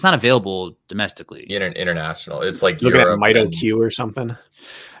Sapiens. It's not available domestically. International. It's like looking at MitoQ or something.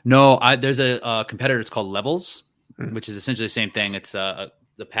 No, there's a competitor. It's called Levels, which is essentially the same thing. It's the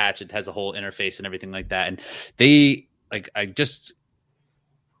patch. It has a whole interface and everything like that. And I just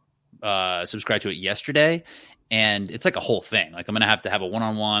subscribed to it yesterday, and it's like a whole thing. Like I'm gonna have to have a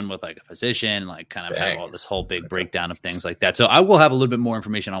one-on-one with like a physician, like kind of have all this whole big breakdown of things like that. So I will have a little bit more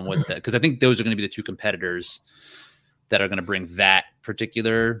information on what that, because I think those are going to be the two competitors that are going to bring that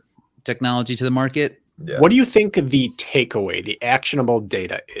particular technology to the market. Yeah. What do you think the takeaway, the actionable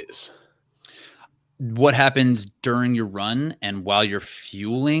data is? What happens during your run and while you're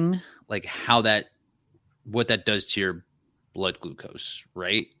fueling, like what that does to your blood glucose,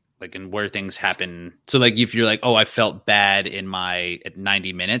 right? Like, and where things happen. So like, if you're like, oh, I felt bad at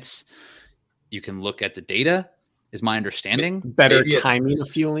 90 minutes, you can look at the data, is my understanding. Better timing of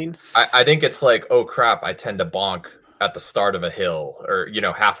fueling. I think it's like, oh crap, I tend to bonk at the start of a hill, or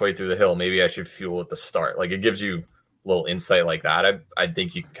halfway through the hill. Maybe I should fuel at the start. Like it gives you a little insight like that. I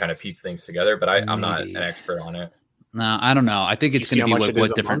think you can kind of piece things together, but I'm not an expert on it. No, I don't know. I think it's going to be like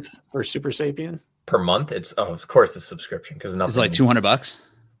what different for Super Sapien per month. It's of course a subscription, because it's like $200.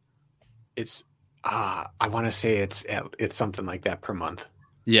 It's I want to say it's something like that per month.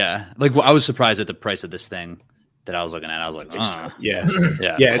 Yeah, like I was surprised at the price of this thing that I was looking at. I was like, yeah.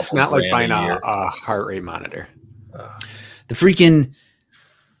 It's not like buying a heart rate monitor. The freaking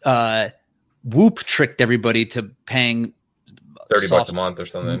Whoop tricked everybody to paying $30 a month or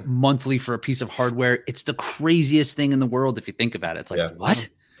something monthly for a piece of hardware. It's the craziest thing in the world if you think about it. It's like, what?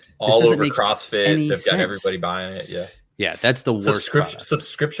 All over CrossFit, they've got everybody buying it. Yeah, that's the worst.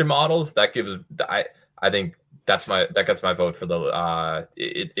 Subscription models that gives. I think that gets my vote for the.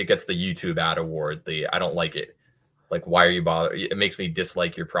 It gets the YouTube ad award. I don't like it. Like, why are you bothering? It makes me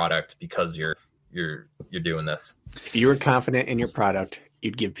dislike your product because you're you're doing this. If you were confident in your product,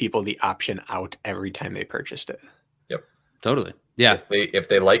 you'd give people the option out every time they purchased it. Yep. Totally. Yeah. If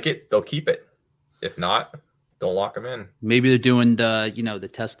they like it, they'll keep it. If not, don't lock them in. Maybe they're doing the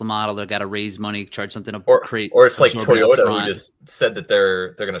Tesla model. They've got to raise money, charge something to create. Or it's like Toyota who just said that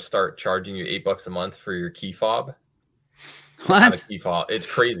they're going to start charging you $8 a month for your key fob. What? Key fob. It's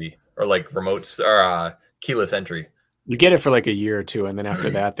crazy. Or like remotes or keyless entry. You get it for like a year or two, and then after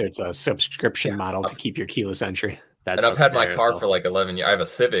that, there's a subscription model to keep your keyless entry. And I've had my car for like 11 years. I have a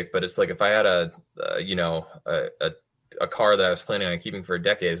Civic, but it's like if I had a car that I was planning on keeping for a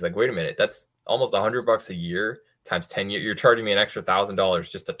decade, it's like, wait a minute, that's almost $100 a year times 10 years. You're charging me an extra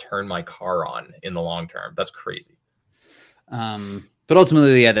 $1,000 just to turn my car on in the long term. That's crazy. But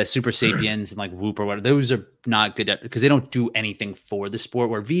ultimately, yeah, the Super Sapiens and like Whoop or whatever, those are not good because they don't do anything for the sport.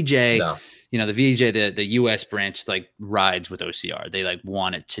 Where VJ, the VJ, the US branch, like rides with OCR. They like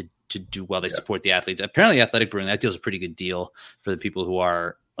want it to do well. They support the athletes. Apparently, Athletic Brewing, that deal's a pretty good deal for the people who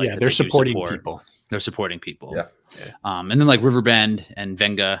are like, they're supporting people. They're supporting people. Yeah. And then like Riverbend and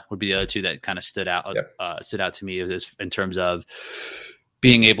Venga would be the other two that kind of stood out to me in terms of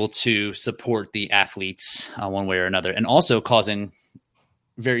being able to support the athletes one way or another, and also causing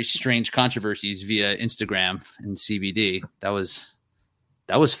very strange controversies via Instagram and CBD. That was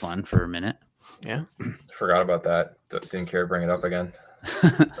fun for a minute. Yeah. Forgot about that. Didn't care to bring it up again.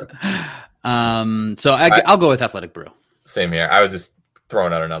 So I'll go with Athletic Brew. Same here. I was just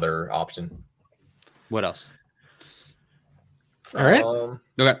throwing out another option. What else? All right.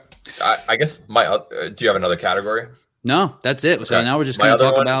 Okay. I guess do you have another category? No, that's it. So now we're just going to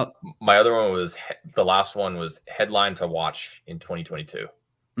talk about. My other one was the last one was headline to watch in 2022.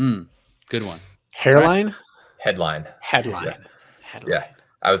 Good one. Hairline? Right. Headline. Yeah.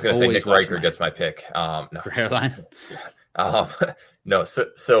 I was going to say Nick Riker gets my pick. No. For hairline? No.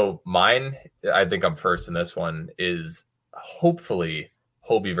 So mine, I think I'm first in this one, is hopefully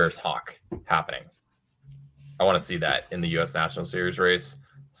Hobie versus Hawk happening. I want to see that in the U.S. National Series race.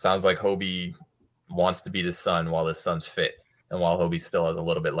 Sounds like Hobie wants to beat his son while his son's fit and while Hobie still has a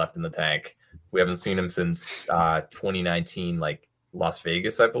little bit left in the tank. We haven't seen him since 2019, like Las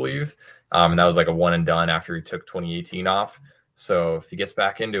Vegas, I believe. And that was like a one and done after he took 2018 off. So if he gets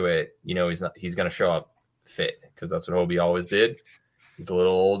back into it, he's going to show up fit because that's what Hobie always did. He's a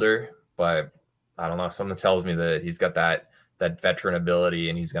little older, but I don't know. Something tells me that he's got that veteran ability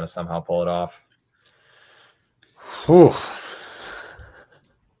and he's going to somehow pull it off. Whew.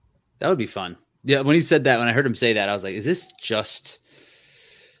 That would be fun. Yeah, when he said that, when I heard him say that, I was like, is this just,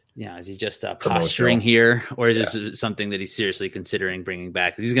 is he just posturing here? Or is this something that he's seriously considering bringing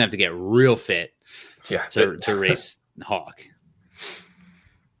back? Because he's going to have to get real fit to race Hawk.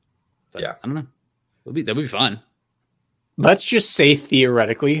 But I don't know. That'd be fun. Let's just say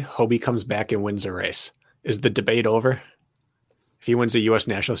theoretically, Hobie comes back and wins a race. Is the debate over? If he wins the U.S.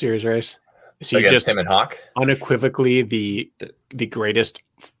 National Series race? Is he against just him and Hawk? Unequivocally the greatest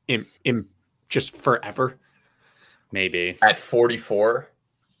in just forever? Maybe. At 44,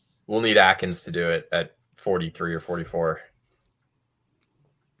 we'll need Atkins to do it at 43 or 44.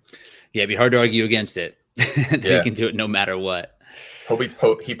 Yeah, it'd be hard to argue against it. They can do it no matter what. Hobie's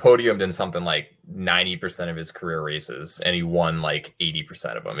he podiumed in something like 90% of his career races, and he won like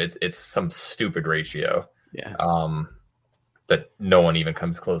 80% of them. It's some stupid ratio. Yeah. That no one even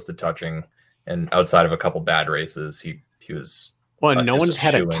comes close to touching. And outside of a couple bad races, he was. Well, no one's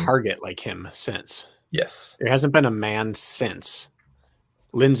had a target like him since. Yes. There hasn't been a man since.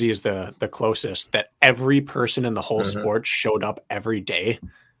 Lindsay is the closest that every person in the whole sport showed up every day,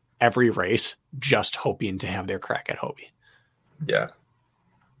 every race, just hoping to have their crack at Hobie. Yeah.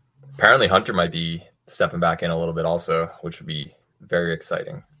 Apparently Hunter might be stepping back in a little bit also, which would be very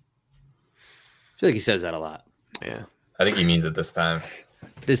exciting. I feel like he says that a lot. Yeah. I think he means it this time.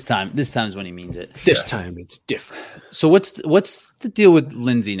 This time is when he means it. This time it's different. So what's the deal with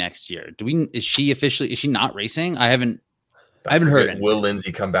Lindsay next year? Is she not racing? I haven't heard it. Will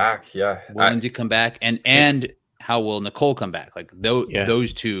Lindsay come back? Yeah. Will Lindsay come back? And how will Nicole come back? Like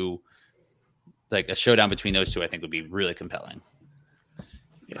those two, like a showdown between those two, I think would be really compelling.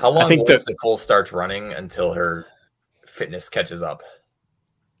 How long will Nicole starts running until her fitness catches up?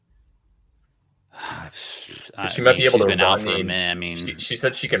 She might be able to run. Out for a minute. I mean, she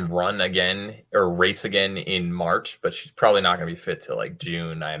said she can run again or race again in March, but she's probably not going to be fit till like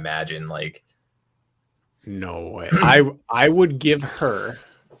June, I imagine. Like, no way. I would give her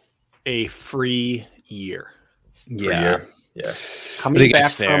a free year. Yeah. Coming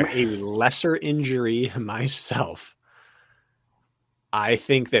back from a lesser injury myself, I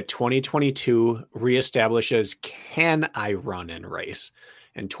think that 2022 reestablishes, can I run and race?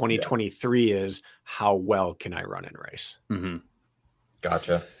 and 2023 is how well can I run in race. Mm-hmm.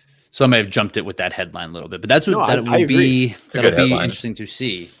 Gotcha. So I may have jumped it with that headline a little bit, but that's what I will be. That'll be headline. Interesting to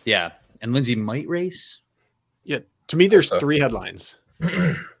see. Yeah, and Lindsay might race. Yeah, to me, there's 3 headlines.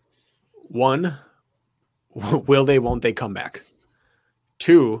 1, will they, won't they come back?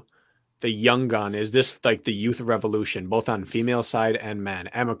 2, the young gun. Is this like the youth revolution, both on female side and men?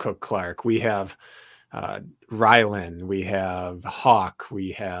 Emma Cook Clark. We have Rylan. We have Hawk.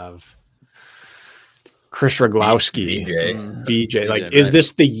 We have Chris Roglowski. VJ. Like, right. is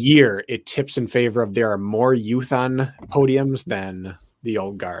this the year it tips in favor of there are more youth on podiums than the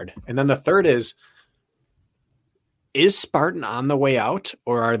old guard? And then the third is Spartan on the way out,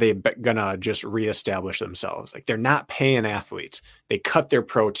 or are they gonna just reestablish themselves? Like, they're not paying athletes. They cut their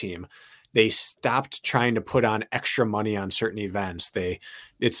pro team. They stopped trying to put on extra money on certain events.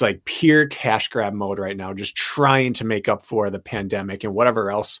 It's like pure cash grab mode right now, just trying to make up for the pandemic and whatever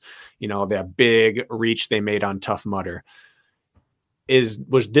else, that big reach they made on Tough Mudder.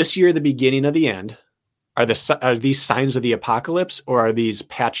 Was this year the beginning of the end? Are these signs of the apocalypse, or are these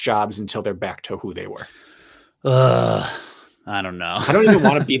patch jobs until they're back to who they were? I don't know. I don't even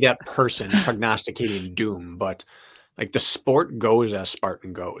want to be that person prognosticating doom, but like, the sport goes as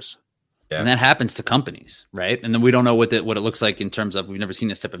Spartan goes. Yeah. And that happens to companies, right? And then we don't know what it looks like in terms of, we've never seen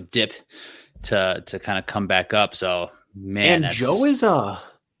this type of dip to kind of come back up. So, man, and Joe is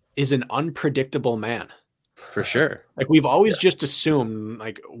an unpredictable man. For sure. Like, we've always just assumed,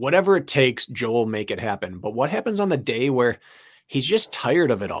 like, whatever it takes, Joe will make it happen. But what happens on the day where he's just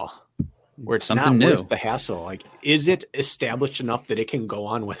tired of it all? Where it's Something not new. worth the hassle. Like, is it established enough that it can go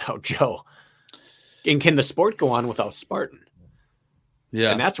on without Joe? And can the sport go on without Spartan?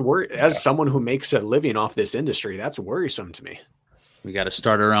 Yeah. And that's as someone who makes a living off this industry, that's worrisome to me. We got to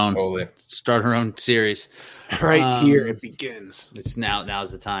start our own series. Right here it begins. It's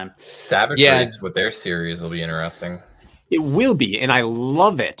now's the time. Savage Race with their series will be interesting. It will be, and I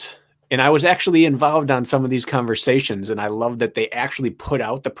love it. And I was actually involved on some of these conversations, and I love that they actually put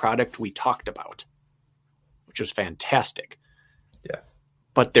out the product we talked about, which was fantastic. Yeah.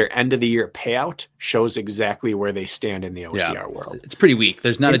 But their end of the year payout shows exactly where they stand in the OCR world. It's pretty weak.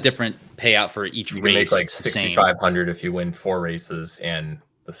 There's not a different payout for each You race. can make like 6,500 if you win 4 races and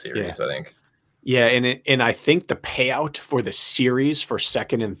the series, I think. Yeah, and I think the payout for the series for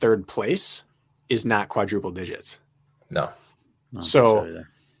second and third place is not quadruple digits. No. So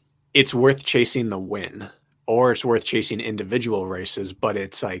it's worth chasing the win, or it's worth chasing individual races, but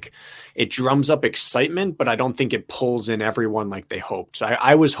it's like, it drums up excitement, but I don't think it pulls in everyone like they hoped. So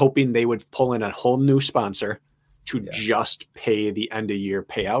I was hoping they would pull in a whole new sponsor to just pay the end of year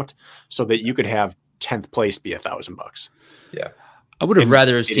payout so that you could have 10th place be $1,000. Yeah. I would have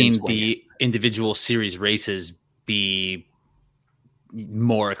rather seen the individual series races be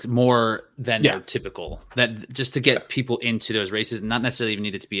more than their typical, that just to get people into those races, not necessarily even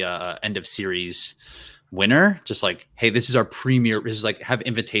need it to be a end of series winner. Just like, hey, this is our premier. This is like, have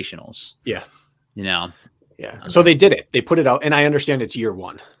invitationals. Yeah. Yeah. So they did it. They put it out, and I understand it's year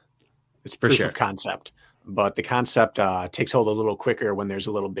 1. It's proof of concept, but the concept takes hold a little quicker when there's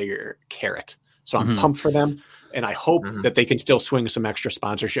a little bigger carrot. So I'm pumped for them, and I hope that they can still swing some extra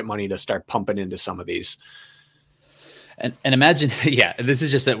sponsorship money to start pumping into some of these. And imagine, this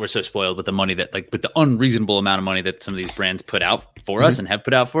is just that we're so spoiled with the money that, like, with the unreasonable amount of money that some of these brands put out for us and have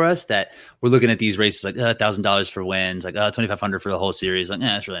put out for us, that we're looking at these races like $1,000 for wins, like $2,500 for the whole series. Like,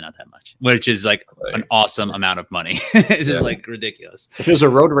 it's really not that much, which is like an awesome amount of money. It's just like ridiculous. If it was a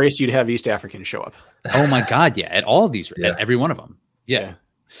road race, you'd have East Africans show up. Oh my God. Yeah. At all of these, at every one of them. Yeah.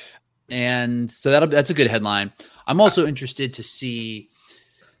 And so that's a good headline. I'm also interested to see,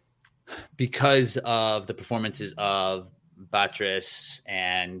 because of the performances of Batris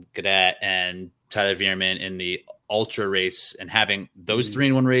and Gadet and Tyler Veerman in the ultra race, and having those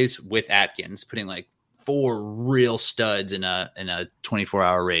 3-in-1 race with Atkins, putting like 4 real studs in a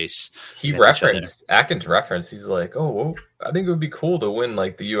 24-hour race. Atkins referenced, he's like, I think it would be cool to win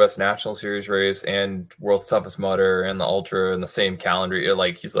like the US National Series race and World's Toughest Mudder and the ultra in the same calendar.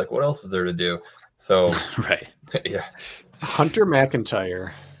 Like, he's like, what else is there to do? So right. Yeah. Hunter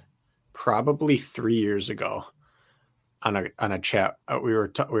McIntyre, probably 3 years ago, on a chat, we were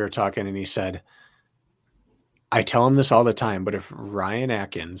talking, and he said, I tell him this all the time, but if Ryan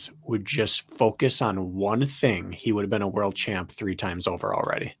Atkins would just focus on one thing, he would have been a world champ 3 times over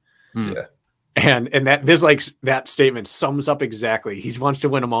already. Yeah. And that statement sums up exactly. He wants to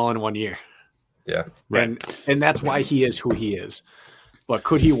win them all in 1 year. Yeah. Right. And that's why he is who he is. But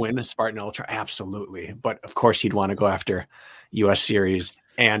could he win a Spartan Ultra? Absolutely. But of course he'd want to go after US Series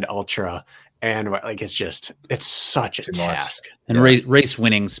and Ultra And like, it's such a Too much. task. And Yeah. race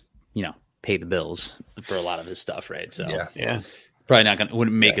winnings, pay the bills for a lot of his stuff, right? So Yeah. probably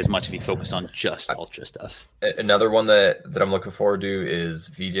wouldn't make as much if he focused on just ultra stuff. Another one that I'm looking forward to is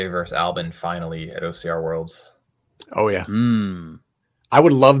VJ versus Albin finally at OCR Worlds. Oh yeah. Mm. I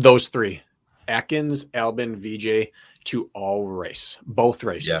would love those three: Atkins, Albin, VJ to all race, both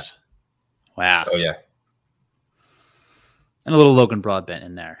races. Wow. Oh yeah, And a little Logan Broadbent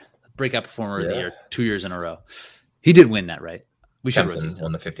in there. Breakout performer of the Yeah. year 2 years in a row. He did win that, right? We should wrote these Kempson down.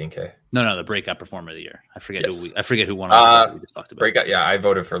 won the 15K. No, the breakout performer of the year. I forget Yes. who won all the stuff we just talked about. Breakout. Yeah, I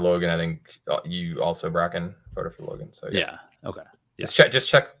voted for Logan. I think you also, Bracken, voted for Logan. So Yeah. Okay. Just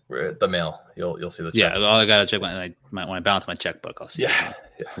check the mail. You'll see the check. Yeah. Well, I gotta check when I balance my checkbook. I'll see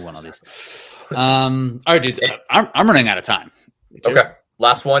who won all these. All right, dude. I'm running out of time. Okay.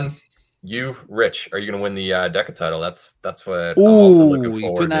 Last one. You, Rich, are you going to win the DECA title? That's what I'm also looking Ooh, you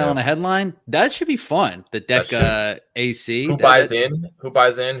forward putting that to. on a headline? That should be fun. The That DECA AC. Who buys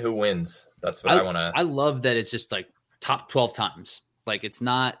in? Who wins? That's what I want to. I love that it's just like top 12 times. Like it's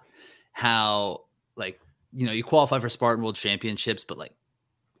not how you qualify for Spartan World Championships, but like,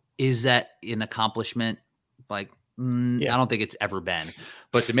 is that an accomplishment? Like, I don't think it's ever been.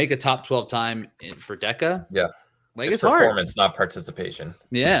 But to make a top 12 time for DECA, it's hard. Performance, not participation.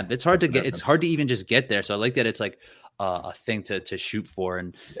 Yeah, it's hard That's to get. the It's hard to even just get there. So I like that it's like a thing to shoot for.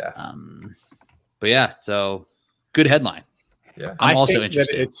 And but yeah, so good headline. Yeah, I'm also think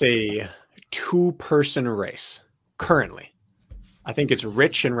interested. that it's a 2-person race currently. I think it's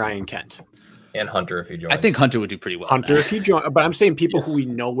Rich and Ryan Kent. and Hunter if he joins. I think Hunter would do pretty well. Hunter, now. if he joins, but I'm saying people Yes. who we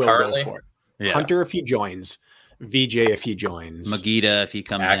know will Currently? go for it. Yeah. Hunter if he joins, VJ if he joins, Magida if he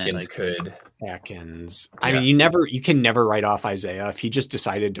comes Atkins in. could. Atkins. I mean, you can never write off Isaiah if he just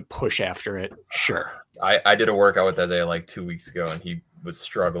decided to push after it. Sure. I did a workout with Isaiah like 2 weeks ago, and he was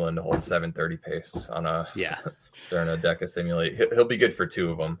struggling to hold 7:30 pace on during a DECA simulate. He'll be good for 2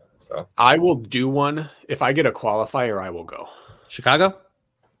 of them. So I will do one if I get a qualifier. I will go. Chicago,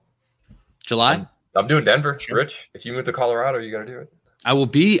 July. I'm doing Denver. Sure. Rich, if you move to Colorado, you got to do it. I will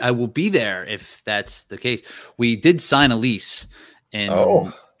be there if that's the case. We did sign a lease in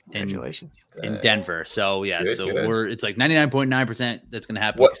Congratulations. in Denver. So yeah, Good, good. it's like 99.9% that's going to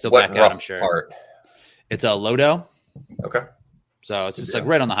happen. We What, can still what back out, rough I'm sure. part? It's a Lodo. Okay. So it's just Yeah. like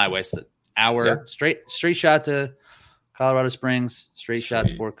right on the highway. So hour straight shot to Colorado Springs, straight shot to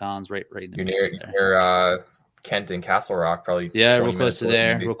Sweet. Fort Collins, right in the You're mix near there. Kent and Castle Rock, probably. Yeah, 20 real close to minutes away,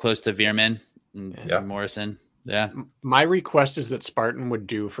 there, maybe. real close to Veerman and Yeah. Morrison. Yeah. My request is that Spartan would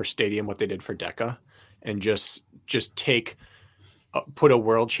do for Stadium what they did for DECA, and just take put a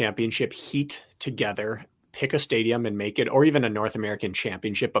world championship heat together, pick a stadium and make it, or even a North American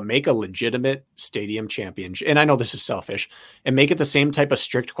championship, but make a legitimate stadium championship. And I know this is selfish, and make it the same type of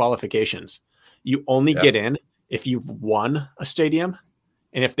strict qualifications. You only get in if you've won a stadium,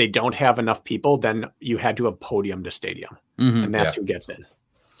 and if they don't have enough people, then you had to have podium to stadium, Mhm. and that's who gets in.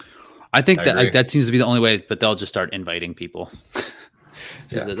 I think I that agree. that seems to be the only way, but they'll just start inviting people.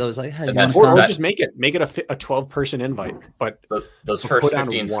 Yeah. That was like, hey, And you then wanna Or come? just make it a 12-person invite, but Those But first put on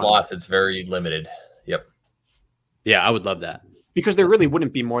 15 one. slots, it's very limited. Yep. Yeah, I would love that. because there really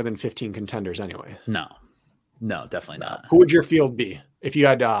wouldn't be more than 15 contenders anyway. No, definitely not. Who would your field be if you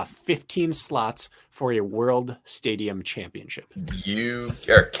had 15 slots for a World Stadium Championship?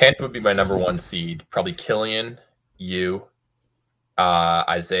 Kent would be my number 1 seed. Probably Killian, you,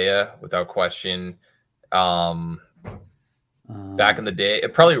 Isaiah, without question. Back in the day,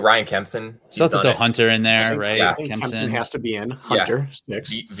 probably Ryan Kempson. He's So to done throw it. Hunter in there, I think- right? I think Kempson has to be in. Hunter,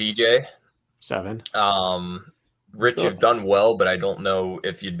 6, VJ. 7. Rich, Sure. you've done well, but I don't know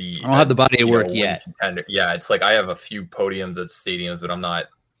if you'd be. I don't have the body of work win yet. contender. Yeah, it's like I have a few podiums at stadiums, but I'm not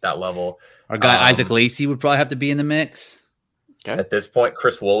that level. Our guy Isaac Lacey would probably have to be in the mix. At this point,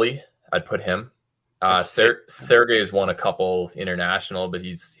 Chris Woolley, I'd put him. Sergey's won a couple international, but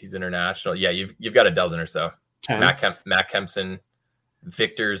he's international. Yeah, you've got a dozen or so. 10. Matt Kempson,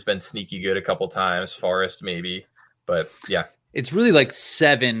 Victor's been sneaky good a couple times. Forrest maybe, but yeah, It's really like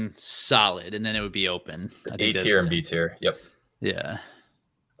 7 solid, and then it would be open. I A think tier and B tier. Yep, Yeah,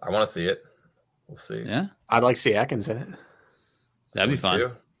 I want to see it. We'll see. yeah, I'd like to see Atkins in it. that'd be Me fun.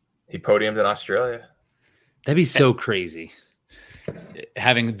 too. He podiumed in Australia. That'd be so crazy.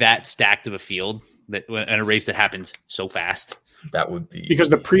 Having that stacked of a field that in a race that happens so fast. That would be Because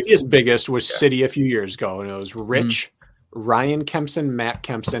the previous biggest was City a few years ago, and it was Rich, Ryan Kempson, Matt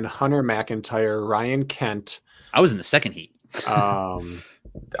Kempson, Hunter McIntyre, Ryan Kent. I was in the second heat. Cole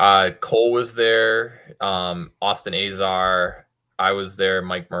was there. Austin Azar. I was there.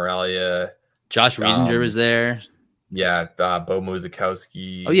 Mike Morelia. Josh Riedinger was there. Yeah, Bo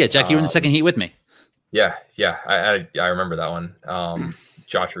Muzikowski. Oh yeah, Jack, you were in the second heat with me. Yeah, I remember that one.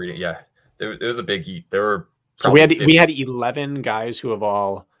 Josh Reed, yeah, it was a big heat. There were so we had 11 guys who have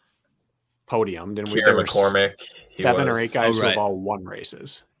all podiumed, and there were McCormick, 7 or 8 guys who have all won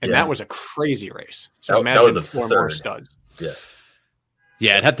races, and that was a crazy race. So imagine 4 more studs.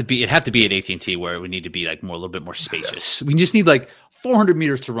 Yeah, it'd have to be at AT&T where it would need to be like a little bit more spacious. We just need like 400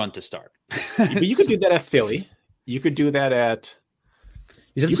 meters to run to start. But you could do that at Philly. You could do that at.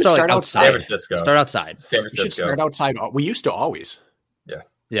 You could start outside. San Francisco. Start outside. San Francisco. You should start outside. We used to always.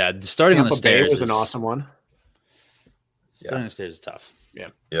 Yeah. Starting Tampa on the stairs was an awesome one. Starting on the stairs is tough. Yeah.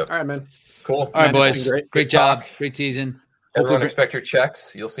 Yep. All right, man. Cool. All right, boys. Great job. Great season. Everyone expect your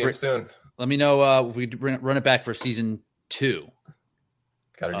checks. You'll see them soon. Let me know if we run it back for season 2.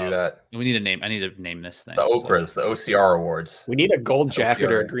 Got to do that. We need a name. I need to name this thing. The Okras, the OCR awards. We need a gold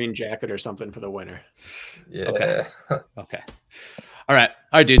jacket or a green jacket or something for the winner. Yeah. Okay. All right,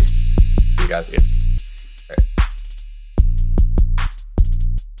 dudes. See you guys.